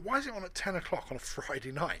years. I'm like, why is it on at 10 o'clock on a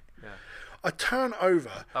Friday night? Yeah. I turn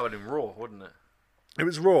over. That would have been Raw, wouldn't it? It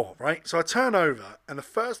was Raw, right? So I turn over, and the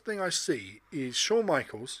first thing I see is Shawn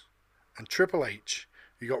Michaels and Triple H.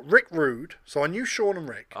 You got Rick Rude. So I knew Shawn and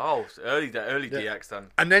Rick. Oh, so early DX then.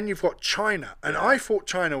 And then you've got China. And I thought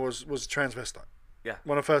China was a transvestite. Yeah.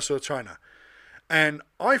 When I first saw China. And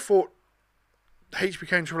I thought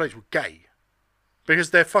HBK and Triple H were gay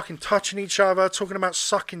because they're fucking touching each other, talking about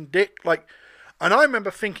sucking dick, like. And I remember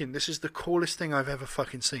thinking, this is the coolest thing I've ever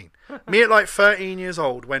fucking seen. Me at like 13 years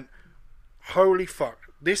old went, holy fuck,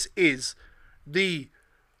 this is the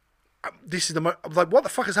most, like, what the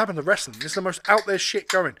fuck has happened to wrestling? This is the most out there shit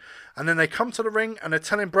going. And then they come to the ring and they're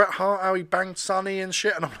telling Bret Hart how he banged Sonny and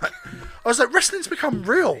shit. And I was like, wrestling's become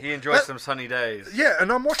real. He enjoyed some sunny days. Yeah,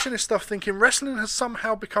 and I'm watching this stuff thinking wrestling has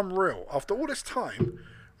somehow become real. After all this time,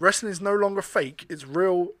 wrestling is no longer fake. It's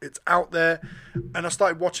real. It's out there. And I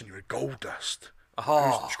started watching you with Goldust.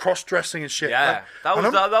 Oh, Cross-dressing and shit. yeah.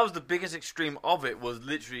 Like, That was the biggest extreme of it, was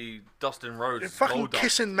literally Dustin Rhodes. fucking Goldust.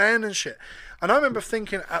 kissing men and shit. And I remember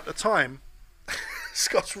thinking at the time,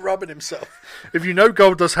 Scott's rubbing himself. If you know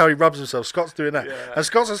Goldust how he rubs himself, Scott's doing that. Yeah. And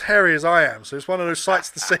Scott's as hairy as I am, so it's one of those sights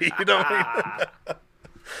to see. You know what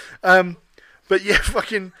I mean? But yeah,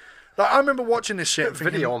 fucking. Like, I remember watching this shit. And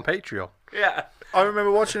thinking, Video on Patreon. Yeah. I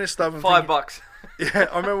remember watching this stuff and $5. yeah,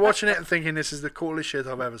 I remember watching it and thinking this is the coolest shit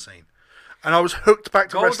I've ever seen. And I was hooked back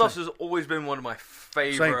to wrestling. Goldust has always been one of my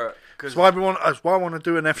favourite. That's why that's why I want to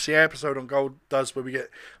do an FCA episode on Goldust where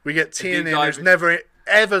we get Tian in who's dive. never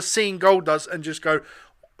ever seen Goldust and just go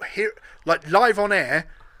here like live on air.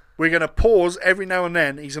 We're gonna pause every now and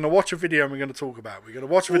then. He's gonna watch a video and we're gonna talk about it. We're gonna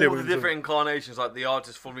watch a video. all the different incarnations, like the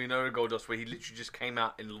artist formerly known as Goldust, where he literally just came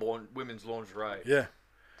out in women's lingerie. Yeah.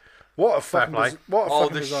 What a fucking play.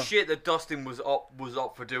 fucking The bizarre. shit that Dustin was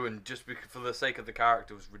up for doing just for the sake of the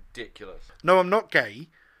character was ridiculous. No, I'm not gay.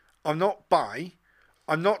 I'm not bi.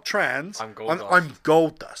 I'm not trans. I'm Goldust. I'm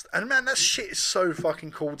Goldust. And man, that shit is so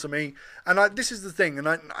fucking cool to me. And this is the thing,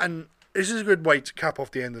 and this is a good way to cap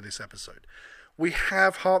off the end of this episode. We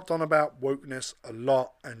have harped on about wokeness a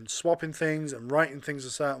lot and swapping things and writing things a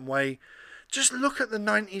certain way. Just look at the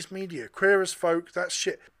 90s media. Queer as Folk, that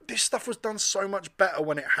shit. This stuff was done so much better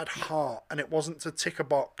when it had heart and it wasn't to tick a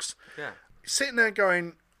box. Yeah. Sitting there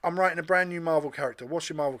going, I'm writing a brand new Marvel character. What's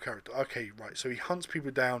your Marvel character? Okay, right. So he hunts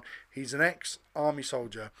people down. He's an ex-army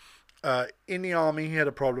soldier. In the army, he had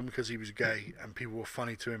a problem because he was gay and people were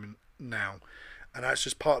funny to him now. And that's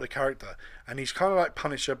just part of the character. And he's kind of like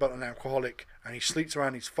Punisher, but an alcoholic. And he sleeps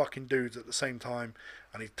around these fucking dudes at the same time.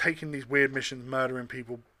 And he's taking these weird missions, murdering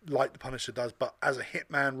people like the Punisher does, but as a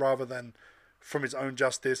hitman rather than from his own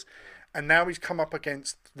justice. And now he's come up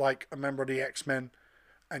against like a member of the X-Men.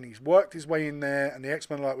 And he's worked his way in there. And the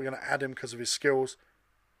X-Men are like, we're going to add him because of his skills.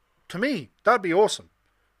 To me, that'd be awesome.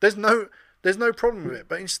 There's no There's no problem with it.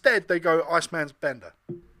 But instead, they go Iceman's Bender.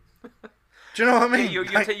 Do you know what I mean?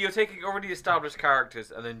 You're taking already established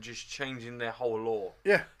characters and then just changing their whole lore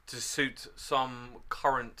Yeah. to suit some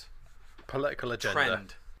current Political agenda.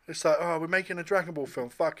 trend. It's like, oh, we're making a Dragon Ball film.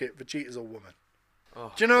 Fuck it, Vegeta's a woman.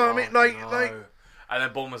 Oh, Do you know what I mean? Like, and then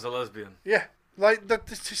Bulma's a lesbian. yeah. Like,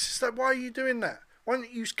 it's just like, why are you doing that? Why don't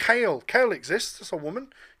you use Kale? Kale exists. That's a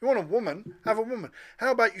woman. You want a woman? Have a woman.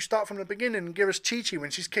 How about you start from the beginning and give us Chi-Chi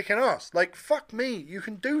when she's kicking ass? Like, fuck me. You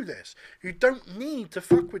can do this. You don't need to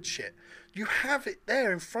fuck with shit. You have it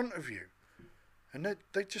there in front of you. And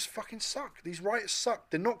they just fucking suck. These writers suck.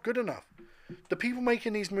 They're not good enough. The people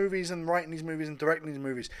making these movies and writing these movies and directing these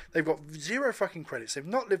movies, they've got zero fucking credits. They've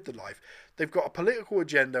not lived a life. They've got a political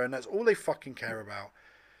agenda and that's all they fucking care about.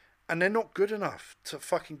 And they're not good enough to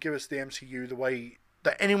fucking give us the MCU the way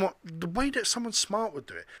that someone smart would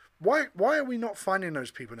do it. Why are we not finding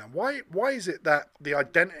those people now? Why is it that the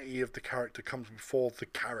identity of the character comes before the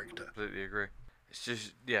character? Completely agree. It's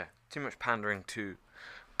just, too much pandering to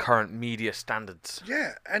current media standards.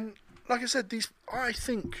 Yeah, and like I said, I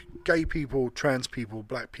think gay people, trans people,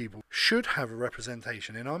 black people should have a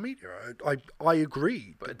representation in our media. I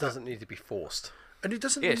agree. But it doesn't need to be forced. And it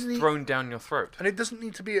doesn't It's need, thrown down your throat. and it doesn't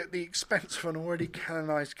need to be at the expense of an already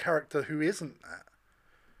canonized character who isn't that.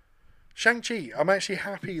 Shang-Chi, I'm actually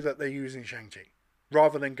happy that they're using Shang-Chi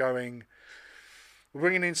rather than going, we're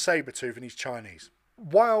bringing in Sabretooth and he's Chinese.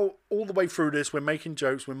 While all the way through this, we're making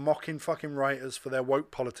jokes, we're mocking fucking writers for their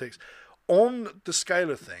woke politics. On the scale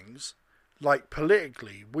of things, like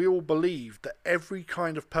politically, we all believe that every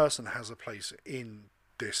kind of person has a place in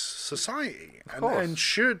this society and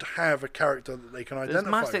should have a character that they can identify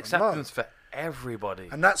There's mass with. acceptance for everybody.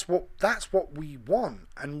 And that's what we want.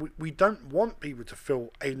 And we don't want people to feel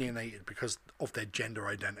alienated because of their gender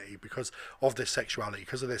identity, because of their sexuality,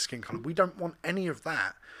 because of their skin colour. We don't want any of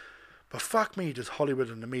that. But fuck me, does Hollywood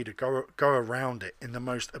and the media go around it in the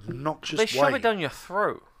most obnoxious way. They shove it down your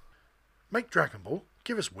throat. Make Dragon Ball.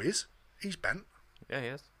 Give us Wiz. He's bent. Yeah, he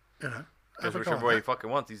is. You know. Goes Have a go whichever at way he that. fucking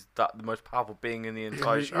wants. He's the most powerful being in the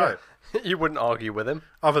entire Yeah. show. You wouldn't argue with him.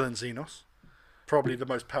 Other than Xenos. Probably the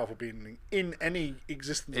most powerful being in any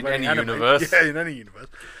existence In of any anime. universe. Yeah, in any universe.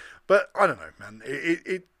 But I don't know, man.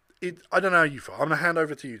 I don't know how you feel. I'm gonna hand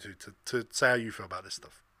over to you two to say how you feel about this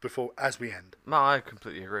stuff as we end. No, I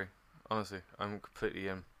completely agree. Honestly, I'm completely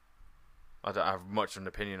I don't have much of an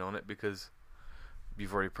opinion on it because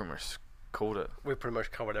you've already pretty much called it. We've pretty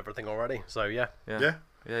much covered everything already. So yeah.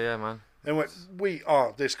 Yeah, Man. Anyway, we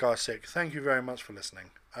are This Guy's Sick. Thank you very much for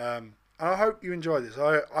listening. And I hope you enjoy this.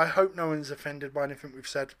 I hope no one's offended by anything we've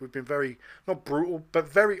said. We've been very, not brutal, but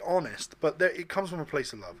very honest. But it comes from a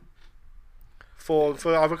place of love. For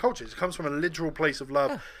other cultures, it comes from a literal place of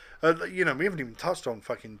love. We haven't even touched on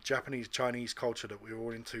fucking Japanese, Chinese culture that we're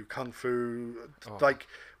all into, kung fu. Like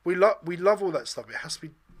we love all that stuff. It has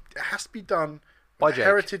to be done with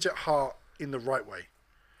heritage at heart in the right way,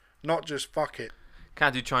 not just fuck it.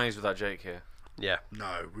 Can't do Chinese without Jake here. Yeah.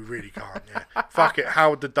 No, we really can't. Yeah, fuck it.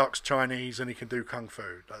 Howard the Duck's Chinese and he can do kung fu.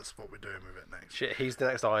 That's what we're doing with it next. Shit, he's the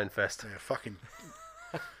next Iron Fist. Yeah, fucking.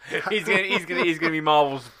 he's gonna be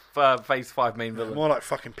Marvel's Phase 5 main villain. More like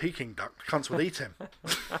fucking Peking duck. Cunts will eat him.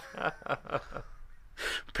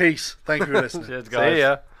 Peace. Thank you for listening. Cheers, guys. See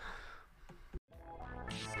ya.